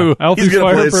 no, Alfie's He's going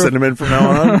to fire play proof. Cinnamon from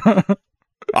now on.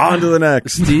 On to the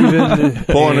next. Steven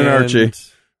Pulling an Archie.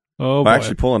 Oh, I'm boy.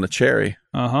 actually pulling a cherry.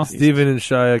 Uh-huh. Steven and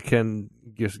Shia can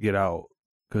just get out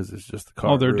because it's just the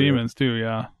car. Oh, they're really. demons too,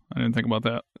 yeah. I didn't think about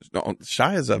that. No,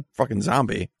 Shy is a fucking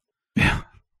zombie.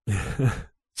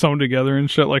 Sewn together and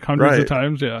shit like hundreds Right. of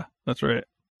times, yeah. That's right.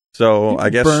 So I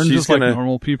guess Burn she's just like gonna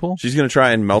normal people.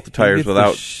 try and melt the He tires gets the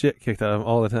without. shit kicked out of him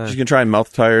all the time. She's gonna try and melt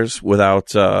the tires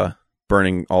without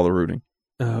burning all the rooting.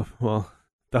 Oh, well,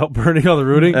 without burning all the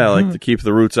rooting. Yeah, like to keep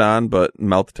the roots on, but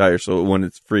melt the tires so when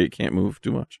it's free, it can't move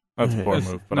too much. That's a poor It's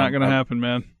move. But not I'm- going to I'm- happen,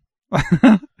 man.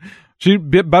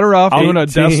 She'd be better off doing a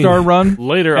Death 18. Star run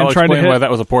Later, and I'll trying to explain why hit that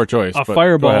was a poor choice. a but go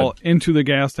fireball ahead. into the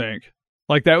gas tank.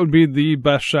 Like, that would be the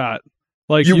best shot.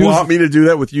 Like, You want me to do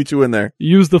that with you two in there?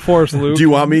 use the force, Luke. Do you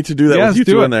want me to do that Yes, with you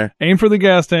do two it. in there? Aim for the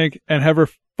gas tank and have her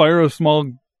fire a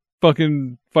small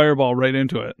fucking fireball right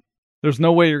into it. There's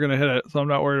no way you're going to hit it, so I'm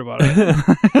not worried about it.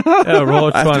 Yeah, roll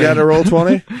a I 20. got to roll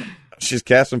 20? She's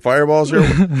casting fireballs here.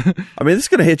 I mean, this is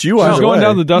going to hit you She's either going way.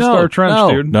 down the Death Star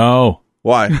trench, dude. No.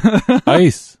 Why?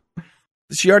 Ice.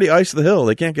 She already iced the hill.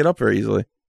 They can't get up very easily.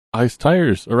 Ice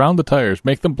tires. Around the tires.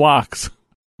 Make them blocks.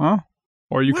 Huh?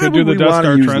 Or you Why could do would the we Death wanna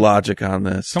Star use trench. logic on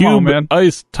this? Come on, Cube man.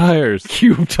 Ice tires.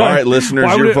 Cube time. All right, listeners,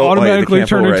 Why your would it vote. Wait, they automatically can't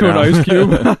turn vote into right an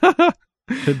now.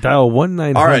 ice cube? Dial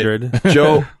 1-900.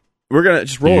 Joe, we're going to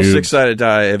just roll a Cubes. 6-sided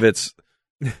die. If it's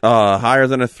higher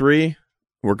than a 3,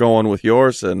 we're going with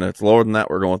yours, and if it's lower than that,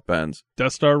 we're going with Ben's.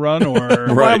 Death Star run or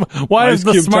Right. Why Ice is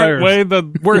the cube smart tires. way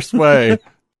the worst way?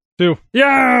 Two.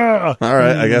 Yeah. All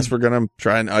right, I guess we're going to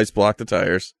try and ice block the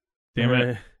tires. Damn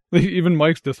it. Even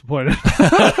Mike's disappointed.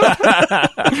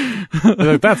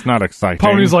 Like, that's not exciting.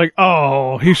 Pony's like,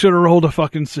 oh, he should have rolled a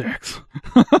fucking 6.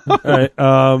 All right.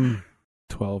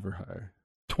 12 or higher.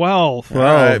 12. All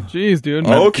right. Jeez, dude.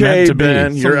 Okay, meant to be.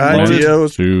 Ben, your Some loaded- idea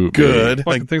was Too good.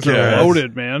 Fucking I things are guess.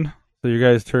 loaded, man. So your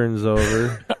guys turns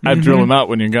over. I drill him out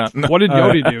when you got. What did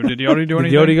Yodi do? Did Yodi do Did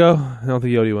anything? Yodi go? I don't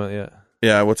think Yodi went yet.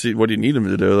 Yeah, what do you need him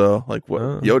to do, though? Like, what?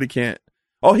 Oh. Yodi can't.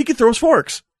 Oh, he can throw his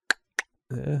forks.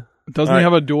 Yeah. Doesn't All he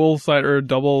right. have a dual side or a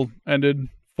double-ended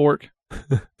fork?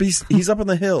 But he's up on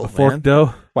the hill, Fork man.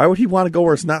 dough. Why would he want to go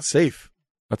where it's not safe?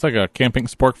 That's like a camping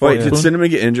spork Wait, fork did spoon. Cinnamon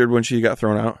get injured when she got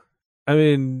thrown out? I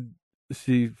mean,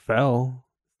 she fell.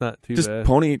 Not too Just bad.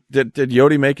 Pony, did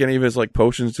Yodi make any of his like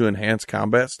potions to enhance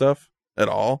combat stuff at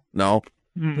all? No.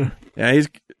 Mm. Yeah,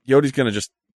 Yodi's gonna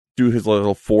just do his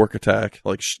little fork attack,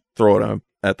 like throw it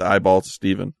at the eyeballs of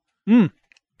Steven.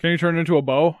 Can you turn it into a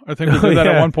bow? I think we did Oh, that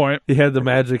yeah. at one point. He had the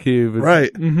magic. He would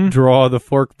Right. Mm-hmm. draw the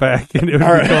fork back, and it would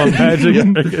All right. become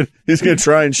magic. He's gonna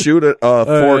try and shoot a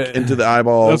fork right. into the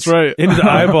eyeballs. That's right. Into the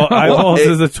eyeball. Eyeballs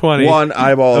Well, is a 20. One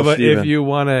eyeball of But Steven. if you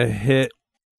want to hit,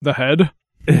 The head.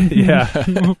 yeah,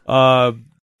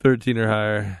 13 or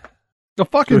higher. The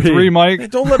fucking 3. 3, Mike. Hey,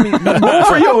 don't let me roll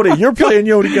for Yodi. You're playing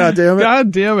Yodi, goddammit.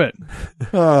 God damn it.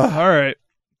 All right.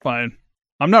 Fine.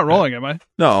 I'm not rolling, am I?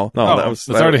 No, Oh, that was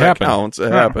it's already that happened. Counts. It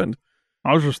Yeah. happened.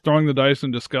 I was just throwing the dice in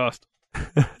disgust.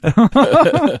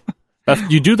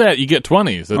 You do that, you get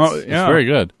 20s. It's, Oh, it's yeah. very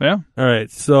good. Yeah. All right,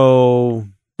 so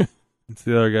it's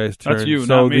the other guy's turn. That's you,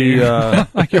 so not me.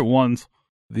 I get ones.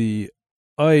 the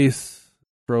ice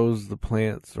froze the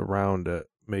plants around it,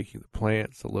 making the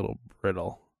plants a little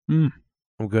brittle. Mm.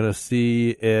 I'm gonna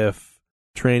see if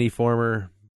tranny former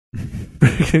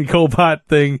freaking Cobot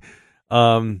thing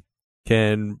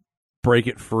can break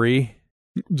it free.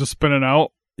 Just spin it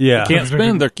out. Yeah, Can't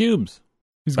spin, they're cubes.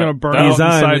 He's going to burn he's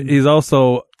out on. inside. He's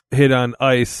also hit on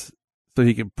ice, so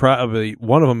he could probably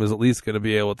one of them is at least going to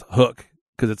be able to hook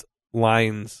because it's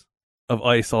lines of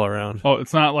ice all around. Oh,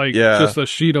 it's not like Yeah. just a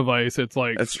sheet of ice. It's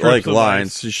like It's strips like of lines.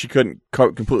 ice. So she couldn't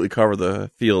completely cover the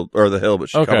field or the hill, but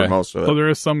she Okay. covered most of it. So there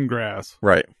is some grass.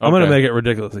 Right. I'm going to Okay. make it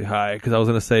ridiculously high because I was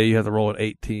going to say you have to roll an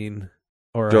 18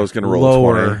 or Joe's gonna roll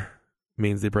lower 20.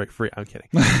 means they break free. I'm kidding.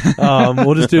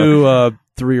 We'll just do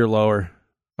 3 or lower.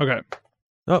 Okay.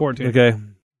 Oh, 14. Okay,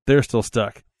 they're still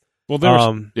stuck. Well,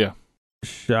 there's yeah.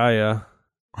 Shia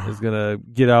is gonna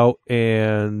get out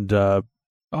and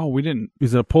Oh, we didn't.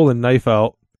 he's gonna pull the knife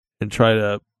out and try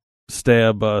to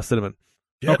stab Cinnamon.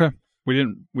 Yeah. Okay. We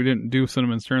didn't do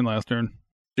Cinnamon's turn last turn.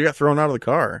 She got thrown out of the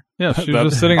car. Yeah, she was That-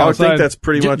 just sitting I would outside. think that's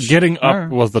pretty much. Getting up Alright.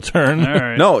 was the turn. All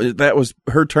right. No, that was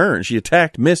her turn. She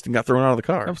attacked, missed, and got thrown out of the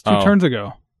car. That was 2 Oh. turns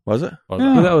ago. Was it? Was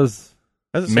Yeah. But that was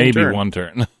That's the same Maybe turn. one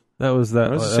turn. that was that.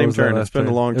 That was the that same was turn. that It's last been a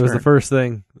turn. long It was the turn. first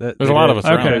thing. That There's they a lot did. of us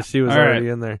around. Okay. She was All already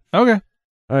right. in there. Okay.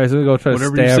 All right, so we go try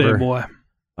Whatever to you stab say, her. boy.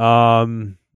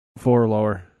 4 or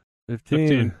lower. 15.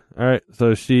 15. All right,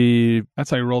 so she That's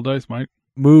how you roll dice, Mike.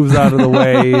 moves out of the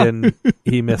way and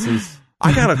he misses.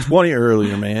 I got a 20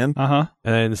 earlier, man. Uh-huh.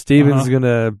 And Steven's Uh-huh.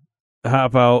 gonna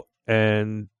hop out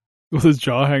and With his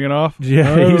jaw hanging off.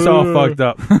 yeah, he's all Oh. fucked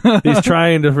up. He's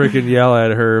trying to freaking yell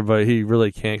at her, but he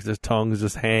really can't 'cause his tongue's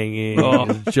just hanging. Oh.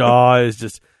 His jaw is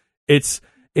just,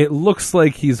 it looks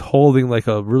like he's holding like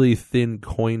a really thin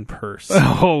coin purse.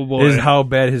 Oh, boy. Is how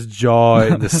bad his jaw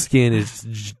and the skin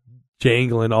is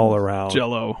jangling all around.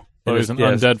 Jello. So It he's is- an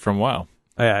yes. undead from WoW.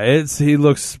 Yeah, he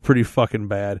looks pretty fucking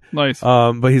bad. Nice.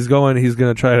 But he's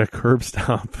gonna try to curb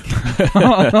stomp.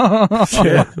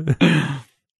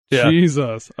 Yeah.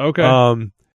 Jesus.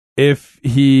 Okay.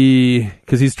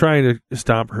 Because he's trying to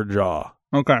stomp her jaw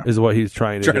Okay. is what he's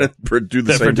trying to Trying do. to do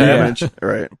the same Different damage.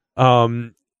 Right.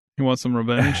 He wants some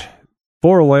revenge.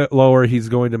 4 or lower, he's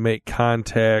going to make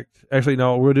contact. Actually,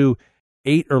 no, we'll do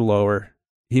 8 or lower.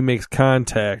 He makes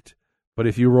contact, but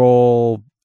if you roll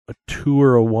a 2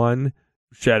 or a 1,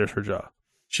 shatters her jaw.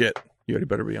 Shit. You already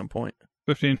better be on point.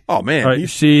 15. Oh, man. All right,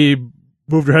 she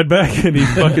moved her head back, and he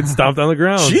fucking stomped on the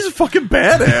ground. She's a fucking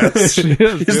badass. She is, She's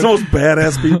dude. the most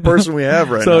badass person we have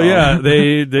right now. So, yeah,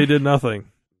 they did nothing.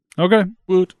 Okay.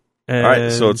 Woot. And, All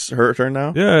right, so it's her turn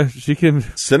now? Yeah, she can...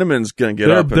 Cinnamon's going to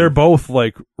get up. They're both,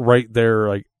 like, right there,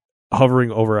 like,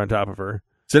 hovering over on top of her.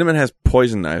 Cinnamon has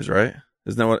poison knives, right?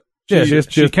 Isn't that what? Yeah, She has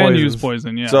can poisons. use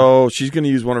poison, yeah. So she's going to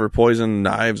use one of her poison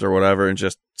knives or whatever and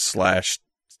just slash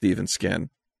Steven's skin.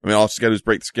 I mean, all she's got to do is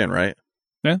break the skin, right?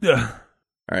 Yeah.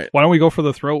 All right. Why don't we go for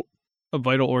the throat? A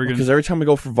vital organ. Because every time we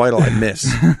go for vital, I miss.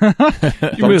 So You I'm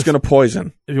just missed. going to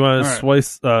poison. If you want to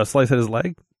All slice at his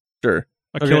leg? Sure.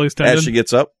 Achilles tendon. As she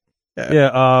gets up.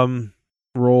 Yeah,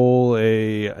 roll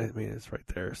I mean, it's right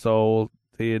there. So,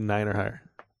 say a 9 or higher.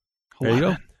 There you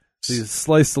go. So you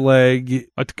slice the leg.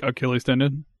 Achilles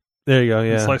tendon. There you go,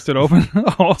 yeah. Sliced it open.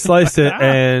 Oh. Sliced it,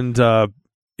 and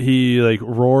he, like,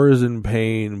 roars in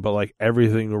pain, but, like,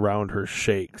 everything around her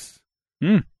shakes.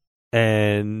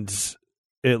 And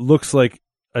it looks like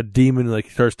a demon, like,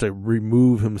 starts to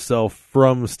remove himself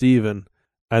from Steven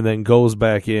and then goes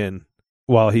back in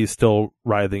while he's still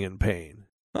writhing in pain.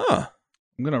 Huh.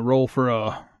 I'm going to roll for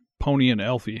a Pony and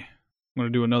Alfie. I'm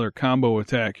going to do another combo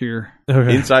attack here.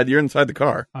 Okay. You're inside the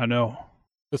car. I know.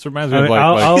 This reminds me I of mean, like,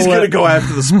 I'll He's going to go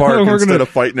after the spark We're instead gonna- of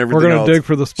fighting everything We're going else. to dig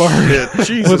for the spark. Shit,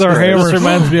 Jesus With our Christ. hammers. this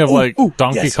reminds me of like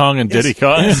Donkey yes, Kong and yes, Diddy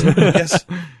Kong. Yes.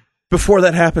 Before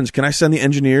that happens, can I send the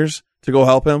engineers to go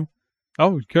help him?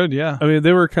 Oh, good, yeah. I mean,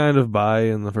 they were kind of by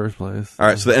in the first place. All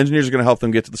right, so the engineers are going to help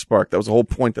them get to the spark. That was the whole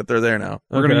point that they're there now.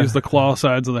 We're going to use the claw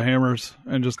sides of the hammers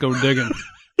and just go digging.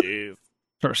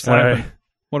 Start slapping. All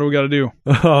What do we got to do?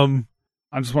 right.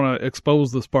 I just want to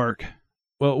expose the spark.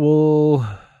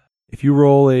 Well, if you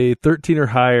roll a 13 or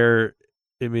higher,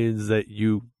 it means that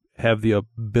you have the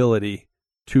ability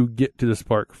to get to the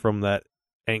spark from that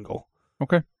angle.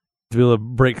 Okay. To be able to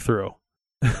break through.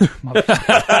 Yeah,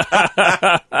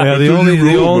 What do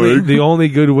you roll, Mike? the only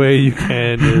good way you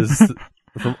can is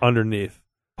from underneath.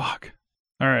 Fuck.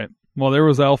 All right. Well, there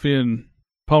was Alfie and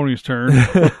Pony's turn.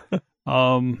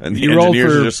 And the you rolled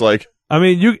engineers for. are just like, I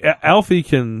mean, Alfie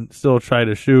can still try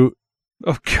to shoot.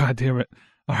 Oh, God damn it.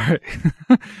 All right.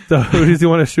 So who does he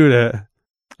want to shoot at?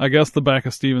 I guess the back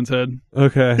of Steven's head.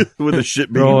 Okay. with a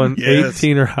shit beam. Rolling Yes.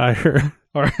 18 or higher.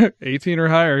 All right. 18 or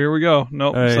higher. Here we go.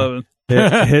 Nope. All right.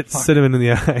 7. Hit Cinnamon in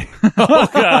the eye. Oh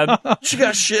God! She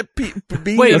got shit beam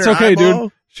Wait, in it's her okay, eyeball.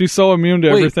 dude. She's so immune to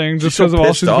Wait, everything just she's so because of all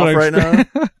pissed she's off been right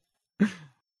now.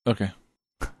 Okay.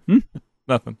 Hmm?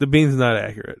 Nothing. The beam's not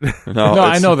accurate. No, No, I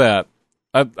it's- know that.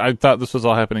 I thought this was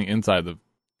all happening inside the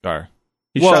car.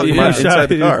 He Well, shot him yeah, out shot inside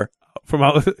the him. car. From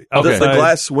out, The outside.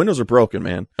 glass windows are broken,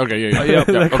 man. Okay, yeah. Yeah,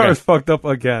 that okay. car's fucked up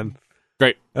again.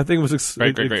 Great. I think it was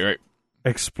Great.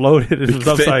 exploded. It was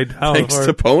upside down. Thanks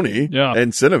to Pony Yeah.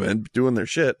 and Cinnamon doing their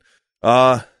shit.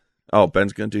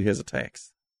 Ben's gonna do his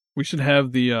attacks. We should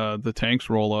have the tanks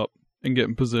roll up and get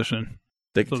in position.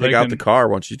 They can So take they out can- the car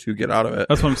once you two get out of it.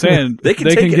 That's what I'm saying. They can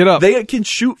get up. They can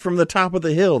shoot from the top of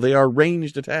the hill. They are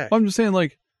ranged attacks. I'm just saying,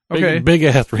 like, okay. Big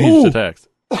ass ranged Ooh. attacks.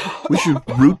 We should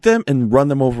root them and run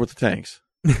them over with the tanks.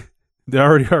 They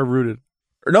already are rooted.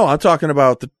 Or no, I'm talking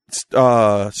about the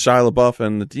Shia LaBeouf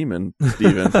and the demon,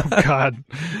 Steven. Oh, God.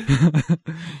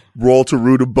 Roll to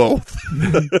root them both.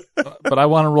 But I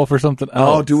want to roll for something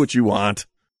else. Oh, do what you want.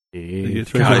 You get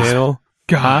turned into an Guys. animal.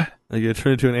 God. You get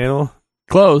turned into an animal.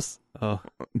 Close. Oh,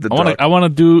 The I duck. want to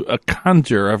do a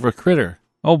conjure of a critter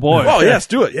Oh, boy. Oh, yes,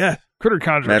 do it. Yeah. Critter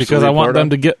conjure. Absolutely. because I want them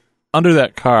to get under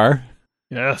that car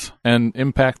Yes. and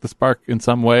impact the spark in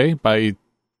some way by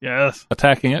Yes.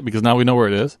 attacking it because now we know where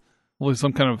it is, Well,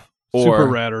 some kind of Or- super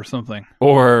rat or something.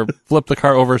 or flip the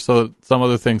car over so that some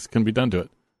other things can be done to it.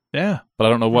 Yeah. But I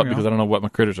don't know what There you because go. I don't know what my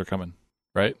critters are coming.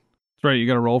 Right? That's right. You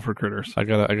got to roll for critters. I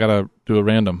gotta do a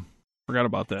random Forgot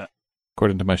about that.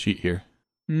 according to my sheet here.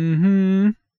 Mm-hmm.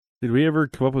 did we ever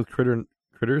come up with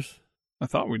critters? I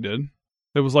thought we did.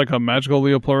 It was like a magical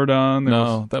Leopolodon. There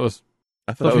No, that was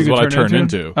I was thought that was you what I could turn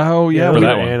turned into. Oh, yeah. for but that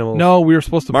that one. animals. No, we were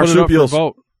supposed to put it up for a Marsupials.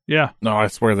 vote. Yeah. No, I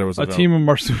swear there was A team of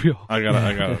marsupials. I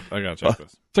gotta check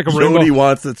this. It's like a rainbow. Jody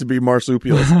wants it to be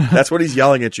marsupials. That's what he's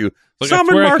yelling at you. Like,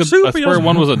 Summon I marsupials. swear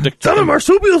one was a dick. Summon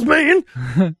marsupials, man.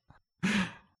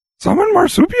 Summon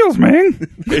marsupials, man.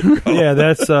 Yeah,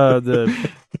 that's the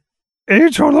Hey,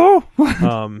 Cholo.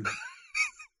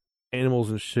 animals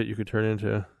and shit you could turn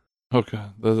into. Oh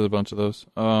god, there's a bunch of those.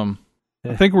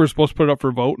 I think we were supposed to put it up for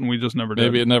a vote, and we just never did.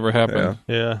 Maybe it never happened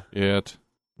Yeah, yet.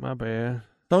 my bad.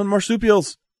 Summon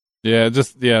marsupials. Yeah,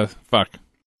 fuck.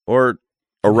 Or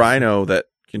a rhino that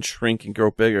can shrink and grow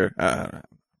bigger.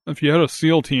 If you had a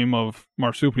SEAL team of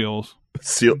marsupials.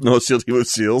 SEAL team of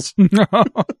seals.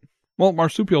 Well,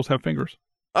 marsupials have fingers.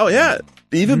 Oh, yeah.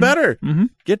 Even better. Mm-hmm.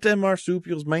 Get them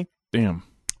marsupials, man. Damn.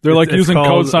 They're like It's using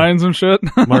called- code signs and shit.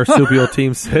 Marsupial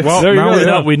Team 6. Well, There you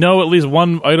now go, we know at least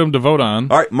one item to vote on.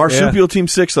 All right, marsupial team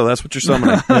 6, though. That's what you're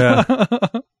summoning. yeah.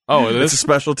 Oh, it It's a is?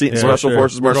 special team. Yeah, Special sure.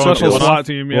 forces We're going Special marsupials. to SWAT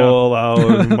team, yeah. We'll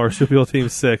allow Marsupial Team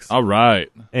 6. All right.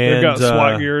 They've And got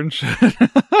SWAT gear and shit.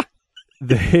 I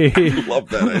they love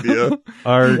that idea.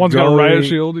 are One's got a riot going...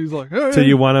 shield. He's like, hey. So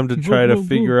you want them to try to Boom, boom,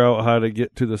 figure out how to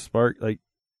get to the spark, like,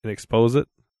 and expose it?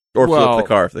 Or Well- flip the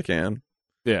car if they can.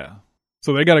 Yeah.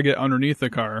 So they got to get underneath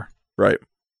the car Right.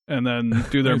 and then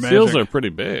do their magic. Seals are pretty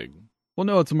big. Well,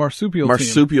 no, it's a marsupial team.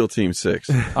 Marsupial team 6.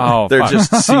 Oh, They're fuck.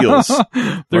 just seals.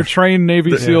 They're trained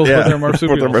Navy SEALs Yeah. with their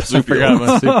With their marsupials. I marsupials. forgot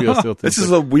marsupial seal team. This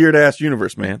is a weird ass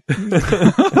universe, man. They Yeah,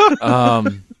 so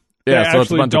it's a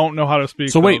actually bunch don't know how to speak.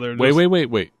 of... So though. wait. They're just-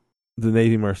 Wait. The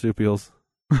Navy Marsupials.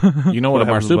 You know what a What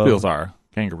happens marsupials above? are?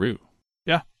 Kangaroo.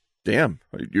 Damn.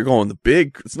 You're going the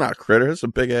big. It's not a critter. It's a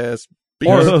big ass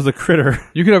beast. Or that was a critter.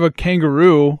 You could have a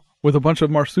kangaroo with a bunch of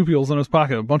marsupials in his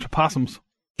pocket, a bunch of possums.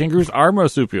 Kangaroos are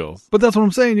marsupials. But that's what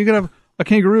I'm saying. You could have a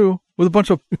kangaroo with a bunch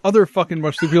of other fucking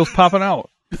marsupials popping out.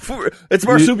 It's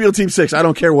marsupial team 6. I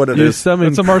don't care what it You is. summon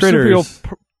It's a marsupial critters.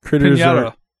 Critters pinata.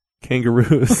 are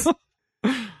kangaroos.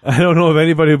 I don't know if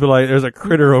anybody would be like, there's a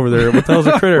critter over there. What the hell's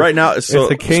a critter? Right now, so,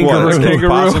 It's a kangaroo. So what, Kangaroo.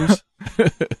 possums?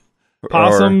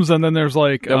 Possums, and then there's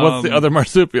like And what's the other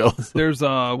marsupials? There's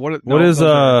What is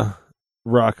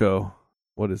Rocco?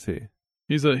 What is he?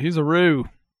 He's a roo.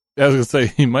 I was going to say,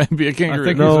 he might be a kangaroo. I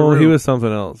think he's a No, he roo. was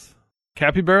something else.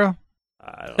 Capybara.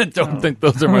 I don't think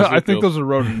those are marsupials. I think those are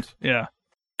rodents. Yeah,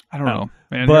 I don't know,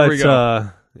 man. But Here we go.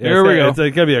 Here we go. It's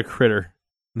got to be a critter.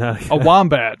 Not A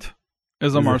wombat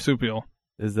is a Is it- marsupial.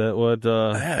 Is that what?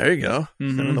 Yeah, there you go.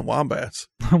 Mhm. Send in the wombats.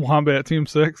 Wombat Team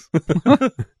 6.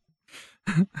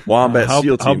 Wombat how,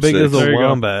 seal how team big 6. is There a you go.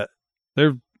 wombat?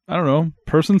 They're, I don't know,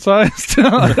 person sized.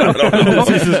 I don't know.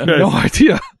 Jesus Christ. No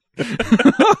idea.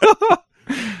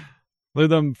 They're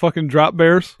them fucking drop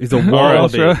bears. He's a All right,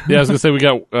 wallaby. let's try- Yeah, I was going to say, we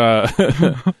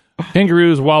got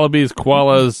kangaroos, wallabies,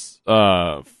 koalas,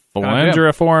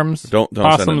 phalangeriforms, Don't send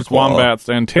in possums, a koala. wombats,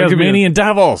 and give you a- Tasmanian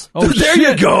devils. Oh, There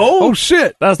shit. you go. Oh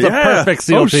shit. That's the Yeah. perfect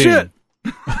seal Oh team. shit.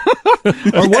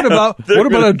 Or what about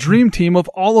a dream team of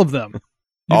all of them?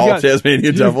 You've All got-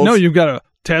 Tasmanian devils. No, you've got a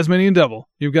Tasmanian devil.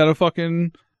 You've got a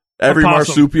fucking Every possum.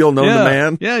 marsupial known yeah. to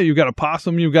man. Yeah, you've got a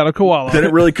possum. You've got a koala. Then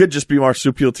it really could just be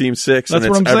marsupial team 6, That's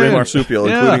and what it's I'm every saying. marsupial,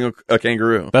 Yeah. including a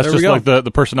kangaroo. That's There we just go. like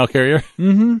the personnel carrier.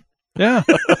 Mm-hmm. Yeah.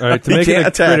 All right, to He make can't it a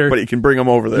attack, critter, but he can bring them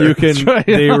over there. you can. That's right.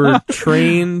 They were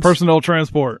trained. Personnel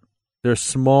transport. They're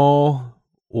small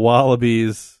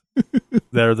wallabies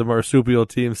that are the marsupial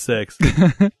team 6.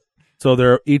 So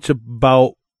they're each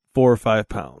about 4 or 5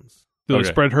 pounds. Do they Okay.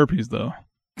 spread herpes though?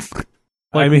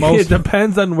 I mean, most it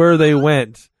depends on where they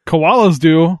went. koalas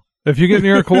do. If you get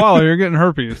near a koala, you're getting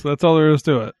herpes. That's all there is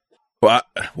to it. What?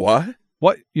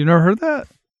 What? You never heard that?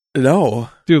 No.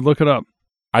 Dude, look it up.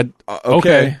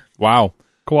 Okay. Wow.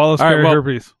 Koalas All right, carry well-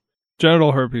 herpes.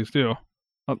 Genital herpes too.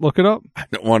 Look it up. I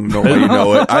don't want to know why you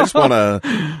know it. I just want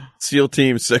to SEAL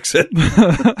Team 6 it.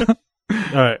 All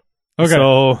right. Okay.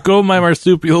 So Go, my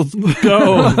marsupials.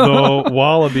 Go. the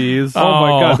wallabies. Oh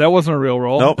my Oh. god, that wasn't a real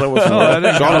roll. Nope, that wasn't. I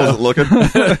didn't Sean got wasn't looking.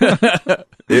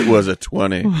 It was a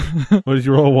 20. What did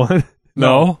you roll? 1?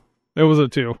 No. It was a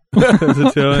 2. Is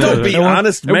it 2? Don't be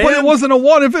honest, man. But it wasn't a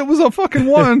 1. If it was a fucking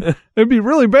 1, it'd be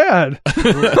really bad.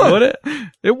 Would it?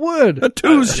 It would. A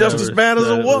 2's just as bad as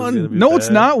a That was gonna 1. be No, it's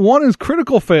bad. not. 1 is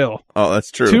critical fail. Oh,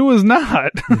 that's true. 2 is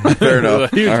not. Fair There's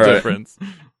enough. a huge All right. difference.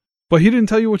 But he didn't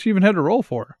tell you what you even had to roll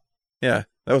for. Yeah,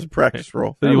 that was a practice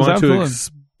roll. So That you was want to absolutely-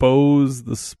 expose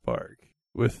the spark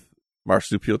with,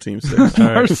 Marsupial Team 6. all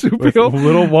right, Marsupial with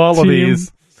little wallabies.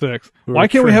 Team 6. who Why are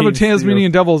can't we have a trained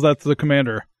Tasmanian Devils that's the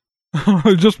commander?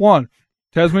 Just one.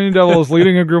 Tasmanian Devil is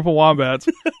leading a group of wombats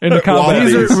into combat.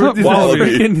 Wallabies. These are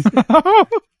Wallabies. freaking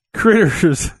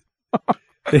critters.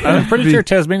 I'm pretty sure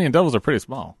Tasmanian devils are pretty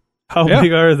small. How Yeah.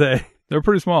 big are they? They're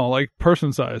pretty small, like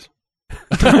person size.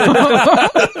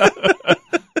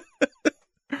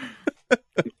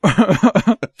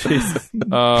 Jesus.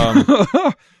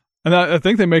 And I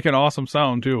think they make an awesome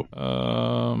sound too.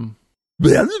 Um,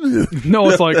 No,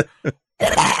 it's like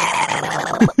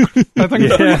I think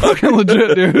Yeah. it's fucking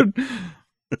legit, dude.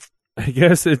 I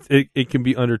guess it can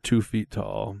be under 2 feet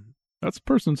tall. That's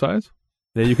person size.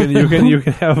 Yeah, you can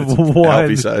have one.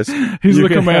 Alfie size. He's You the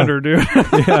can commander, dude.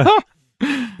 Yeah.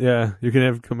 Yeah, you can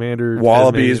have Commander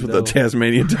Wallabies with Tasmanian the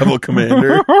Tasmanian Devil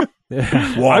Commander.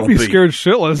 Yeah. I'd be scared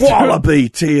shitless. dude. Wallaby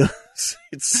Teal.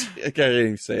 I can't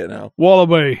even say it now.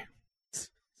 Wallaby,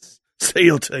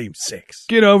 SEAL Team 6.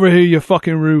 get over here, you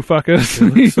fucking roo fuckers.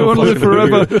 You want to live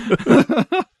forever.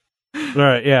 All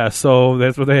right, yeah. So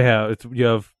that's what they have. You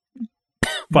have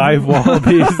 5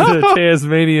 Wallabies, the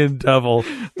Tasmanian Devil,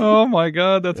 Oh my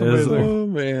god, that's Is- amazing. Oh,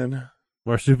 man.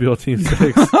 Marsupial Team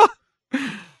 6.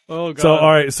 Oh god. So all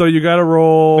right, so you got to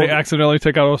roll. They accidentally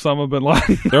take out Osama bin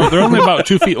Laden. They're only about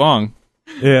 2 feet long,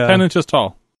 Yeah. 10 inches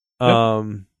tall.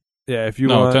 Yeah. If you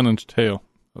No, want, 10-inch tail.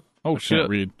 Oh I shit, can't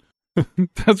read.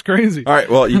 that's crazy. All right,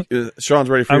 well, Sean's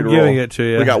ready for you I'm to roll. giving it to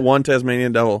you. We got 1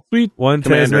 Tasmanian Devil. One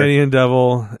Commander. Tasmanian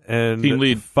Devil and Team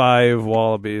lead. 5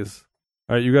 Wallabies.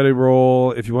 All right, you got to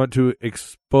roll if you want to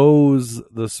expose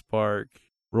the spark.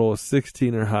 Roll a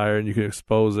 16 or higher, and you can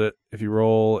expose it. If you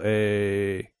roll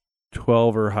a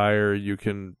 12 or higher, you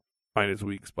can find its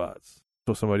weak spots,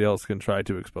 so somebody else can try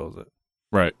to expose it.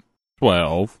 Right.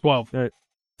 12. 12.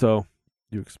 So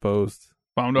you exposed.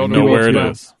 Found You out know where it weak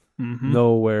is. spots. Mhm.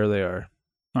 Know where they are.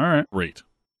 All right. Great.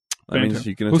 That means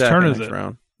you can Whose attack turn the is next it?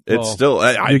 round. It's Well,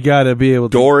 still... You got to be able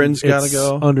to. Doran's gotta it's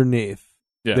go. underneath.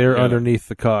 Yeah. They're yeah. underneath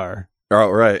the car. Oh,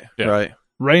 right, Yeah. right.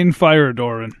 Rain, fire,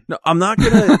 Doran. No, I'm not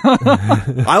gonna...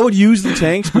 I would use the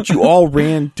tanks, but you all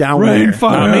ran down Rain, there.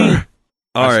 fire. Not me.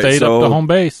 All I right, stayed so up to home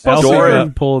base. Elsie Doran-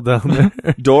 got pulled down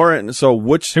there. Doran, so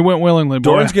which... He went willingly,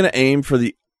 boy. Doran's going to aim for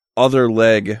the other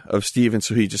leg of Steven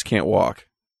so he just can't walk.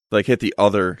 Like, hit the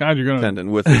other God, you're gonna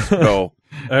tendon with his bow. All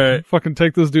right. fucking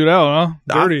take this dude out,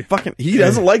 huh? Dirty. He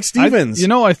doesn't like Stevens.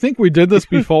 I think we did this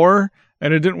before,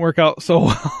 and it didn't work out so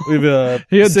well. We've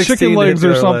He had 16 chicken legs to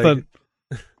or his leg. something.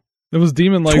 It was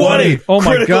demon legs. 20. Oh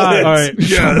my Critical god! hits. All right, Yes.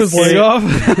 shut his leg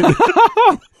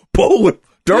off. Bull.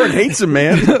 Doran hates him,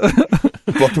 man.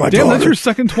 Fuck my Damn, dog. that's your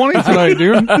second 20 tonight,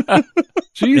 dude.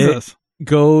 Jesus.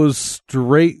 Goes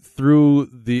straight through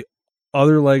the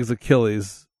other leg's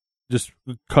Achilles, just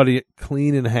cutting it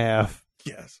clean in half,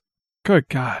 Yes. Good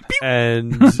God.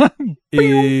 and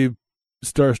he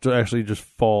starts to actually just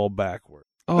fall backward.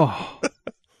 Oh.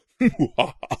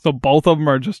 So both of them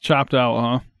are just chopped out,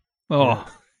 huh? Oh,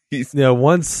 Yeah,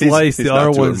 one slice, he's the not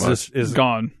other doing one's much. just is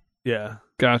gone. yeah.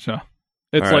 Gotcha.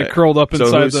 It's All like right. curled up So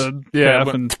inside who's- the Yeah, calf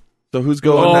but- and So who's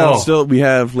going Oh. now? Still, we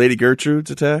have Lady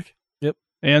Gertrude's attack.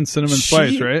 cinnamon She-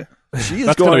 spice, right? She is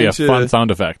That's going to going be a to... fun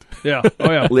sound effect. Yeah.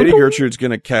 Oh yeah. Lady Gertrude's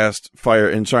going to cast fire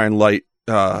and try and light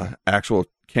actual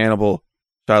cannibal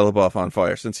Shia LaBeouf on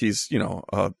fire since he's,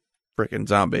 a freaking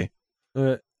zombie.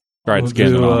 Uh, Right, we'll skin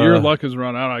do, and all. Your luck has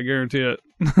run out. I guarantee it.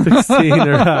 16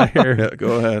 or higher. Yeah,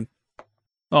 go ahead.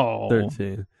 Oh.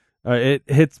 13. All right, it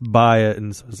hits by it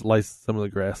and lights some of the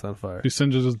grass on fire. He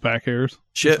singes his back hairs.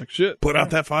 Shit. Like shit. Put out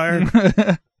that fire.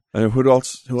 And who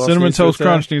else? Cinnamon needs to Toast attack?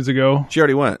 Crunch needs to go. She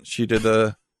already went. She did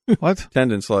the What?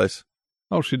 tendon slice.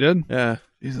 Oh, she did? Yeah.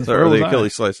 Jesus. Or where was the I?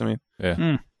 Achilles slice, I mean.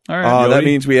 Yeah. All right. That Yodi?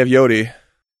 means we have Yodi.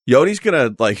 Yodi's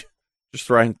going to, just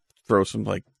try and throw some,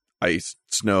 ice,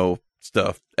 snow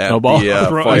stuff at Snowball? the He's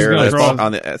fire gonna that's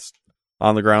throw-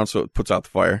 on the ground so it puts out the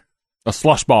fire. A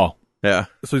slush ball. Yeah.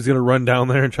 So he's going to run down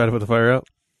there and try to put the fire out?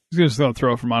 He's just going to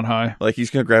throw it from on high. Like, he's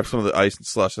going to grab some of the ice and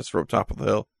slush that's from top of the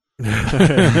hill.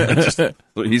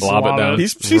 He's Lob it down.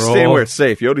 She's staying where it's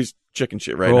safe. Yodi's chicken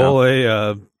shit right Roll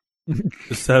now.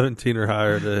 a 17 or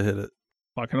higher to hit it.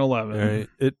 Fucking 11. All right.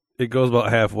 It goes about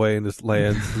halfway and just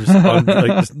lands.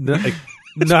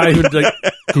 Not even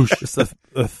just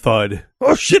a thud.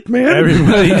 Oh, shit, man.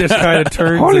 Everybody just kind of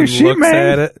turns Holy and shit, looks man.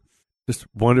 at it, just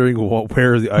wondering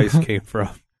where the ice came from.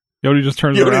 Yodi just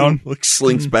turns Yodi, around.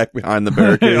 slinks back behind the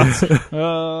barricades.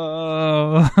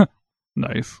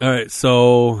 Nice. All right,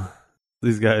 so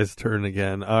these guys turn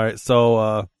again. All right,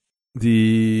 so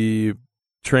the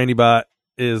tranny bot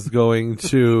is going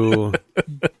to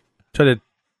try to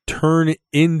turn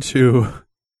into,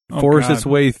 force its God.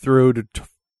 way through to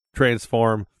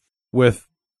transform with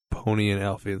Pony and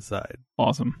Alfie inside.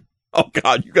 Awesome. Oh,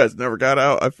 God, you guys never got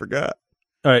out. I forgot.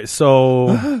 All right, so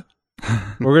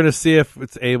we're going to see if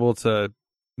it's able to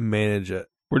manage it.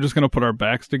 We're just going to put our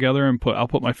backs together and I'll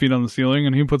put my feet on the ceiling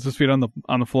and he puts his feet on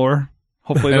the floor.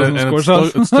 Hopefully it doesn't And squish it's us.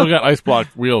 still, it's still got ice block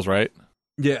wheels, right?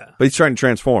 Yeah. But he's trying to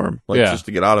transform, Yeah. just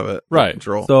to get out of it. Right.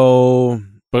 Control. So,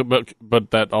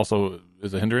 But that also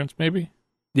is a hindrance, maybe?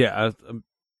 yeah,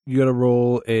 you got to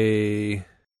roll a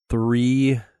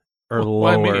 3 or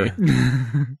Why me? lower.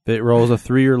 If it rolls a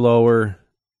 3 or lower,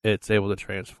 it's able to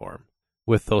transform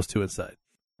with those two inside,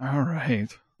 All right.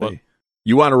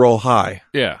 You want to roll high.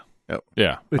 Yeah. Yep.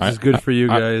 Yeah. which is good for you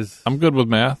guys. I'm good with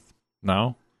math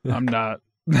now. I'm not.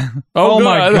 Oh,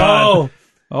 my good. God.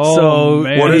 Oh, so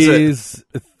man. What is it? he's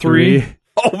 3.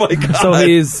 Oh my god! So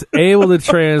he's able to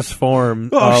transform.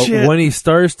 Oh, shit. When he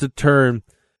starts to turn,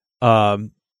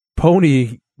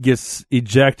 Pony gets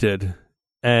ejected,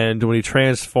 and when he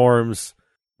transforms,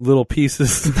 little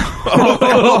pieces Super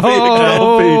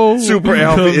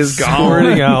Alfie is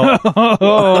squirting gone. out.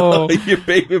 Oh, Your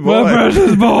baby my boy.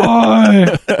 precious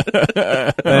boy.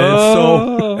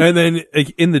 And then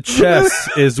like, in the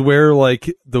chest is where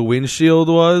like the windshield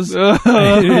was.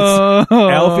 And it's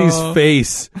Alfie's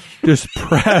face just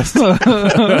pressed,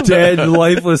 dead,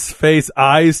 lifeless face,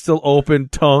 eyes still open,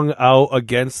 tongue out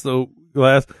against the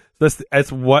glass.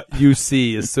 That's what you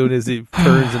see as soon as he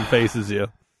turns and faces you.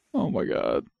 Oh my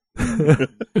god.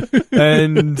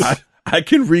 And I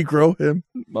can regrow him.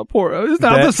 My poor, it's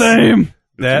not the That's- same.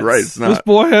 that's Right, it's This not.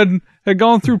 boy had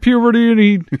gone through puberty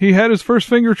and he had his first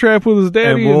finger trap with his and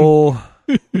daddy. we'll.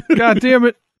 God damn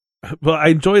it. Well, I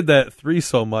enjoyed that 3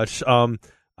 so much. I'm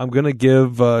gonna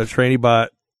give TrainyBot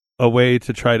a way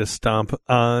to try to stomp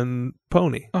on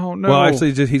Pony. Oh no. Well,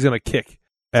 actually, just he's gonna kick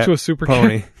at to a super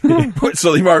Pony.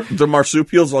 So the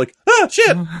marsupials are like, ah,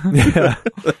 shit. Yeah,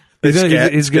 They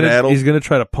he's skedaddle. gonna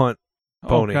try to punt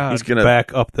Pony. Oh, God. He's gonna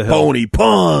back up the hill. pony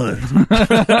pun.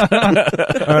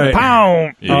 All right.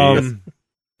 Pound.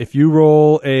 If you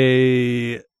roll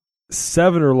a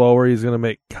 7 or lower, he's gonna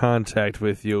make contact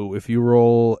with you. If you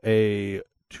roll a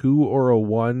 2 or a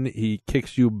 1, he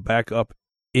kicks you back up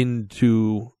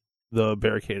into the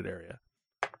barricaded area.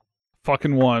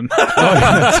 Fucking one.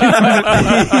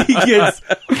 He gets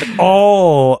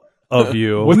all of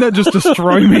you. Wouldn't that just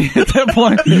destroy me at that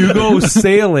point? You go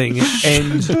sailing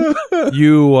and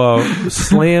you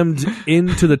slammed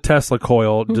into the Tesla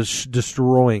coil,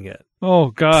 destroying it.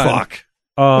 Oh god. Fuck.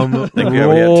 Think we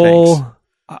already had Roll.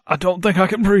 I don't think I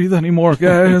can breathe anymore,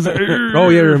 guys. Oh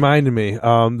yeah, it reminded me.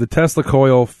 The Tesla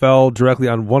coil fell directly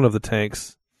on one of the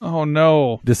tanks, Oh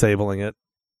no. disabling it,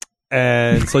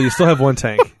 and so you still have one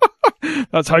tank.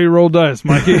 That's how you roll dice,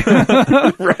 Mikey.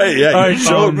 Right, yeah, All you right,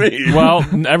 showed me. Well,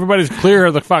 everybody's clear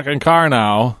of the fucking car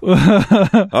now.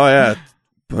 Oh, yeah.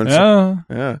 Bunch of- Yeah.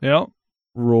 yeah. Yep.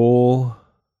 Roll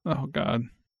Oh god.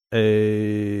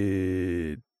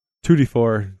 a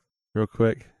 2d4 real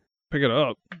quick, Pick it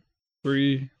up.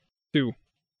 3.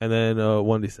 and then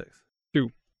 1d6. 2. All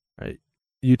right,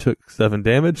 you took 7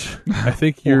 damage. I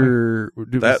think you're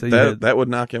That would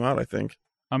knock him out, I think.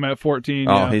 I'm at 14.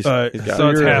 Oh, yeah. he's got so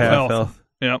it. it's you're half at health.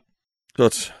 Yep. So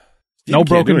it's Steven No can't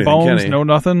do broken anything, bones, can he? no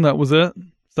nothing. That was it.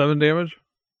 7 damage.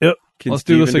 Can Let's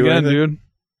do this Steven again, anything? dude.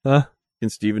 Huh? Can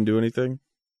Steven do anything?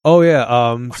 Oh yeah.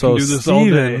 I So can do this all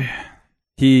Steven, day.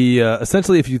 he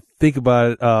essentially, if you think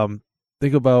about it,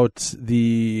 think about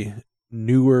the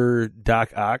newer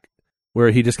Doc Ock, where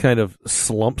he just kind of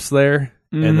slumps there,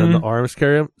 and then the arms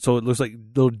carry him. So it looks like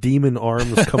little demon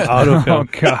arms come out of him. Oh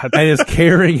god. And is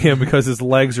carrying him because his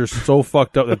legs are so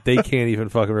fucked up that they can't even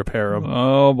fucking repair him.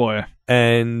 Oh boy.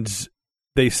 And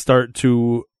they start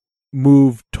to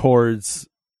move towards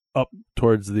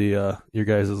the your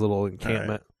guys' little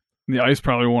encampment. The ice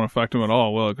probably won't affect him at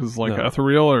all, will it? Because it's like No.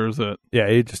 ethereal, or is it? Yeah,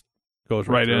 it just goes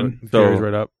Right through in. it. Carries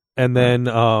right up. And then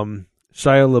Shia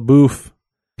LaBeouf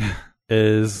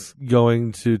is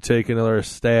going to take another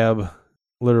stab,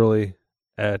 literally,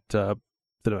 at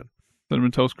Cinnamon.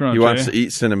 Cinnamon Toast Crunch. He wants eh? to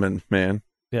eat cinnamon, man.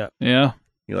 Yeah.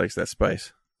 He likes that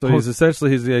spice. So he's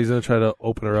essentially he's going to try to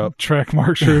open her up. Track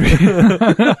Mark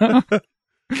Shruti.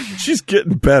 She's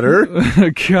getting better.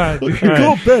 God. Look, you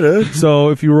go better. So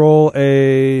if you roll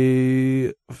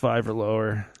a 5 or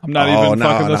lower, I'm not Oh, even no,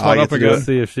 fucking this no, I one get up to do again. let's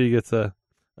see if she gets a.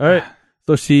 All right.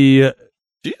 So she,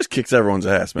 She just kicks everyone's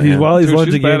ass, man. while he's Dude, she's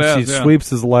lunging in, badass, she yeah. sweeps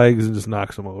his legs and just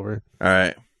knocks him over. All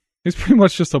right. He's pretty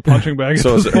much just a punching bag.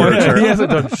 So at is this it her point. turn? He hasn't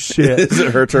done shit. Is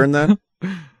it her turn then?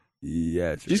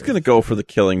 Yeah, She's going to go for the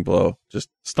killing blow. Just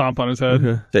Stomp on his head.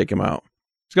 Okay. take him out.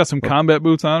 She's got some combat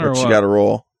boots on, or But she what? got to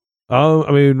roll.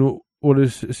 I mean, what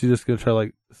is she just gonna try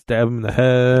like stab him in the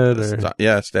head or?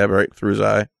 Yeah, stab right through his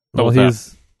eye. Well, What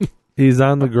was he's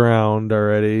on the ground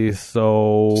already,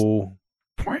 so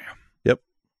Wham.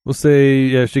 we'll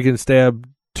say she can stab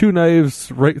 2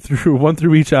 knives right through, one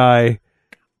through each eye.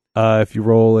 If you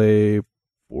roll a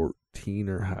 14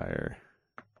 or higher,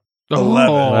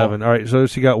 11. All right, so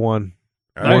she got one.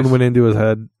 All right. One went into his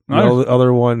head. Nice. The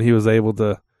other one he was able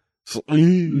to.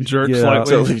 Jerk Yeah. slightly.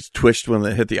 So he twitched when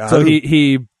they hit the eye. So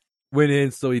he went in,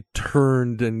 so he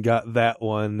turned and got that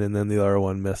one, and then the other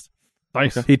one missed.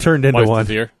 Nice. He turned into Sliced one.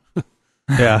 his ear.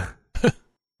 Yeah. All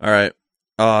right.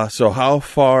 So how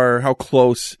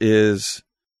close is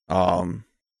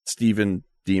Steven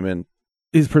Demon?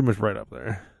 He's pretty much right up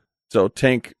there. So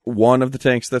one of the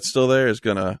tanks that's still there is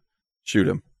gonna shoot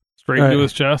him. Straight All into right.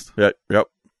 his chest. Yep.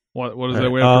 What is that?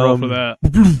 We have to roll for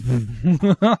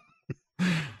that.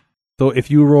 So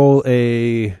if you roll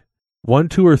a 1,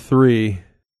 2, or 3,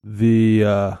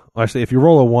 actually if you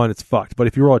roll a 1, it's fucked. But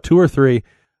if you roll a 2 or 3,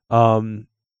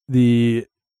 the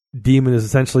demon is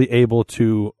essentially able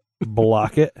to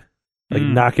block it, like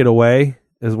knock it away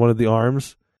as one of the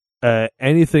arms.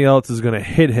 Anything else is going to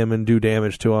hit him and do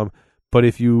damage to him. But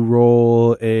if you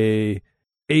roll a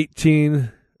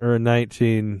 18 or a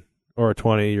 19 or a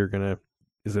 20,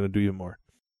 is going to do you more.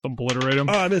 Obliterate him.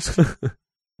 Oh, I missed.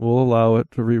 We'll allow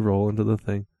it to re-roll into the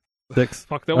thing. 6.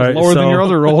 Fuck, that was lower than your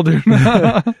other roll, dude.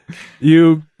 That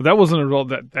wasn't a roll.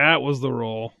 That was the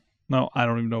roll. No, I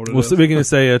don't even know what it is. So we can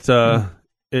say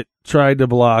it tried to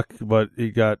block, but it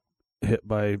got hit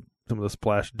by some of the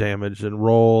splash damage. And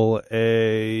roll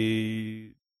a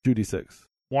 2d6.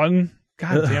 1.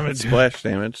 God damn it, dude. Splash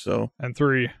damage, so. And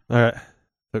 3. All right.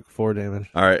 Took 4 damage.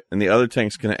 All right, and the other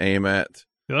tank's going to aim at...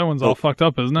 The other one's all fucked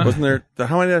up, isn't it? Wasn't there...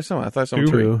 How many did I summon? I thought I summoned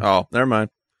 2. 3. Oh, never mind.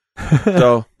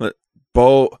 So,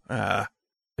 Bo... all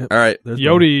right.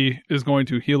 Yodi is going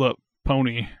to heal up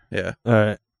Pony Yeah. All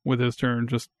right. with his turn.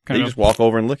 Just You kind of... just walk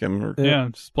over and lick him. Or, Yeah,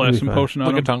 splash some fine. potion on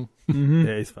Look him. at tongue. Mm-hmm.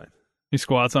 Yeah, he's fine. He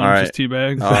squats on All him, right. just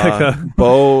teabags.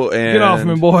 Bo and Get off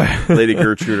me, boy. Lady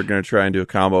Gertrude are going to try and do a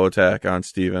combo attack on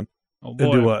Steven. Oh, And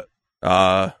boy. do what?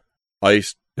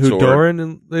 Ice Who, sword. Doran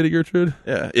and Lady Gertrude?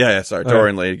 Yeah, sorry. All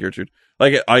Doran, Lady Gertrude.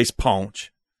 Like an ice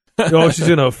punch. Oh, she's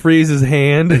going to freeze his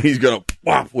hand. He's going to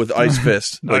whop with ice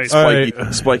fist. Like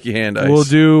Nice. spiky hand ice. We'll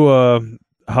do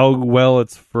how well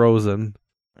it's frozen.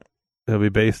 It'll be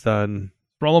based on...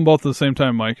 Roll them both at the same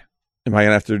time, Mike. Am I going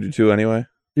to have to do 2 anyway?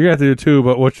 You're going to have to do 2,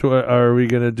 but which one are we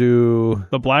going to do?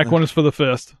 The black one is for the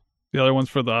fist. The other one's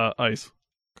for the ice.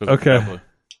 Okay.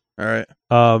 All right.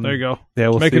 There you go. Yeah,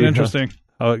 we'll Make see it interesting.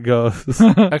 how it goes.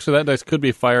 Actually, that dice could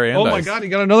be fire and Oh ice. my god, you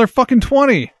got another fucking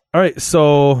 20. All right,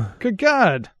 so Good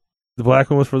god. the black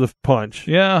one was for the punch,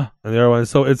 Yeah. and the other one.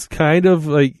 So it's kind of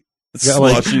like, got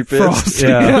like Slushy fist. frost.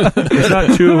 yeah, it's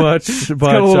not too much, It's got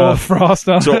a but little frost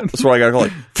on So it. that's what I got to call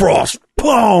like frost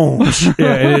punch.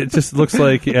 yeah, and it just looks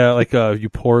like you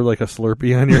pour like a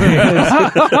Slurpee on your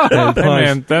hands and Hey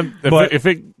punch. man, But- if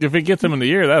it gets him in the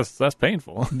ear, that's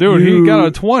painful. Dude, You- he got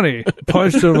a 20.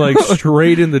 Punched him like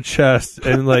straight in the chest,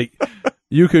 and like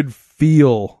you could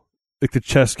feel like the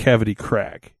chest cavity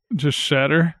crack. Just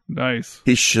shatter. Nice.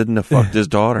 He shouldn't have fucked his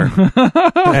daughter.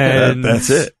 And That's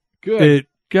it. Good It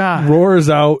god. roars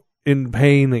out in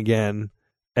pain again,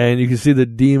 and you can see the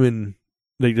demon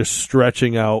like just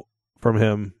stretching out from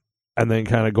him and then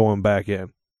kind of going back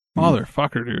in.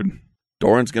 Motherfucker, dude.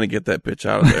 Doran's going to get that bitch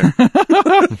out of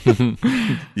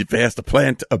there. He has to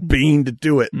plant a bean to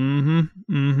do it. Mm-hmm.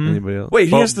 Mm-hmm. Anybody else? Wait,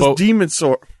 he has this Bo- demon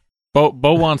sword. Bo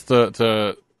wants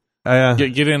to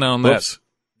get in on Whoops.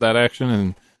 that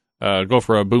action and go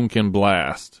for a boomkin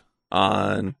blast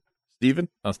On Steven?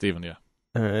 on Steven. Yeah,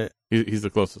 All right. he's the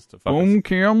closest to fuck us, Boom,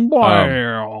 Kim,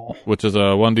 wow. which is a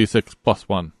 1d6 plus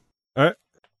 1.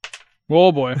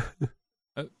 Oh boy.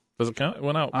 Does it count? It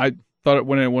went out. I thought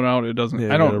when it went out, it doesn't. Yeah,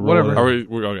 I you gotta don't. roll Whatever. it.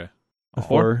 We're okay. A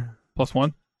 4 plus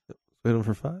 1. Hit him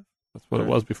for 5. That's what it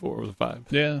was before. It was a 5.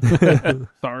 Yeah.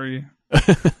 Sorry.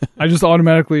 I just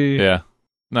automatically. Yeah.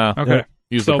 No. Okay.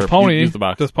 Use So the Pony, use the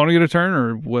box. does Pony get a turn,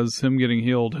 or was him getting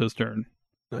healed his turn?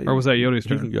 Or was that Yodi's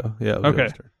You turn? can go. Yeah. It was Okay.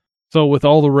 Yoda's turn. So with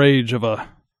all the rage of a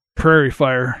prairie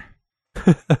fire,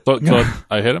 So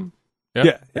I hit him.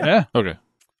 Yeah? yeah, Okay.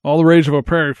 all the rage of a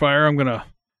prairie fire, I'm gonna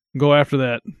go after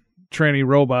that tranny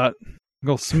robot,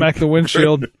 go smack the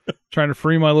windshield, trying to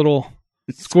free my little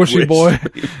squishy boy.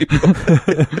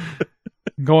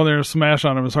 Go in there and smash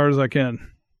on him as hard as I can.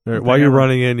 All right, while you're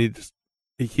running in,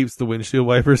 he keeps the windshield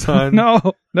wipers on. No,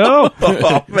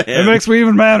 Oh, man. it makes me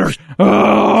even madder.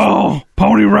 Oh,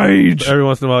 pony rage. Every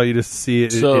once in a while, you just see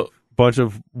it. So- Bunch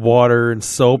of water and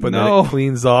soap, and then No. it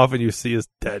cleans off, and you see his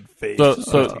dead face.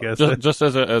 So just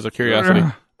as a curiosity,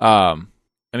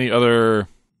 any other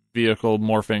vehicle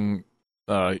morphing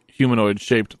humanoid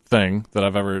shaped thing that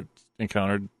I've ever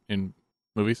encountered in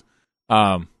movies?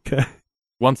 Okay.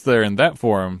 Once they're in that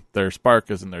form, their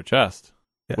spark is in their chest,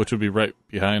 Yeah. which would be right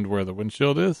behind where the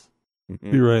windshield is.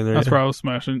 You're right in there. That's where I was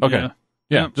smashing. Okay. Yeah.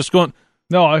 Yeah, Yep. just going.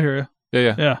 No, I hear you.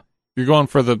 Yeah. Yeah. You're going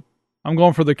for the. I'm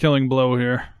going for the killing blow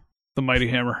here. The mighty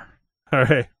hammer. All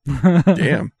right.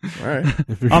 Damn. All right.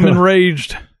 I'm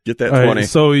enraged. Get that All right, 20.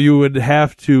 so you would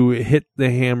have to hit the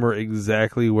hammer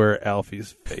exactly where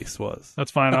Alfie's face was.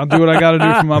 That's fine. I'll do what I got to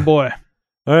do for my boy.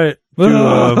 All right.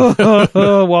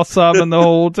 Do, While sobbing the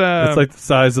whole time. it's like the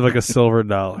size of like a silver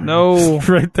dollar. No.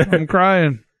 right there. I'm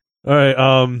crying. All right.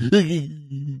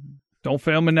 Don't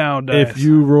fail me now, Dice. If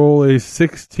you roll a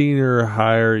 16 or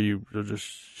higher, you'll just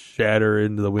shatter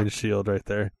into the windshield right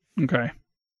there. Okay.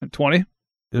 At 20?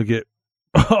 You'll get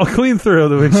clean through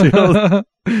the windshield.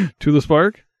 To the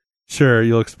spark? Sure,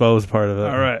 you'll expose part of it.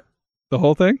 All right. The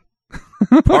whole thing?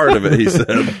 Part of it, he said.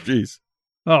 Jeez.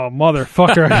 Oh,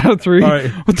 motherfucker. I got a 3. All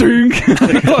right.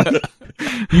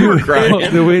 You were crying. The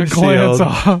Glance windshield,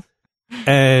 off.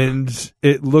 and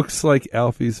it looks like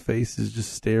Alfie's face is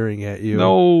just staring at you.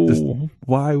 No. Just,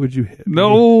 why would you hit me?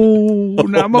 No.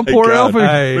 Not my my poor God.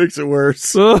 Alfie. Makes it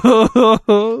worse.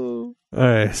 All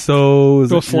right, so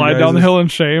Go slide down the hill in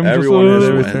shame. Everyone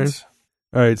Just, has uh, wins.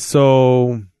 All right,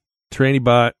 so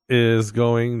TrannyBot is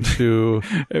going to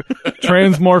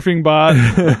Transmorphing bot.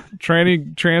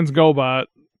 Transgobot.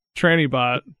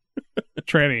 TrannyBot.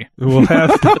 Tranny. we'll have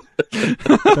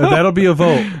that'll be a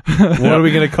vote. What are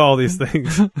we gonna call these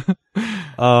things?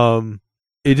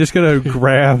 You're just gonna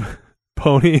grab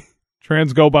Pony.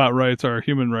 Transgobot rights are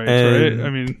human rights, And- right? I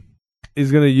mean,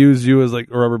 He's gonna use you as like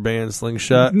a rubber band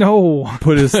slingshot. no.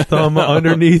 Put his thumb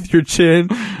underneath your chin,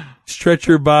 stretch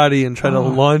your body, and try to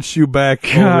launch you back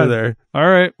God. over there. All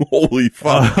right. Holy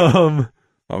fuck. Um,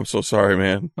 I'm so sorry,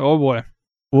 man. Oh, boy.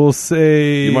 we'll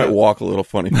say You might walk a little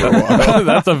funny for a while.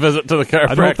 That's a visit to the chiropractor.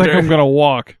 I don't think I'm going to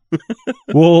walk.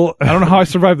 we'll I don't know how I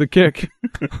survived the kick.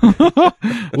 We'll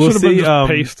Should have been see, just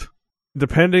paced.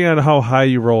 depending on how high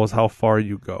you roll is how far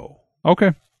you go.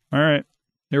 Okay. All right.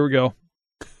 Here we go.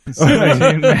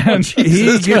 17, man. He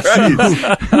Jesus gets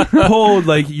Christ. you pulled,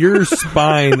 like your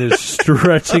spine is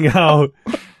stretching out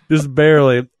just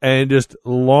barely, and just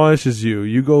launches you.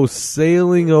 You go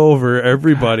sailing over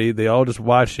everybody. They all just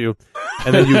watch you,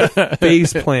 and then you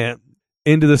face plant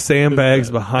into the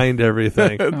sandbags behind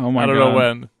everything. Oh, my I don't God. know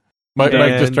when. Mike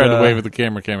just tried to wave at the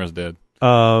camera. Camera's dead.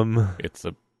 It's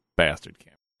a bastard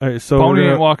camera. All right, so Pony we're ain't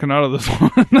gonna, walking out of this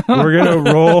one. we're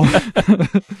gonna roll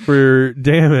for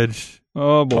damage.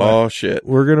 Oh, boy. Oh, shit.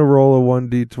 We're gonna roll a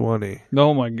 1d20.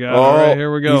 Oh, my God. All right, here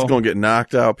we go. He's going to get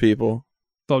knocked out, people.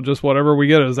 So just whatever we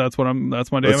get that's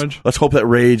my damage. Let's hope that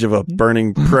rage of a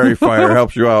burning prairie fire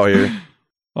helps you out here.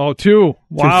 Oh, 2.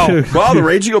 Wow. Wow, the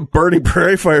raging of burning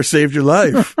prairie fire saved your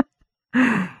life.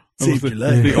 That was Saved your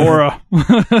life. the aura.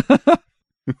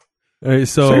 All right,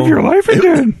 so Save your life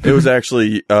again. It was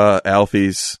actually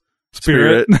Alfie's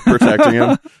Spirit. spirit protecting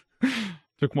him.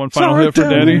 Took one final hit for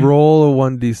Daddy. roll a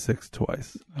 1d6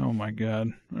 twice. Oh, my God.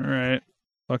 All right.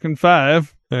 Fucking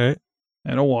 5 All right.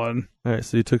 and a 1. All right,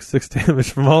 so you took 6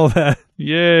 damage from all that.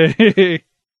 Yay.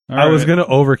 I was going to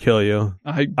overkill you.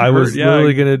 I was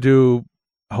literally going to do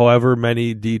however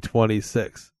many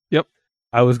D26. Yep.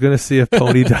 I was going to see if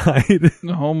Pony died.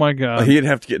 Oh, my God. He'd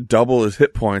have to get double his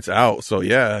hit points out. So,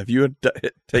 yeah, if you had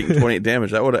taken 28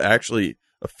 damage, that would have actually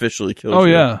officially killed Oh,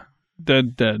 you. yeah.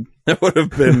 Dead. That would have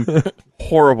been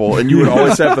horrible, and you would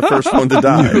always have the first one to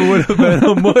die. You would have been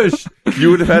a mush.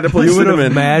 You would have had to play You would have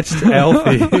Cinnamon. matched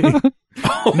Alfie.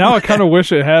 Now I kind of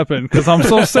wish it happened because I'm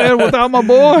so sad without my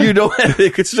boy. You know,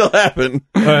 it could still happen.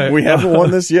 right. We haven't won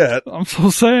this yet. I'm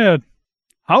so sad.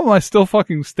 How am I still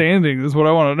fucking standing? Is what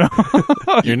I want to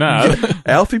know. You're not.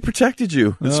 Alfie protected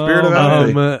you. The spirit of Oh,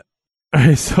 Alfie. all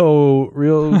right, so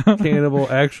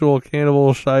actual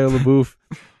cannibal Shia LaBeouf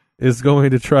is going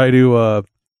to try to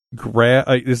grab.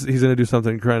 He's going to do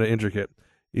something kind of intricate.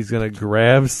 He's going to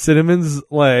grab Cinnamon's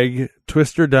leg,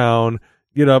 twist her down,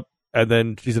 get up, and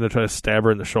then he's going to try to stab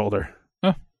her in the shoulder.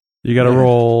 Huh. You got to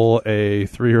roll a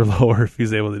 3 or lower if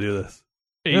he's able to do this.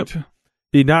 8. Yep.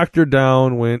 He knocked her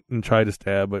down, went and tried to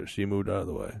stab, but she moved out of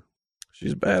the way.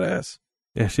 She's a badass.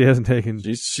 Yeah, she hasn't taken.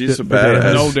 She's a for damage.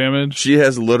 badass. No damage. She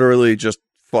has literally just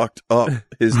fucked up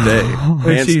his day.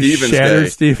 And she Steven's shattered day.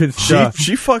 Steven's stuff.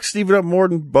 She fucked Steven up more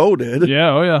than Bo did.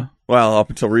 Yeah. Oh, yeah. Well, up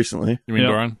until recently. You mean Yep.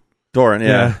 Doran? Doran,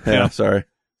 yeah. Yeah. Sorry.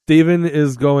 Steven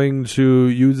is going to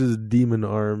use his demon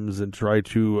arms and try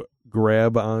to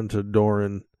grab onto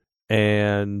Doran,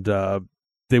 and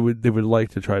they would like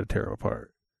to try to tear him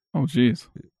apart. Oh, jeez.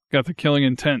 Got the killing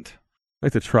intent.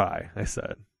 Like to try, I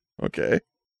said. Okay.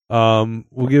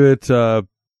 We'll give it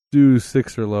do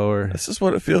 6 or lower. This is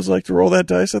what it feels like to roll that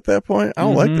dice at that point. I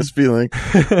don't like Mhm. this feeling.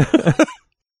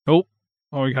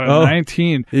 Oh, we got a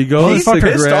 19. He goes He's to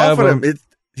pissed grab off at him. him.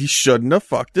 He shouldn't have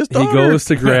fucked his He daughter. goes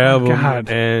to grab him, God.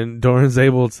 and Doran's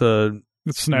able to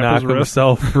Snap knock his wrist.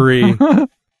 himself free.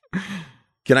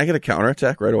 Can I get a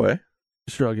counterattack right away?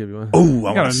 Sure, I'll give you one. Oh,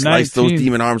 I got want a to slice those 19.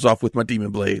 demon arms off with my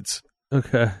demon blades.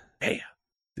 Okay. Bam.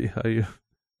 See how you.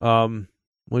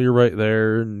 Well, you're right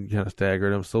there, and you kind of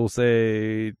staggered him. So we'll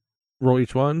say roll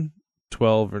each one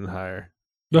 12 and higher.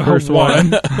 The First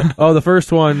one. Oh, the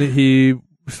first one he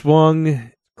swung.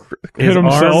 Hit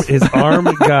himself. His arm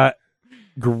got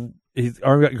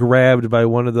grabbed by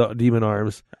one of the demon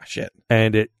arms, Ah, shit.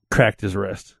 and it cracked his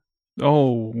wrist.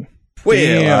 Oh. Well,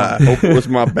 Damn. I hope it was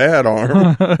my bad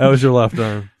arm. That was your left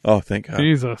arm. Oh, thank God.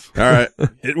 Jesus. All right.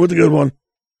 Hit with a good one.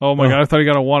 Oh my Oh. God, I thought he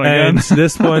got a 1 And again.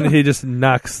 this one, he just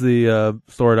knocks the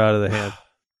sword out of the hand.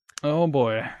 Oh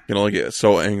boy. Can only get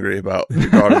so angry about your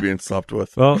daughter being slept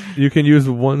with. Well, you can use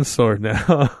one sword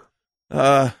now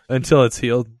until it's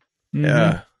healed. Mhm.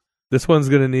 Yeah. This one's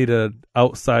going to need a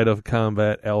outside of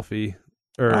combat Alfie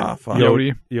or Fuck.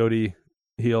 Yodi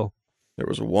heal. There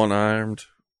was a one-armed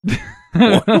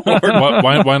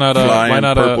Why not Flying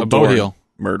a purple bow door. heal?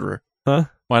 murderer. Huh?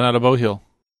 Why not a bow heal?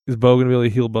 Is Bo going to be able to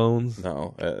heal bones?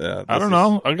 No. I don't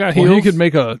know. I got Well, heals.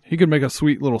 he could make a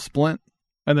sweet little splint,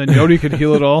 and then Yodi could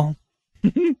heal it all.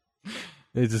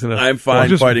 He's just going to... I'm fine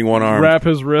Just fighting one arm. Wrap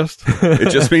his wrist. It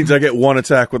just means I get one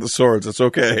attack with the swords. It's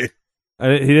okay. I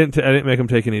didn't make him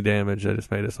take any damage. I just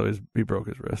made it so he broke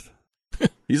his wrist.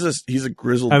 He's a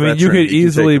grizzled I mean, you veteran. could He can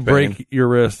easily take the pain. break your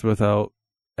wrist without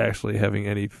actually having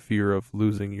any fear of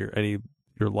losing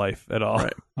your life at all.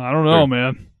 Right. I don't know,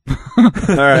 man.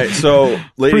 All right, so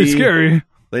Pretty scary.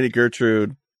 Lady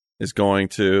Gertrude is going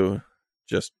to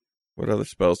just... What other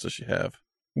spells does she have?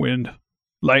 Wind,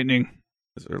 lightning,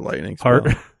 Is there lightning spell?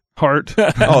 Heart. heart.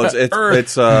 Oh,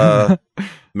 it's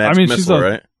magic she's missile, a-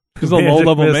 right? He's a Magic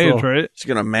low-level missile. mage, right? She's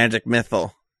gonna magic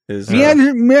missile. His,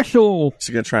 missile. she's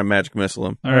gonna try and magic missile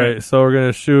him. All right, so we're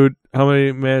gonna shoot. How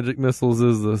many magic missiles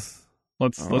is this?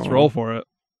 Let's Oh. roll for it.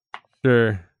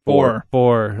 Sure, 4.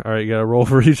 4. All right, you gotta roll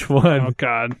for each one. Oh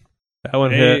God. That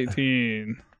one hit.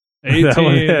 18.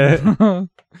 That one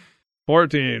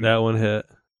 14. That one hit.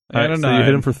 All And right, a so you hit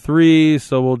 9. him for 3.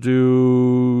 So we'll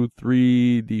do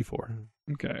 3d4.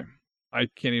 Okay. I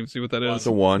can't even see what that It's is.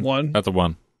 a 1. 1. That's a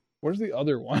 1. Where's the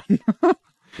other one?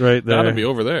 Right there. Gotta be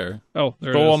over there. Oh,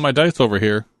 there Go it is. on my dice over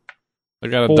here. I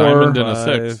got a 4, diamond and a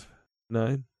 5, 6.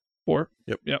 9. 4.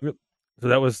 So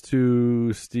that was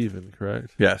to Steven,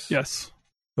 correct? Yes. Yes.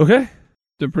 Okay.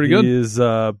 Did pretty good. He is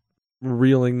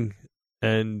reeling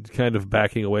and kind of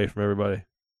backing away from everybody.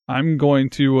 I'm going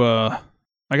to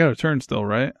I got a turn still,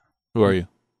 right? Who are you?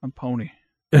 I'm Pony.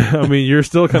 I mean, you're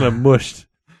still kind of mushed.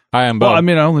 Hi, I'm Bo. Well, I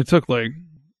mean, I only took like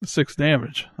 6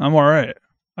 damage. I'm all right.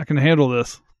 I can handle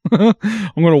this. I'm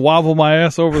going to wobble my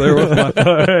ass over there with my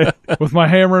All right. with my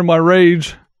hammer and my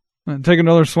rage and take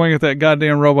another swing at that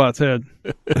goddamn robot's head.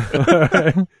 All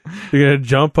right. You're gonna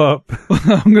jump up.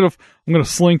 I'm gonna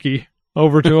slinky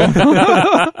over to him.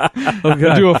 Oh,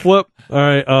 God. Do a flip All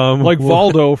right. like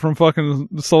Valdo from fucking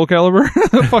Soul Calibur.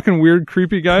 That fucking weird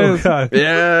creepy guy. Oh, God.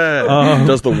 Yeah.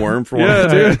 Does the worm for one Yeah,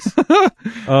 of dude. the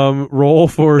attacks. Roll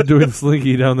for doing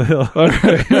slinky down the hill. All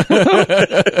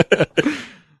right.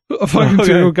 Fucking Okay.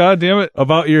 2. God damn it.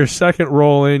 About your second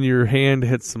roll in, your hand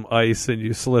hits some ice and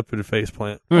you slip and face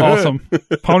plant. Awesome.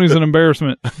 Pony's an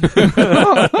embarrassment.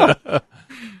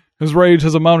 His rage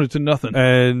has amounted to nothing.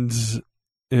 And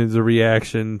as a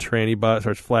reaction, Tranny Bot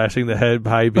starts flashing the head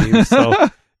high beams. So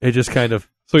it just kind of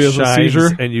So he has a shines seizure.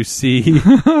 and you see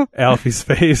Alfie's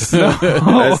face. Has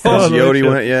Yodi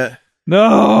went yet?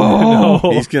 No.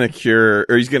 No. He's gonna cure,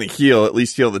 or he's gonna heal, at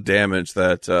least heal the damage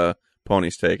that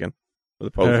Pony's taken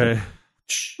with a All potion. right.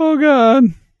 Oh God.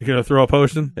 You gonna throw a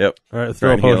potion? Yep. All right, Try throw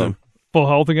a and heal potion. him. Full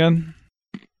health again.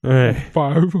 All right.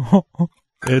 5.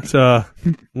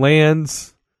 It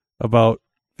lands about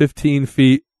 15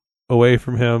 feet away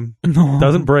from him. No.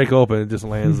 Doesn't break open. It just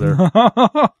lands there.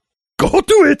 Go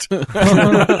do it!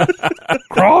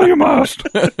 Crawl, you must.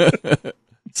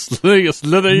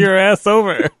 Slither your ass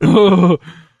over. All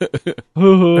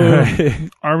right.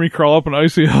 Army crawl up an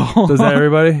icy hill. Does that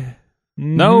everybody?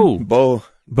 No. Bo.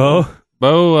 Bo?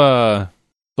 Bo, so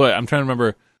wait, I'm trying to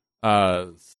remember.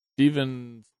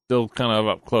 Steven's still kind of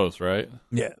up close, right?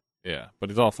 Yeah. Yeah, but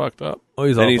he's all fucked up. Oh,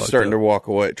 he's all And he's fucked starting up. to walk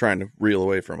away, trying to reel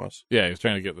away from us. Yeah, he was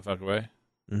trying to get the fuck away.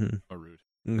 Mhm. Oh, rude.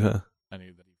 Okay. I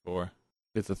need the D4.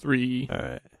 It's a 3, All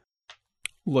right.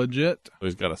 Legit. so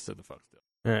he's got to sit the fuck still.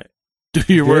 All right. Do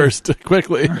your Good. worst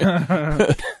quickly. Now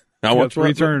Got what's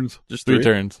 3 turns. Just 3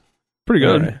 turns. Pretty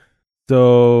good. All right.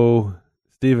 So,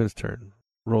 Steven's turn.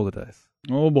 Roll the dice.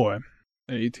 Oh boy.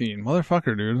 18.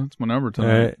 Motherfucker, dude. That's my number All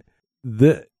tonight.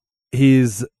 right.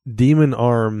 His demon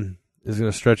arm is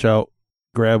going to stretch out,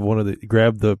 grab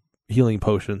the healing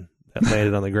potion that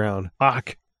landed on the ground.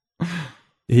 Fuck.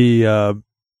 He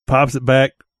pops it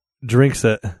back, drinks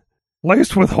it.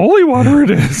 Laced with holy water it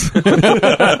is. That's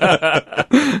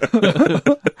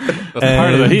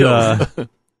part of the heals.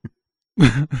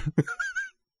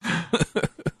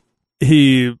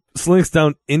 He slinks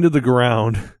down into the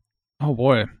ground Oh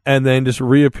boy. and then just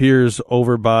reappears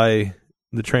over by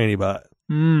the tranny bot.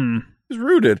 Hmm. He was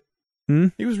rooted. Hmm?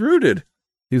 He was rooted.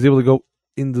 He was able to go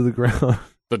into the ground.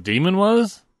 The demon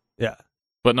was? Yeah.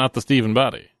 But not the Steven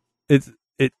body. It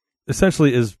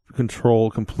essentially is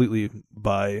controlled completely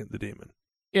by the demon.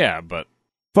 Yeah, but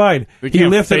Fine. we He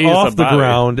can't lifted phase off the body.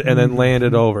 ground and then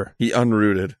landed over. He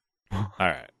unrooted. All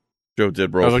right. Joe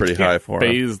did I roll was like, pretty you can't high for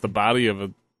him. phase the body of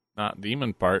a not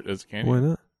demon part, as can Why you?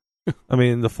 not? I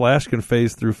mean, the Flash can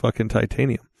phase through fucking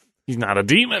titanium. He's not a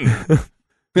demon.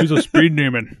 He's a speed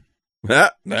demon.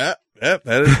 That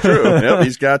is true. Yep,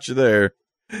 he's got you there.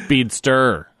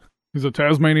 Speedster. He's a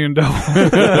Tasmanian devil.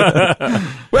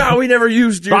 Well, we never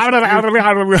used your...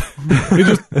 He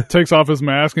just takes off his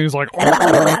mask and he's like,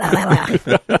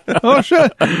 "Oh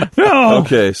shit, no!"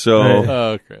 Okay, so Right.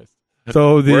 Oh, Chris.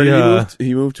 So where did the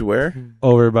he moved to where?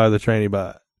 over by the trainee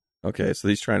bot. Okay, so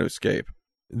he's trying to escape.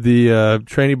 The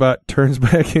trainee bot turns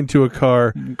back into a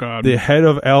car. God, The head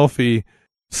of Alfie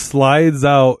slides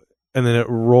out, and then it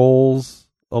rolls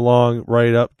along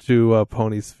right up to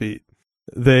Pony's feet.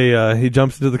 He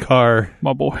jumps into the car.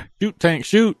 my boy. Shoot, tank,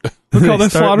 shoot. Look how they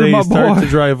slaughtered my start boy. to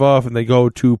drive off, and they go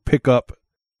to pick up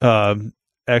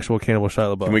actual Cannibal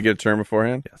Shia LaBeouf. Can we get a turn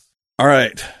beforehand? Yes. All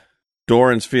right.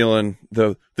 Doran's feeling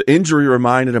the injury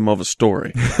reminded him of a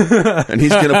story, and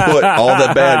he's going to put all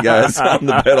the bad guys on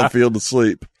the battlefield to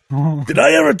sleep. Did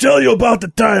I ever tell you about the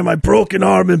time I broke an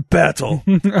arm in battle?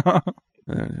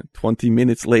 20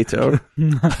 minutes later.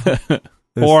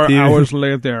 4 Steven- hours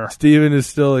later. Steven is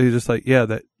still, he's just like, yeah,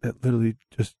 that literally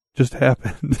just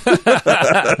happened.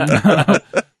 But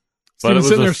it was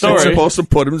sitting a there story. It's supposed to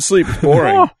put him to sleep. It's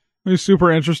boring. Oh, he's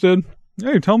super interested.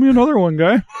 Hey, tell me another one,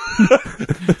 guy.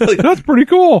 That's pretty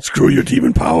cool. Screw your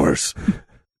demon powers.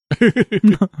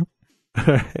 Anybody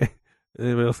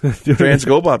else gonna do Trans it?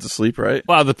 go about to sleep, right?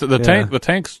 Wow, the Yeah.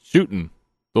 tank's shooting.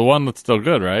 The one that's still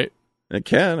good, right? It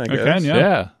can, I guess. can,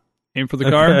 yeah. Aim for the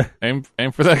car. Aim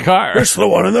for that car. It's the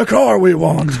one in the car we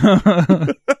want.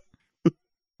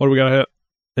 What do we got to hit?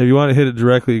 If you want to hit it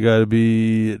directly, you got to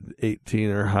be 18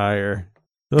 or higher.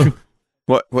 Oh,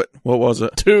 What was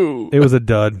it? 2. it was a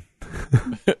dud.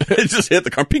 It just hit the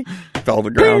car, ping, fell to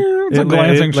the ground. It's a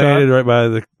glancing it shot. landed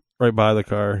right by the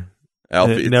car.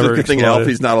 Alfie, It it's a never good thing exploded.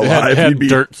 Alfie's not It had, alive. it had He'd be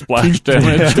dirt splash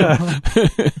damage.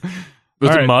 Was All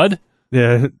it right. mud?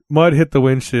 Yeah, mud hit the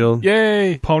windshield.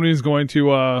 Yay. Pony's going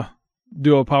to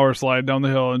do a power slide down the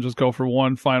hill and just go for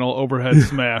one final overhead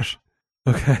smash.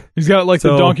 Okay. He's got like the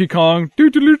So- Donkey Kong. We'll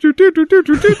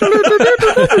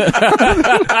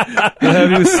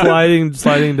have you sliding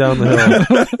down the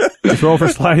hill. Just roll for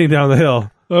sliding down the hill.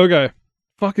 Okay.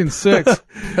 Fucking 6.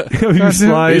 You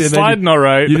slide, He's and then sliding all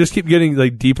right. you just keep getting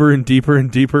like deeper and deeper and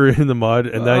deeper in the mud,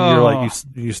 and then you're like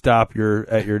you stop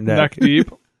at your Neck deep.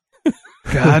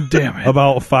 God damn it.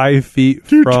 about 5 feet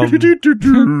from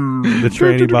the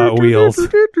training bot wheels.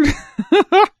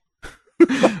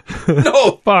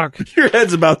 no. Fuck. Your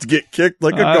head's about to get kicked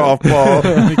like a golf ball.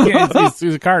 He can't,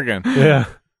 he's a car again. Yeah.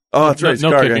 Oh, that's right. It's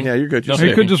No car kicking. again. Yeah, you're good. You're No safe.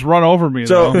 He could just run over me,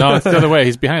 So- though. No, it's the other way.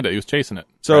 He's behind it. He was chasing it.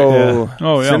 So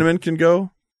Oh, yeah. Cinnamon can go.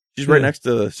 She's right Yeah. next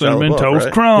to the Cinnamon Shia LaBeouf, Toast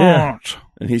right? Crunch.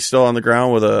 And he's still on the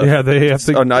ground with Yeah, they have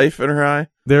a to. knife in her eye.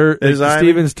 His eye?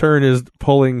 Steven's turn is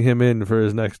pulling him in for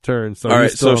his next turn. So All he's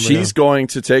right, still so on the she's going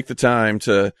to take the time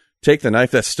to take the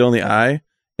knife that's still in the eye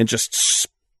and just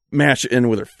smash it in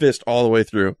with her fist all the way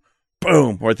through.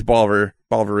 Boom! Right the ball of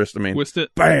her wrist. I mean, Twist it.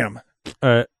 bam! All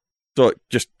right. So it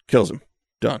just kills him.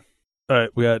 Done. All right,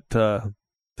 we got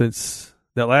since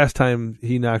that last time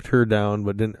he knocked her down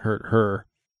but didn't hurt her.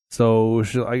 So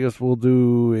I guess we'll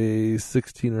do a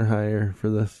 16 or higher for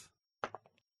this.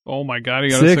 Oh, my God. He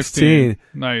got a 16.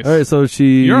 Nice. All right, so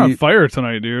she You're on fire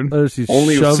tonight, dude. she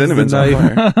Only with shoves the Cinnamon's on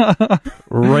knife fire.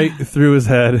 right through his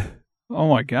head, Oh,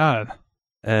 my God.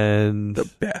 and The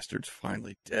bastard's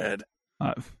finally dead.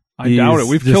 I He's doubt it.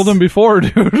 We've just- killed him before,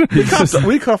 dude.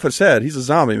 We cuff his head. He's a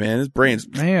zombie, man. His brain's.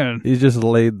 Man, he's just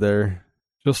laid there.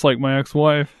 just like my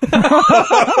ex-wife.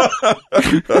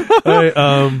 Hey,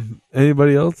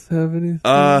 anybody else have anything? you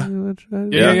wanna try to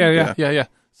do? Yeah.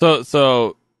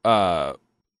 So,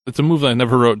 it's a move that I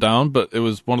never wrote down, but it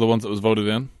was one of the ones that was voted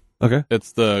in. Okay.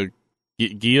 It's the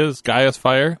Gaia's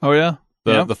fire, Oh, yeah?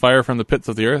 the fire from the pits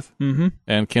of the earth, Mm-hmm.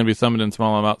 and can be summoned in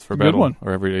small amounts for Good battle one.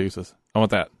 or everyday uses. I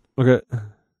want that Okay.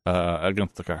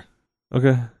 against the car.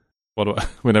 Okay. What do I?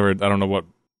 We never. I don't know what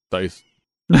dice.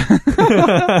 We're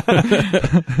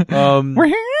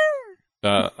here.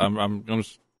 I'm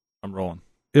rolling.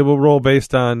 It will roll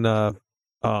based on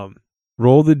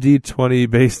roll the d20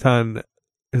 based on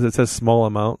because it says small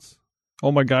amounts.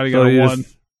 Oh, my God. He So got a you 1.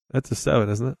 just- that's a 7,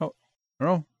 isn't it? Oh,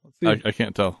 let's see. I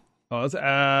can't tell. Oh, it's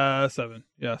 7.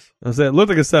 Yes. I was saying it looked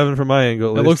like a 7 from my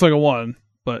angle. At It least. looks like a 1,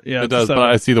 but yeah, It it's a does, 7. but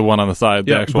I see the one on the side.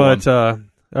 The Yeah, actual But one.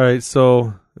 all right,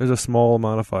 so there's a small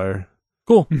amount of fire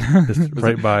Cool. just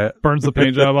right by it. Burns the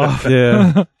paint job off.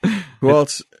 Yeah. Well,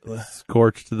 it's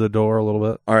scorched to the door a little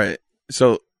bit. All right.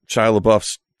 So Shia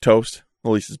LaBeouf's toast. At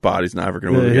least his body's never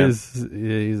going to move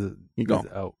again. He's gone.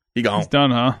 out. He gone. He's done,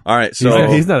 huh? All right. So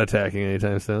He's not attacking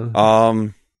anytime soon.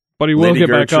 But he will Lady get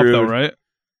back up, though, Gertrude. right?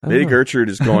 Lady Gertrude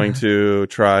is going to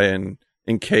try and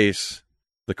encase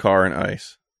the car in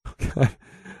ice. Okay.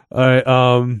 All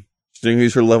right. She's going to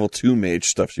use her level 2 mage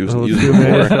stuff she was Level using 2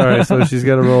 mage. before. All right, so she's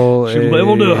got to roll. She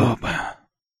leveled up.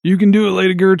 You can do it,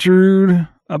 Lady Gertrude.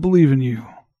 I believe in you.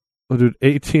 We'll do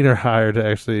 18 or higher to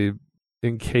actually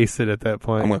encase it at that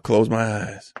point. I'm going to close my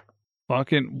eyes.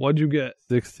 Fucking, what'd you get?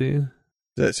 16.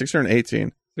 Is that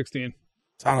 618? 16.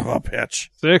 Son of a bitch.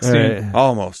 16. All right.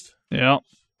 Almost. Yeah.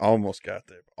 Almost got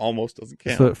there. Almost doesn't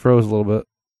count. So it froze a little bit.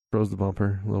 Froze the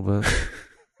bumper a little bit.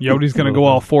 Yodi's going to go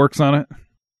all forks on it.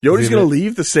 Yoda's Is he going to gonna-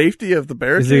 leave the safety of the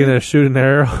barricade. Is he going to shoot an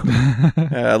arrow?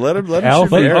 Yeah, let him shoot the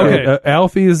Alfie, arrow. okay.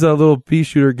 Alfie's little pea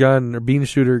shooter gun or bean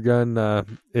shooter gun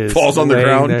is Falls on the laying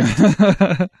ground.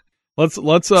 there.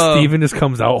 let's Steven just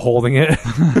comes out holding it.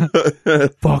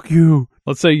 Fuck you.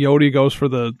 let's say Yodi goes for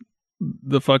the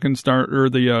fucking start or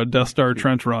the Death Star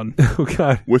trench run. Oh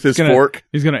god. With his Gonna- fork.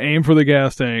 He's going to aim for the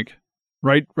gas tank.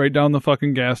 Right down the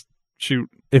fucking gas chute.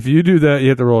 If you do that, you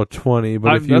have to roll a 20.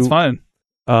 But if you, that's fine.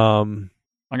 Um,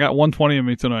 I got 120 in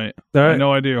me tonight. all I right,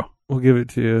 know I do. we'll give it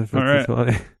to you. For All right.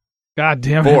 20. God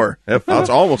damn it. 4. That's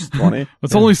almost 20.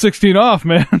 It's only 16 off,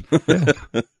 man.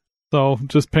 So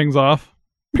just pings off.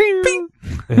 Ping.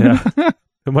 Yeah,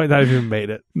 it might not even made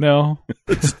it. No.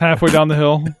 It's halfway down the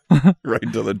hill. Right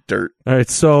into the dirt. All right,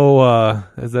 so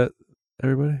is that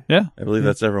everybody? I believe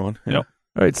that's everyone. Yeah. Yep.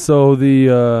 All right, so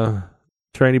the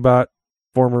tranny bot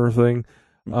former thing,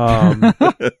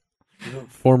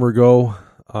 former go,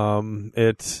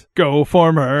 it Go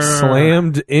former.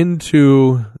 slammed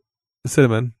into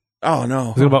Cinnamon. Oh,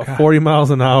 no. It was about God. 40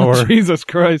 miles an hour. Jesus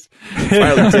Christ.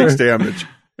 Riley takes damage.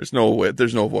 There's no way.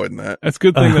 There's no avoiding that. It's a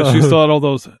good thing that she still had all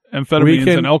those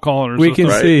amphetamines and alcohol in her We system.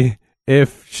 can Right. see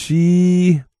if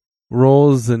she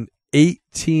rolls an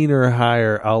 18 or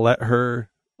higher, I'll let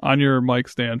her. On your mic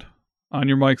stand.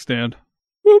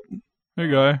 Whoop.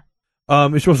 Hey, guy.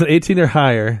 If she rolls an 18 or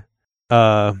higher,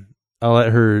 I'll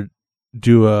let her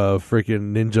do a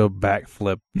freaking ninja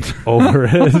backflip over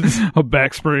it. A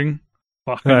backspring.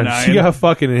 Fucking 9. She got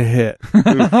fucking hit. She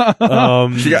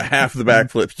got half the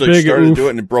backflip. She Big started oof.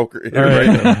 doing it and broke her. All right.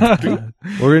 Right.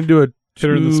 We're gonna do a Hit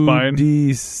her in the spine.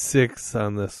 2d6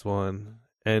 on this one,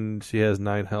 and she has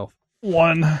 9 health.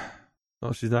 1.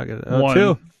 Oh, she's not gonna. 1.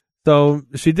 2. So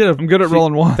she did. I'm good at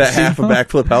rolling 1. That half a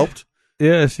backflip helped.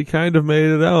 Yeah, she kind of made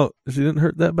it out. She didn't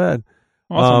hurt that bad.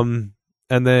 Awesome.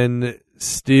 And then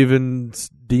Steven's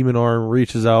demon arm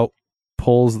reaches out,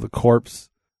 pulls the corpse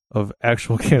of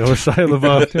actual Cannibal Shia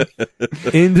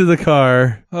LaBeouf into the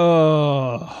car,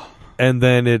 Oh. and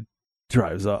then it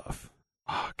drives off.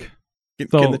 Fuck.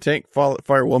 Can the tank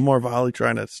fire one more volley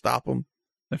trying to stop him?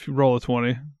 If you roll a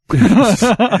 20.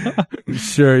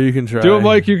 Sure, you can try. Do it,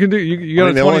 Mike. You can do You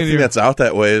got The a 20 only in thing you. that's out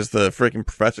that way is the freaking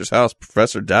professor's house.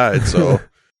 Professor died, so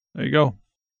There you go.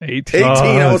 18. 18.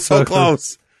 I Oh, was so so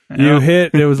close. You Yeah.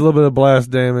 hit. There was a little bit of blast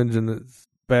damage, and its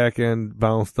back end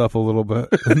bounced up a little bit,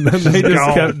 and then they just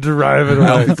Gone. kept driving away.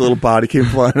 Alfie's little body came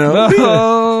flying out.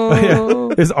 No.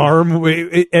 Yeah, his arm.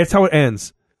 That's how it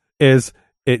ends. Is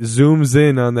it zooms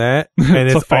in on that, and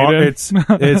It's a it's fight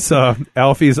in. it's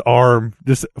Alfie's arm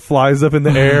just flies up in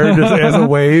the air, just as a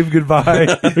wave goodbye,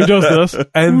 Who does this?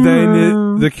 and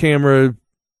then the camera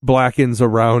blackens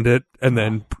around it, and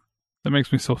then That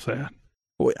makes me so sad.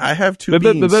 Wait, I have 2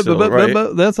 beans still,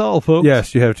 right? That's all, folks.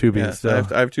 yes, you have 2 beans. Yes, still.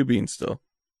 I have 2 beans still.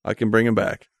 I can bring him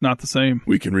back. Not the same.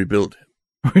 We can rebuild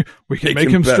him. We can make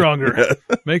him better. stronger.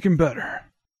 Make him better.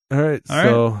 All right, All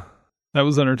so That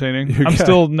was entertaining. You I'm got-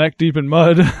 still neck deep in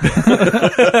mud.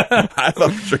 I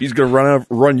thought sure he's going to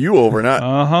run you over, not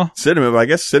Uh-huh. Cinnamon. But I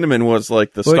guess Cinnamon was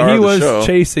like the star well, he of the was show.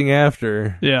 chasing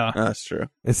after, Yeah. That's true.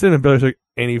 and Cinnamon barely took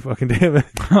any fucking damage.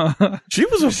 She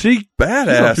was a She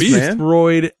badass, beast. man.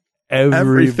 destroyed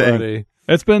everybody. Everything.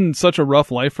 It's been such a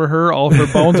rough life for her. All of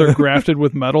her bones are grafted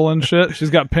with metal and shit. She's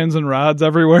got pins and rods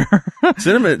everywhere.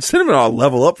 Cinnamon ought to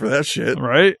level up for that shit.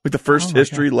 Right? Like the first Oh my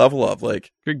history level up.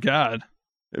 Like Good God.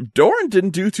 Doran didn't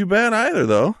do too bad either,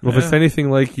 though. Well, if it's anything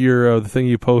like your the thing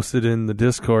you posted in the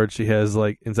Discord, she has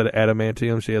like instead of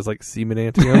adamantium, she has like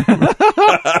semenantium.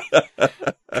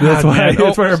 That's why man.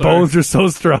 her Sorry. bones are so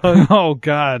strong. Oh,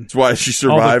 God. That's why she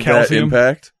survived that calcium.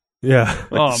 impact. Yeah,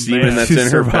 Oh, semen man. that's she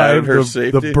in her pad, survived her the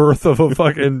safety. birth of a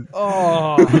fucking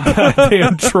Oh.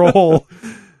 goddamn troll.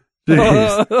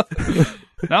 Jeez.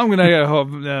 Now I'm going to get hope.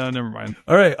 Never mind.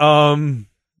 All right.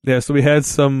 Yeah. So we had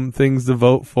some things to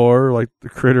vote for, like the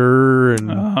critter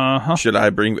and Uh-huh. Should I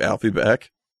bring Alfie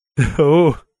back?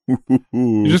 oh,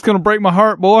 You're just gonna break my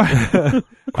heart, boy. I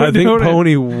think doing it.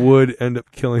 Pony would end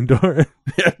up killing Doran.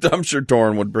 Yeah, I'm sure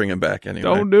Doran would bring him back anyway.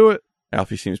 Don't do it.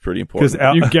 Alfie seems pretty important.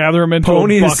 You gather him into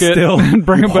Pony a is bucket still and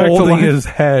bring him back to holding life. his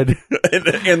head.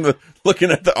 and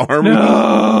looking at the arm.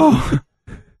 No.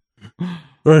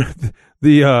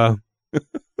 The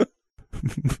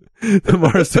the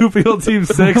Marsupial Team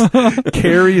 6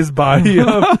 carry his body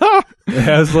up. It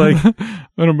has like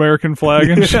an American flag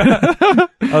and shit.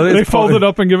 They fold it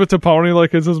up and give it to Pony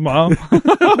like it's his mom.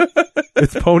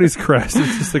 It's Pony's crest.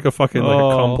 It's just like a fucking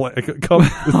like a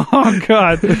Oh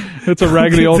God, it's a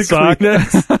raggedy old sock.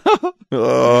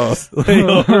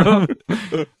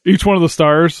 Each one of the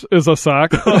stars is a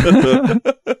sock.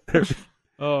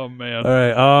 Oh man! All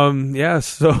right. Yeah.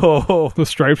 So the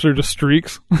stripes are just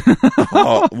streaks.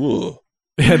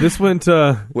 Yeah, this went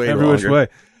way every which longer. way.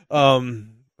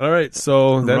 All right.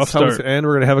 So that's Rough how it's start. gonna end.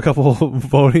 We're gonna have a couple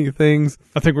voting things.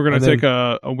 I think we're gonna And take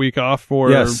a week off for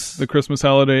Yes. the Christmas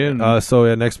holiday and So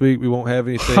yeah, next week we won't have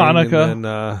anything. Hanukkah. And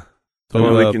then,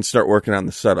 So we can start working on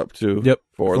the setup too. Yep.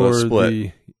 For the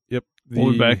split.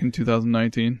 we'll be back in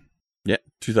 2019. Yeah,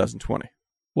 2020.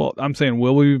 Well, I'm saying,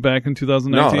 will we be back in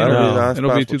 2019? No, that'll be the last It'll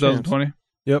be possible 2020. chance.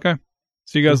 Yep. Okay.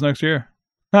 See you guys next year.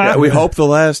 Yeah, we hope the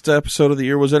last episode of the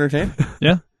year was entertaining.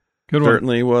 Good one.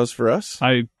 Certainly was for us.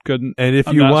 I couldn't. And if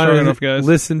I'm you not want strong to enough, guys.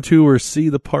 listen to or see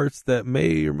the parts that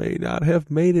may or may not have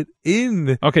made it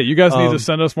in, Okay, you guys need to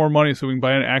send us more money so we can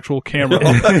buy an actual camera.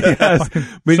 yes,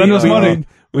 Send us money.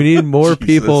 We need more Jesus.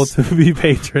 people to be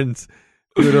patrons.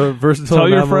 Go to Tell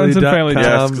your friends and family.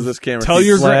 Yes, because this camera. Tell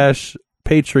your /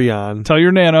 Patreon. Tell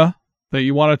your Nana that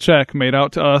you want a check made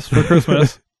out to us for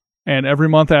Christmas and every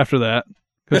month after that.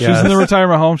 Because she's in the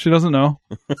retirement home. She doesn't know.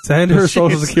 Send her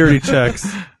social security checks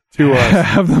to us.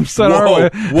 Have them sent our way.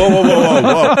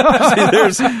 Whoa.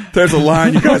 See, there's a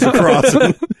line you guys are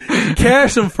crossing.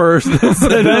 Cash them first.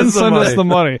 Then send us the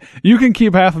money. You can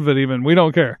keep half of it even. We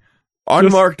don't care.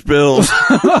 Unmarked bills.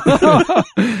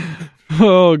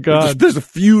 Oh, God. There's a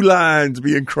few lines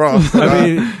being crossed. I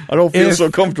mean, I don't feel so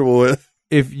comfortable with.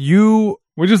 if you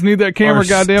We just need that camera, are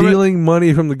goddammit. stealing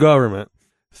money from the government,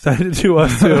 send it to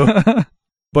us too.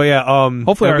 But yeah,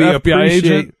 Hopefully our we FBI appreciate-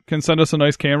 agent can send us a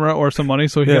nice camera or some money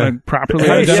so he Yeah. can properly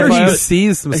I'm sure identify he it.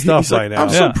 sees some stuff He's by like, now. I'm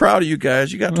so Yeah. proud of you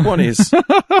guys. You got 20s.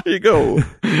 Here you go.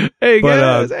 Hey, But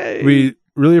guys. Hey. we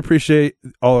really appreciate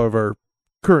all of our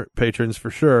current patrons for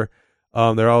sure.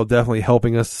 They're all definitely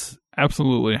helping us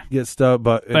Absolutely. get stuff,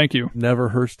 but it Thank you. never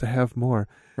hurts to have more.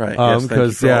 Right. Yes, Yes, 'cause,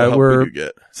 because yeah, we're- we do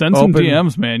get. Send some Open-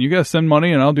 DMs, man. You guys send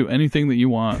money and I'll do anything that you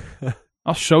want.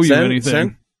 I'll show you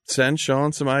anything. Send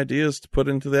Sean some ideas to put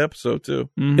into the episode too.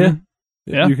 Mhm. Yeah.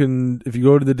 Yeah. You can, if you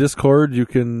go to the Discord, you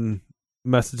can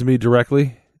message me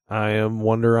directly. I am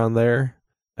Wonder on there,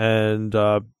 and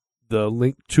the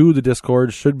link to the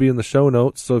Discord should be in the show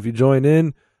notes. So if you join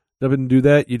in, and do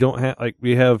that, you don't have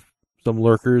we have some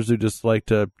lurkers who just like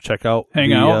to check out,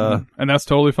 Hang out, and that's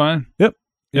totally fine.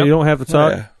 You don't have to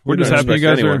talk. Yeah, We're just don't happy you expect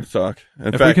guys anyone are- to talk. In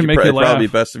if we fact, can make you it'd probably be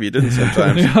laugh. best if you didn't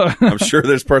sometimes. Yeah. I'm sure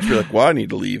there's parts where you're like, well, I need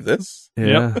to leave this.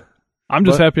 Yeah, I'm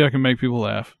just But- happy I can make people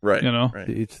laugh. Right. You know? Right.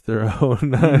 to each their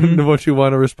own. What you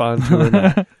want to respond to or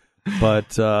not.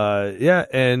 But yeah,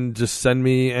 and just send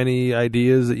me any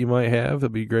ideas that you might have.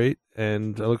 That'd be great,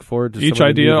 and I look forward to Each some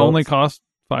of the new idea only votes. costs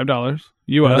 $5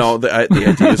 US. No, the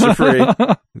ideas are free.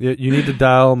 Yeah, you need to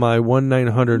dial my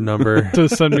 1-900 number. to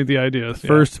send me the ideas. Yeah.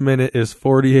 First minute is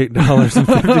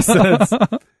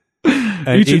 $48.50.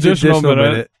 And Each additional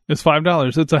minute is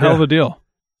 $5. It's a hell of a deal.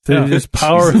 So Yeah. you just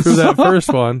power through that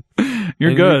first one. You're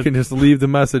and good. You can just leave the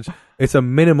message. It's a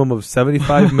minimum of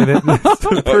 75 minutes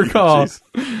per Oh, call. jeez.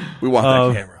 We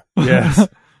want that camera. Yes.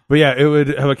 But yeah, it would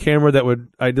have a camera that would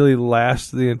ideally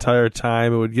last the entire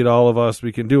time. It would get all of us.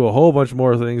 We can do a whole bunch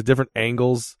more things, different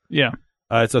angles. Yeah.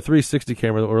 It's a 360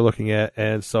 camera that we're looking at,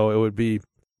 and so it would be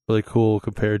really cool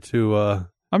compared to. I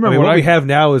remember what when we have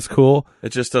now is cool.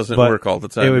 It just doesn't But work all the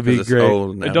time. it would be because it's great.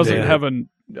 old and it doesn't Yeah. have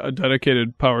a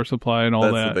dedicated power supply and all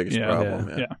That's that. the biggest yeah. problem.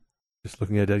 Yeah. Yeah. Just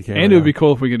looking at dead camera. And it would now. be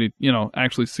cool if we could,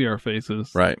 actually see our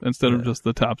faces. Right. Instead of just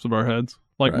the tops of our heads.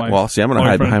 Like Right. my Well, see, I'm going to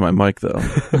hide boyfriend. behind my mic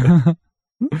though.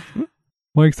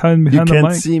 Mike's hiding behind the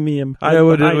mic. see me. Yeah,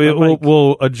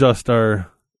 we'll adjust our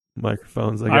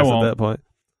microphones. I guess won't. at that point,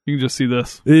 You can just see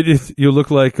this. you look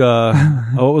like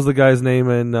what was the guy's name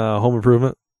in Home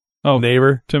Improvement? Oh,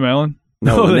 Neighbor. Tim Allen?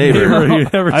 No, the the neighbor. You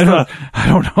never I saw.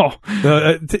 don't know.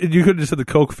 You could have just said the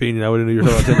coke fiend, and I would have knew you were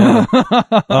talking about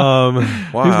Tim Allen.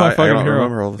 Wow, He's my I fucking don't hero.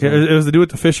 remember all the Yeah, time. it was the dude with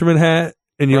the fisherman hat,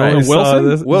 and you Right. only saw Wilson?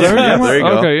 this. Wilson, yeah, there you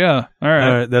go. Okay, yeah. All right.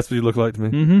 All right, that's what you look like to me.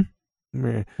 Mm-hmm.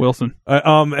 Yeah. Wilson.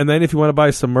 And then if you want to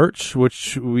buy some merch,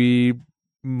 which we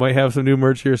might have some new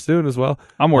merch here soon as well.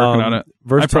 I'm working on it.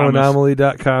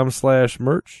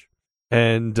 VersatileAnomaly.com/merch.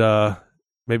 And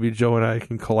maybe Joe and I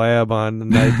can collab on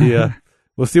an idea.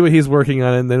 We'll see what he's working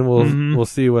on, and then we'll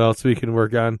see what else we can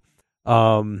work on.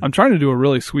 I'm trying to do a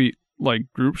really sweet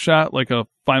like group shot, like a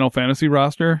Final Fantasy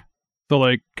roster. So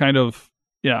like kind of,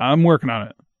 yeah, I'm working on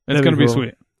it. It's going to be cool.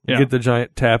 sweet. Yeah. Get the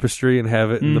giant tapestry and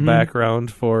have it in the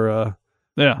background for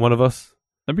one of us.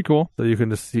 That'd be cool. So you can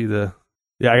just see the...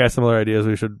 Yeah, I got some other ideas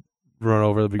we should run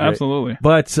over. That'd be great. Absolutely.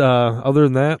 But other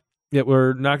than that, yeah,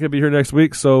 we're not going to be here next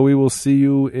week, so we will see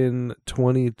you in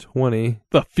 2020.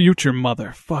 The future,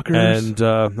 motherfuckers.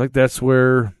 And like that's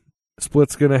where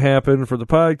Split's going to happen for the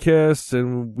podcast,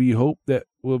 and we hope that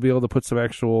we'll be able to put some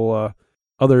actual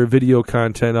other video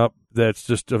content up that's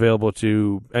just available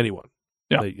to anyone.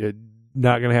 Yeah. Like,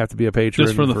 not going to have to be a patron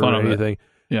just for the fun anything. of it.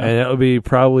 Yeah. And it'll be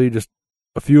probably just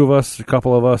a few of us, a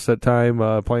couple of us at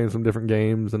time, playing some different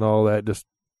games and all that, just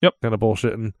kind of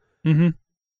bullshitting. Mm-hmm.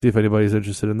 See if anybody's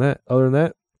interested in that. Other than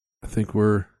that, I think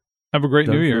we're have a great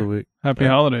done New for Year. the week. Happy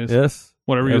holidays. Yes.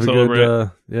 Whatever Have you a celebrate.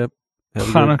 Good, yep. Have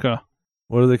a good- Hanukkah.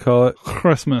 what do they call it?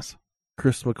 Christmas.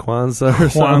 Christmas Kwanzaa or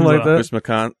something like that? Chris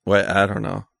McCon. Wait, I don't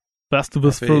know.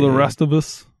 Festivus for the rest of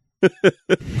us.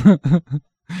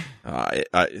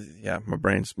 Yeah, my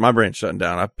brain's shutting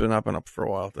down. I've been up for a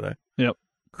while today. Yep.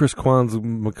 Chris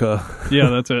Kwanzaa. Yeah,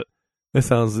 that's it. That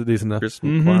sounds decent enough. Chris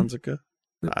Kwanzaa.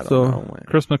 I don't know. Man.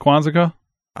 Chris McQuanzaa?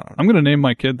 I don't know. I'm going to name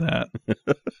my kid that.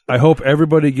 I hope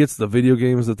everybody gets the video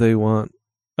games that they want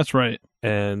That's right.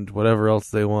 and whatever else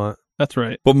they want. That's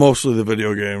right. But mostly the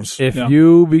video games. If Yeah.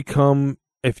 you become,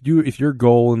 if your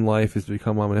goal in life is to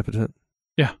become omnipotent,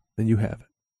 Yeah. then you have it.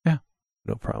 Yeah.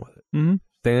 No problem with it. Mm-hmm.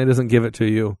 Santa doesn't give it to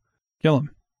you. Kill him.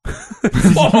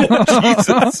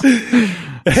 Jesus.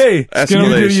 Hey,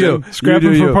 Escalation. Scrap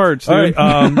him for parts. All Dude.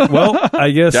 right. Well,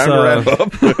 I guess Time to wrap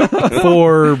up.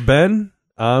 for Ben,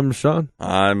 I'm Sean.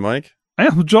 I'm Mike. I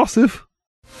am Joseph.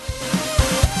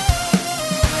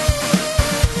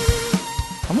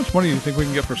 How much money do you think we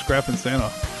can get for scrapping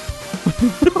Santa?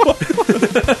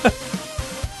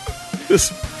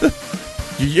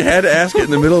 You had to ask it in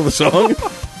the middle of the song?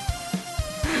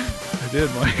 I did,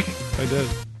 Mike. I did.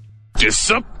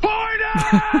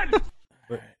 Disappointed!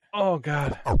 Oh,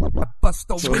 God. Bust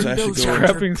So it's actually going-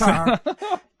 Scrapping Santa.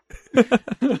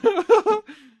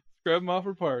 Scrap him off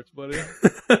for parts, buddy.